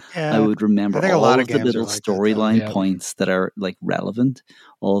way I would remember I think a all lot of of the games little are like that, though. storyline Yeah. points that are like relevant,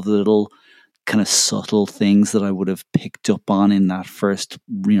 all of the little kind of subtle things that I would have picked up on in that first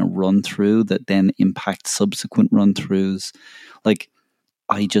run through that then impact subsequent run throughs. Like,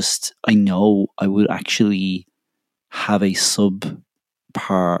 I know I would actually have a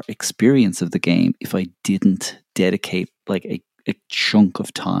subpar experience of the game if I didn't dedicate like a chunk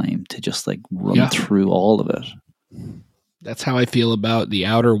of time to just like run through all of it. That's how I feel about The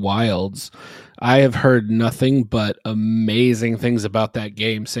Outer Wilds. I have heard nothing but amazing things about that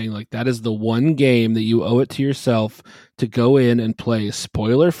game, saying like that is the one game that you owe it to yourself to go in and play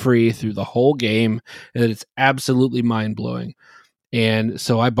spoiler free through the whole game, and it's absolutely mind blowing. And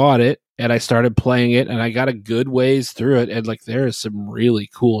so I bought it and I started playing it, and I got a good ways through it, and like there is some really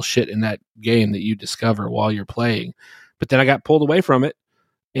cool shit in that game that you discover while you're playing. But then I got pulled away from it,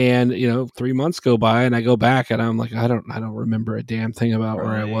 and 3 months go by, and I go back, and I'm like, I don't remember a damn thing about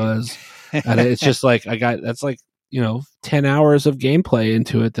where I was, and it's just like that's like 10 hours of gameplay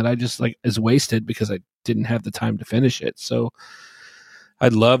into it that I just like is wasted because I didn't have the time to finish it. So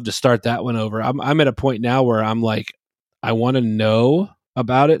I'd love to start that one over. I'm at a point now where I'm like, I want to know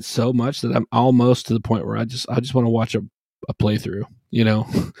about it so much that I'm almost to the point where I just want to watch a playthrough,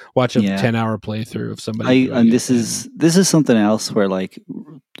 watch a 10-hour playthrough of somebody. And this is something else where like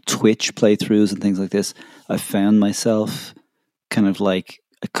Twitch playthroughs and things like this, I found myself kind of like,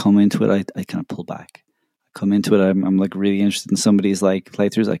 I come into it, I kind of pull back. I come into it, I'm like really interested in somebody's like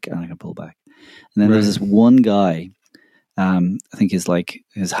playthroughs, like I can pull back. And then there's this one guy, I think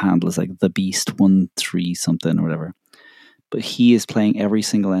his handle is like the Beast 13 something or whatever. But he is playing every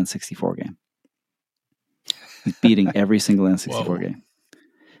single N64 game. He's beating every single N64 game.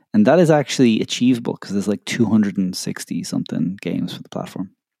 And that is actually achievable because there's like 260 something games for the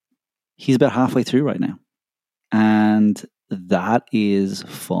platform. He's about halfway through right now. And that is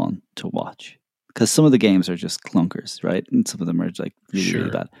fun to watch. Because some of the games are just clunkers, right? And some of them are like really,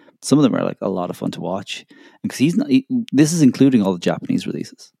 really bad. Some of them are like a lot of fun to watch. And because this is including all the Japanese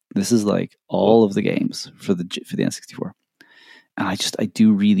releases. This is like all of the games for the N64. And I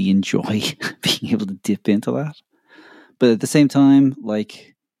do really enjoy being able to dip into that. But at the same time,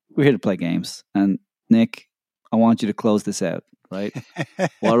 like, we're here to play games. And Nick, I want you to close this out, right?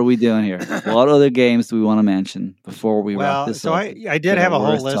 What are we doing here? What other games do we want to mention before we wrap this up? I did have a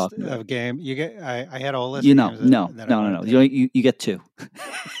whole list of games. I had a whole list. No. You get two.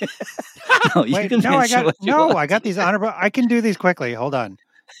 I got these honorable. I can do these quickly. Hold on.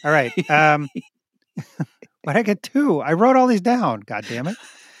 All right. But I get two. I wrote all these down. God damn it.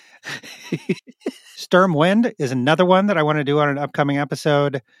 Sturm Wind is another one that I want to do on an upcoming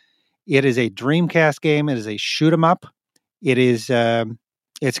episode. It is a Dreamcast game. It is a shoot 'em up. It is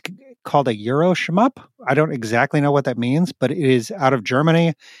it's called a Euro shmup. I don't exactly know what that means, but it is out of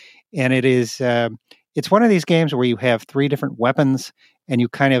Germany, and it is it's one of these games where you have 3 different weapons, and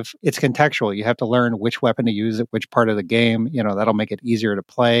it's contextual. You have to learn which weapon to use at which part of the game. That'll make it easier to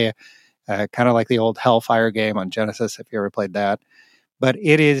play. Kind of like the old Hellfire game on Genesis, if you ever played that. But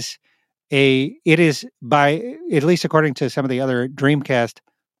it is by, at least according to some of the other Dreamcast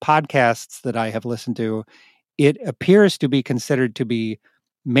podcasts that I have listened to, it appears to be considered to be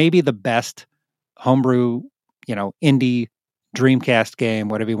maybe the best homebrew, indie Dreamcast game,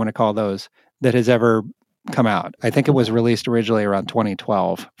 whatever you want to call those, that has ever come out. I think it was released originally around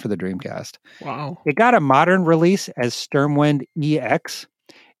 2012 for the Dreamcast. Wow. It got a modern release as Sturmwind EX.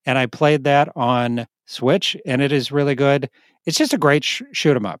 And I played that on Switch, and it is really good. It's just a great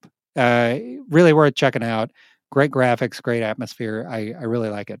shoot 'em up. Really worth checking out. Great graphics, great atmosphere. I really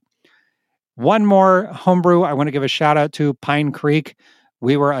like it. One more homebrew I want to give a shout out to, Pine Creek.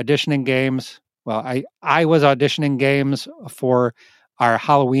 We were auditioning games. Well, I was auditioning games for our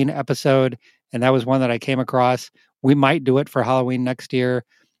Halloween episode, and that was one that I came across. We might do it for Halloween next year.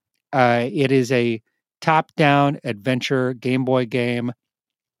 It is a top-down adventure Game Boy game,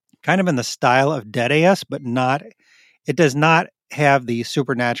 kind of in the style of Dead-AS, but it does not have the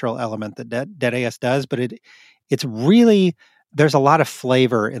supernatural element that Dead-AS does, but it's really, there's a lot of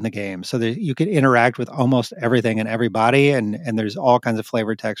flavor in the game. So you can interact with almost everything and everybody, and there's all kinds of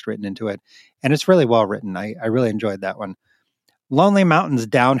flavor text written into it. And it's really well written. I really enjoyed that one. Lonely Mountains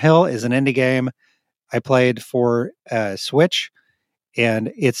Downhill is an indie game I played for Switch,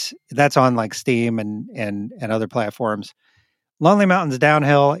 and that's on like Steam and other platforms. Lonely Mountains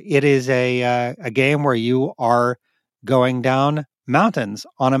Downhill, it is a game where you are going down mountains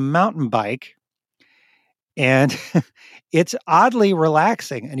on a mountain bike, and it's oddly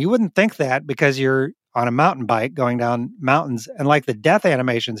relaxing. And you wouldn't think that because you're on a mountain bike going down mountains, and like the death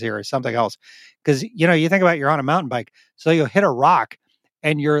animations here is something else. Because you think about you're on a mountain bike, so you'll hit a rock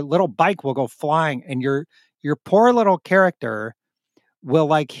and your little bike will go flying, and your poor little character will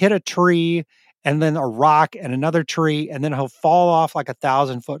like hit a tree and then a rock and another tree, and then he'll fall off like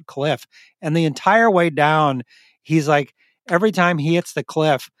 1,000-foot cliff. And the entire way down, he's like, every time he hits the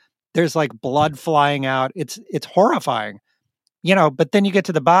cliff, there's like blood flying out. It's horrifying, but then you get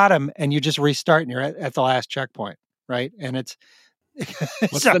to the bottom and you just restart and you're at the last checkpoint, right? And it's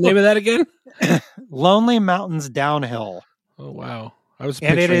what's the name of that again? Lonely Mountains Downhill. Oh wow, I was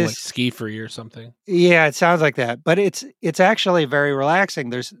picturing like Ski Free or something. Yeah, it sounds like that, but it's actually very relaxing.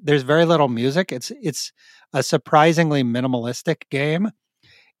 There's very little music. It's a surprisingly minimalistic game,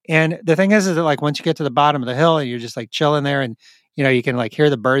 and the thing is that like once you get to the bottom of the hill and you're just like chilling there, and you can like hear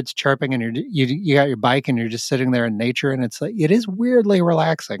the birds chirping, and you got your bike and you're just sitting there in nature, and it's like it is weirdly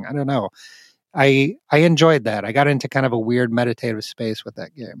relaxing. I don't know. I enjoyed that. I got into kind of a weird meditative space with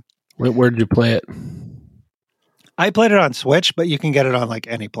that game. Where did you play it? I played it on Switch, but you can get it on like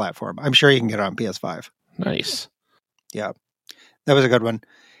any platform. I'm sure you can get it on PS5. Nice. Yeah, that was a good one.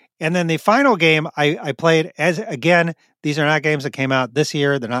 And then the final game I played, again, these are not games that came out this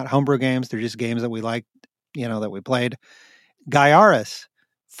year. They're not homebrew games. They're just games that we liked, that we played. Gyarados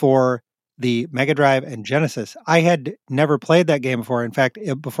for the Mega Drive and Genesis. I had never played that game before. In fact,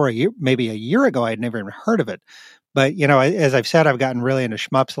 before maybe a year ago, I'd never even heard of it. But, as I've said, I've gotten really into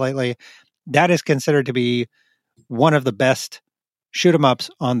shmups lately. That is considered to be one of the best shoot 'em ups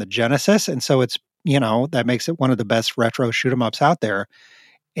on the Genesis. And so it's, that makes it one of the best retro shoot 'em ups out there.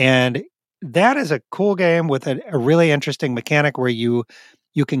 And that is a cool game with a really interesting mechanic where you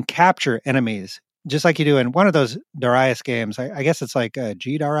can capture enemies just like you do in one of those Darius games. I guess it's like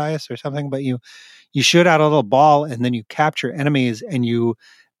G Darius or something, but you shoot out a little ball and then you capture enemies and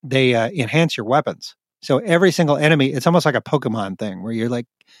they enhance your weapons. So every single enemy, it's almost like a Pokemon thing where you're like,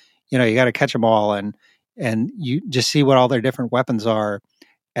 you got to catch them all and you just see what all their different weapons are.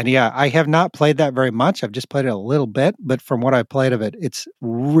 And yeah, I have not played that very much. I've just played it a little bit, but from what I've played of it, it's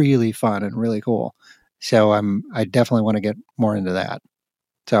really fun and really cool. So I definitely want to get more into that.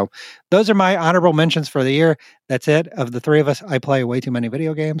 So those are my honorable mentions for the year. That's it. Of the three of us, I play way too many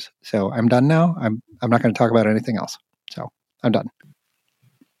video games. So I'm done now. I'm not going to talk about anything else. So I'm done.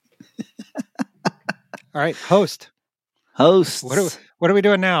 All right, host. What are we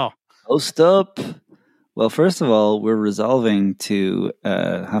doing now? Host up. Well, first of all, we're resolving to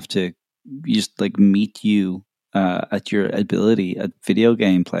have to just like meet you at your ability at video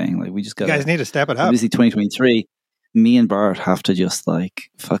game playing. Like we just got. You guys need to step it up. Obviously, 2023. Me and Bart have to just like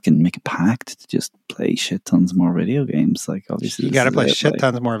fucking make a pact to just play shit tons more video games. Like obviously, you got to play shit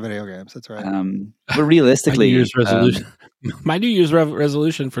tons more video games. That's right. But realistically, my New Year's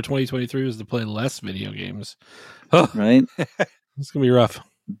resolution for 2023 was to play less video games. Right? It's gonna be rough.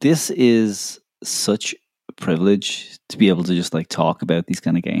 This is such a privilege to be able to just like talk about these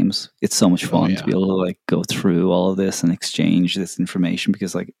kind of games. It's so much fun to be able to like go through all of this and exchange this information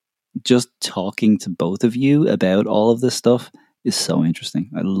because like just talking to both of you about all of this stuff is so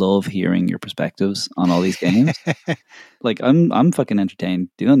interesting. I love hearing your perspectives on all these games. Like I'm fucking entertained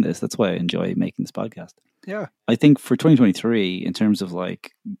doing this. That's why I enjoy making this podcast. Yeah. I think for 2023, in terms of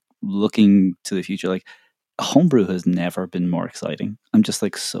like looking to the future, like homebrew has never been more exciting. I'm just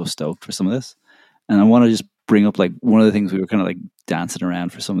like so stoked for some of this. And I want to just bring up like one of the things we were kind of like dancing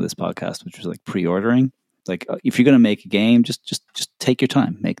around for some of this podcast, which was like pre-ordering. Like if you're going to make a game, just take your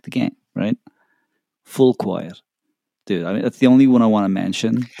time, make the game, right? Full quiet. Dude, I mean, that's the only one I want to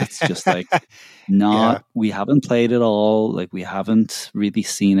mention. It's just like we haven't played it all. Like we haven't really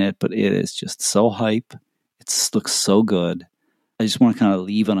seen it, but it is just so hype. It looks so good. I just want to kind of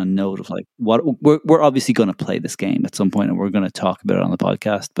leave on a note of like what we're obviously going to play this game at some point and we're going to talk about it on the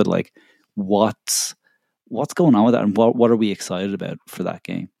podcast, but like what's going on with that and what are we excited about for that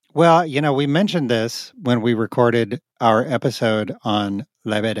game? Well, we mentioned this when we recorded our episode on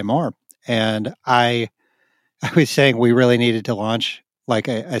La Bête de Mort, and I was saying we really needed to launch like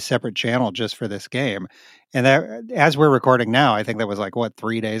a separate channel just for this game. And that, as we're recording now, I think that was like,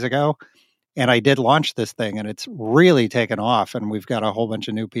 3 days ago? And I did launch this thing, and it's really taken off, and we've got a whole bunch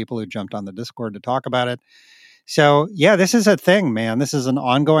of new people who jumped on the Discord to talk about it. So, yeah, this is a thing, man. This is an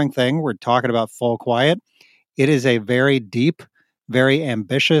ongoing thing. We're talking about Full Quiet. It is a very deep, very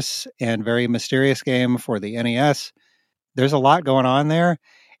ambitious and very mysterious game for the NES. There's a lot going on there.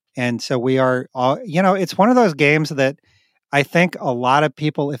 And so we are all, it's one of those games that I think a lot of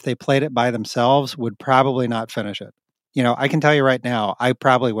people, if they played it by themselves, would probably not finish it. I can tell you right now, I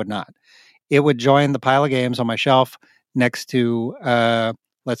probably would not. It would join the pile of games on my shelf next to,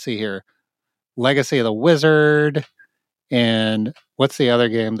 let's see here, Legacy of the Wizard, and what's the other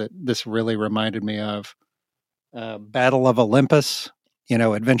game that this really reminded me of? Battle of Olympus,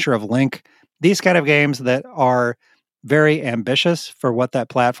 Adventure of Link. These kind of games that are very ambitious for what that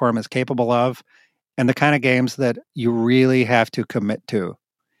platform is capable of, and the kind of games that you really have to commit to.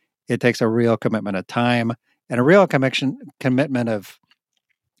 It takes a real commitment of time and a real commitment of,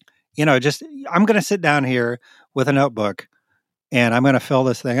 just I'm going to sit down here with a notebook and I'm going to fill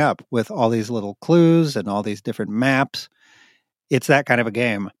this thing up with all these little clues and all these different maps. It's that kind of a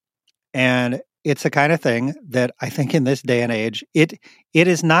game. And it's the kind of thing that I think in this day and age, it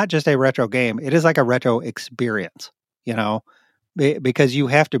is not just a retro game. It is like a retro experience, because you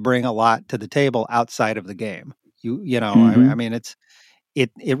have to bring a lot to the table outside of the game. I mean,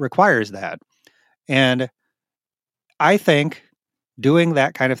 it requires that. And I think doing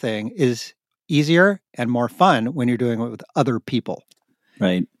that kind of thing is easier and more fun when you're doing it with other people.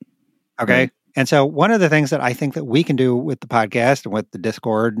 Right. Okay. Right. And so one of the things that I think that we can do with the podcast and with the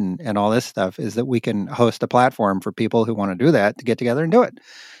Discord and all this stuff is that we can host a platform for people who want to do that to get together and do it.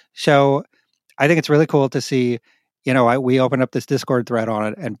 So I think it's really cool to see, we opened up this Discord thread on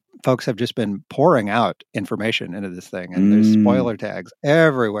it and folks have just been pouring out information into this thing and there's spoiler tags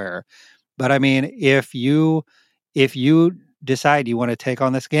everywhere. But I mean, if you decide you want to take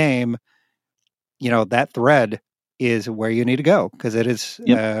on this game, that thread is where you need to go because it is,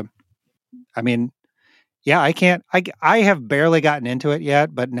 I have barely gotten into it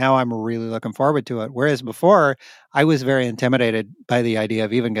yet, but now I'm really looking forward to it. Whereas before, I was very intimidated by the idea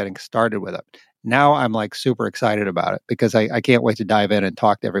of even getting started with it. Now I'm like super excited about it because I can't wait to dive in and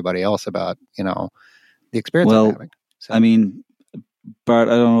talk to everybody else about, the experience I'm having. So. I mean, Bart,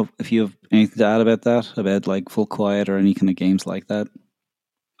 I don't know if you have anything to add about that, about like Full Quiet or any kind of games like that.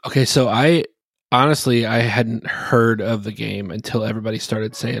 Okay, so I hadn't heard of the game until everybody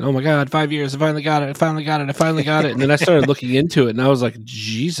started saying, "Oh my God, 5 years! I finally got it! I finally got it! I finally got it!" And then I started looking into it, and I was like,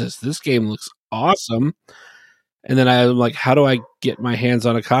 "Jesus, this game looks awesome!" And then I'm like, "How do I get my hands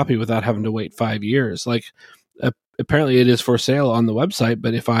on a copy without having to wait 5 years?" Like, apparently, it is for sale on the website,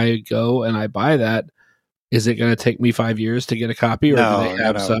 but if I go and I buy that, is it going to take me 5 years to get a copy, or do they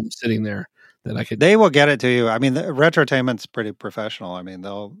have some sitting there that I could? They will get it to you. I mean, the Retrotainment's pretty professional. I mean,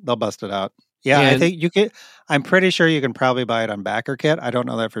 they'll bust it out. Yeah, I think you can. I'm pretty sure you can probably buy it on BackerKit. I don't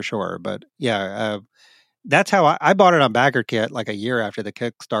know that for sure, but yeah, that's how I bought it on BackerKit like a year after the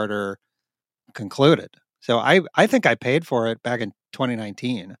Kickstarter concluded. So I think I paid for it back in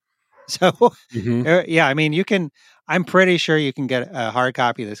 2019. So yeah, I mean, you can. I'm pretty sure you can get a hard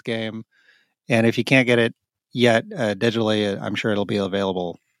copy of this game, and if you can't get it yet digitally, I'm sure it'll be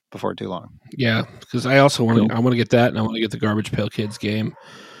available before too long. Yeah, because I also want to. I want to get that, and I want to get the Garbage Pail Kids game.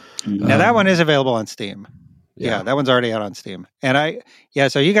 Now that one is available on Steam. Yeah, that one's already out on Steam. And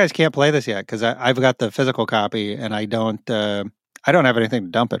so you guys can't play this yet because I've got the physical copy and I don't have anything to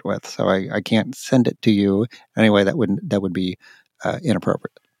dump it with, so I can't send it to you anyway. That would be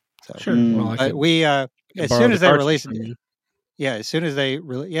inappropriate. So, sure. Well, we as soon as they release it, as soon as they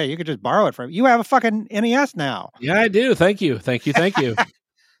you could just borrow it from. You have a fucking NES now. Yeah, I do. Thank you.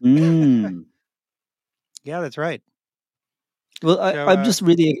 Yeah, that's right. Well, I'm just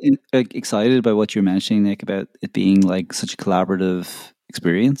really excited by what you're mentioning, Nick, about it being like such a collaborative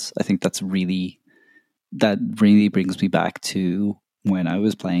experience. I think that really brings me back to when I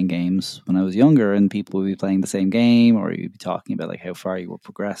was playing games when I was younger, and people would be playing the same game, or you'd be talking about like how far you were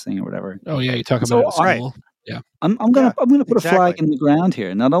progressing or whatever. Oh yeah, you talk about it at school. Right. Yeah, I'm gonna put a flag in the ground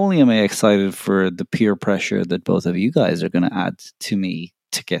here. Not only am I excited for the peer pressure that both of you guys are going to add to me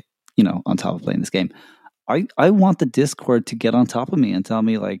to get on top of playing this game. I want the Discord to get on top of me and tell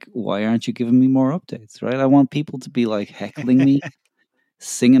me, like, why aren't you giving me more updates, right? I want people to be, like, heckling me,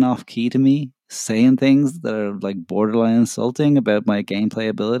 singing off key to me, saying things that are, like, borderline insulting about my gameplay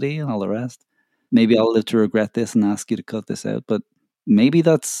ability and all the rest. Maybe I'll live to regret this and ask you to cut this out, but maybe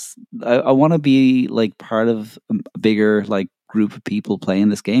I want to be, like, part of a bigger, like, group of people playing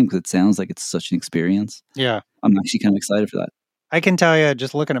this game because it sounds like it's such an experience. Yeah. I'm actually kind of excited for that. I can tell you,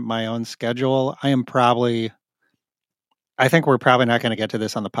 just looking at my own schedule, I think we're probably not going to get to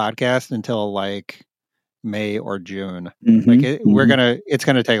this on the podcast until like May or June. It's going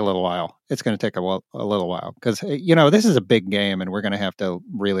to take a little while. It's going to take a little while because, this is a big game and we're going to have to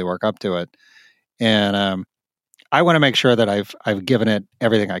really work up to it. And I want to make sure that I've given it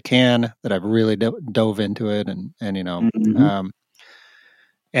everything I can, that I've really dove into it and that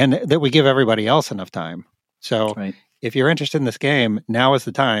we give everybody else enough time. So if you're interested in this game, now is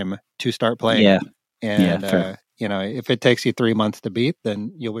the time to start playing. Yeah. And, if it takes you 3 months to beat,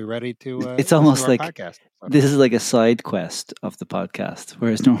 then you'll be ready to. It's almost listen to like our podcast. So this is like a side quest of the podcast,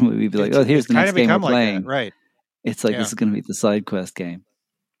 whereas normally we'd be like, "Oh, here's it's the kind next of game we're become like playing." that, right? It's like Yeah. this is going to be the side quest game,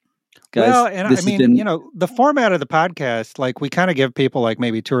 guys. Well, and this I has mean, been the format of the podcast, like we kind of give people like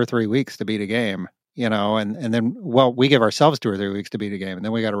maybe 2 or 3 weeks to beat a game, and then we give ourselves 2 or 3 weeks to beat a game, and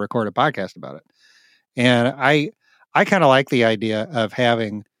then we got to record a podcast about it. And I kind of like the idea of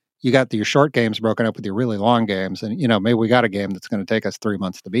having you got your short games broken up with your really long games, and maybe we got a game that's going to take us 3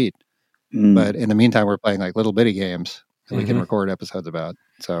 months to beat, but in the meantime, we're playing like little bitty games that we can record episodes about.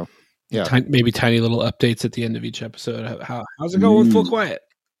 So yeah, maybe tiny little updates at the end of each episode. How's it going with Full Quiet?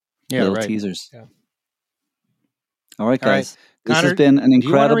 Yeah, little right. teasers. Yeah. All right, guys. This Connor, has been an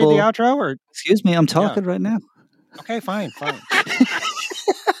incredible. Do you want to read the outro? Or Excuse me, I'm talking right now. okay, fine.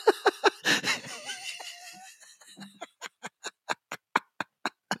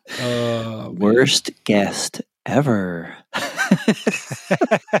 Worst guest ever.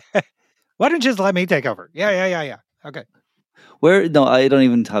 Why don't you just let me take over? Yeah. Okay. No, I don't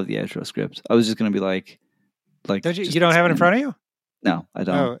even have the outro script. I was just going to be like, don't you don't have it in front of you? No, I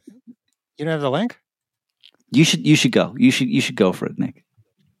don't. Oh, you don't have the link? You should go. You should go for it, Nick.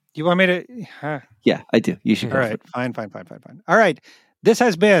 You want me to? Yeah, I do. You should go All for right, it. fine. All right. This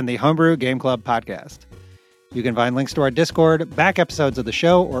has been the Homebrew Game Club podcast. You can find links to our Discord, back episodes of the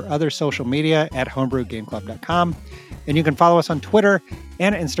show, or other social media at homebrewgameclub.com. And you can follow us on Twitter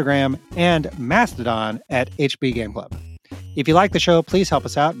and Instagram and Mastodon at HB Game Club. If you like the show, please help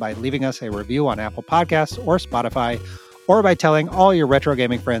us out by leaving us a review on Apple Podcasts or Spotify, or by telling all your retro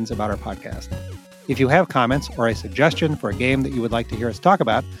gaming friends about our podcast. If you have comments or a suggestion for a game that you would like to hear us talk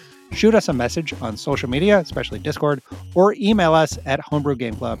about, shoot us a message on social media, especially Discord, or email us at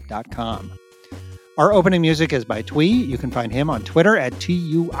homebrewgameclub.com. Our opening music is by Twee. You can find him on Twitter at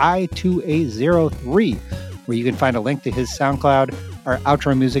TUI2803, where you can find a link to his SoundCloud. Our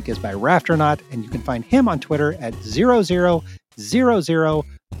outro music is by Rafternaut, and you can find him on Twitter at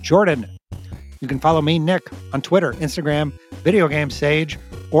 0000Jordan. You can follow me, Nick, on Twitter, Instagram, Video Game Sage,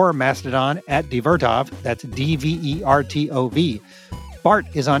 or Mastodon at Dvertov. That's DVERTOV. Bart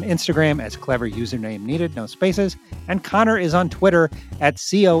is on Instagram as Clever Username Needed, no spaces. And Connor is on Twitter at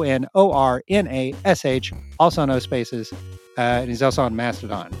CONORNASH, also no spaces. And he's also on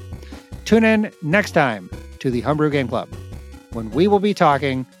Mastodon. Tune in next time to the Homebrew Game Club, when we will be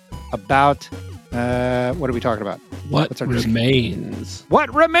talking about, what are we talking about? What remains?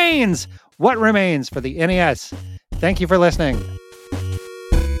 What remains? What remains for the NES? Thank you for listening.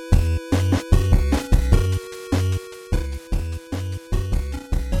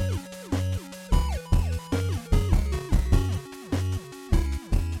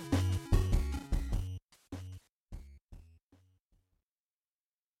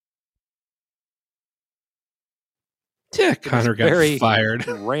 Yeah, Connor got fired.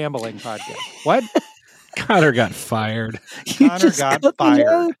 Rambling podcast. What? Connor got fired. Connor got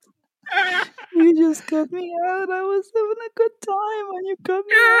fired. You just cut me out. I was having a good time when you cut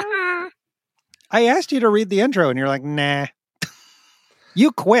me out. I asked you to read the intro, and you're like, nah.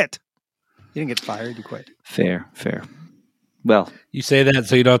 You quit. You didn't get fired. You quit. Fair. Well, you say that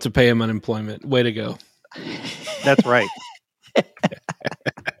so you don't have to pay him unemployment. Way to go. That's right.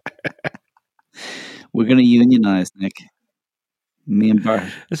 We're going to unionize, Nick. Me and Bart.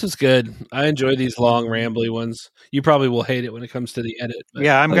 This is good. I enjoy these long, rambly ones. You probably will hate it when it comes to the edit. But.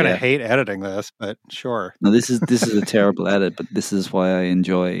 Yeah, I'm going to hate editing this, but sure. No, this is a terrible edit, but this is why I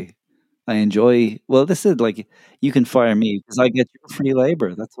enjoy. Well, this is like, you can fire me because I get your free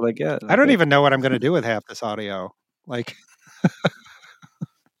labor. That's what I get. I don't even know what I'm going to do with half this audio. Like,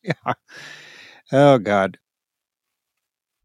 yeah. Oh, God.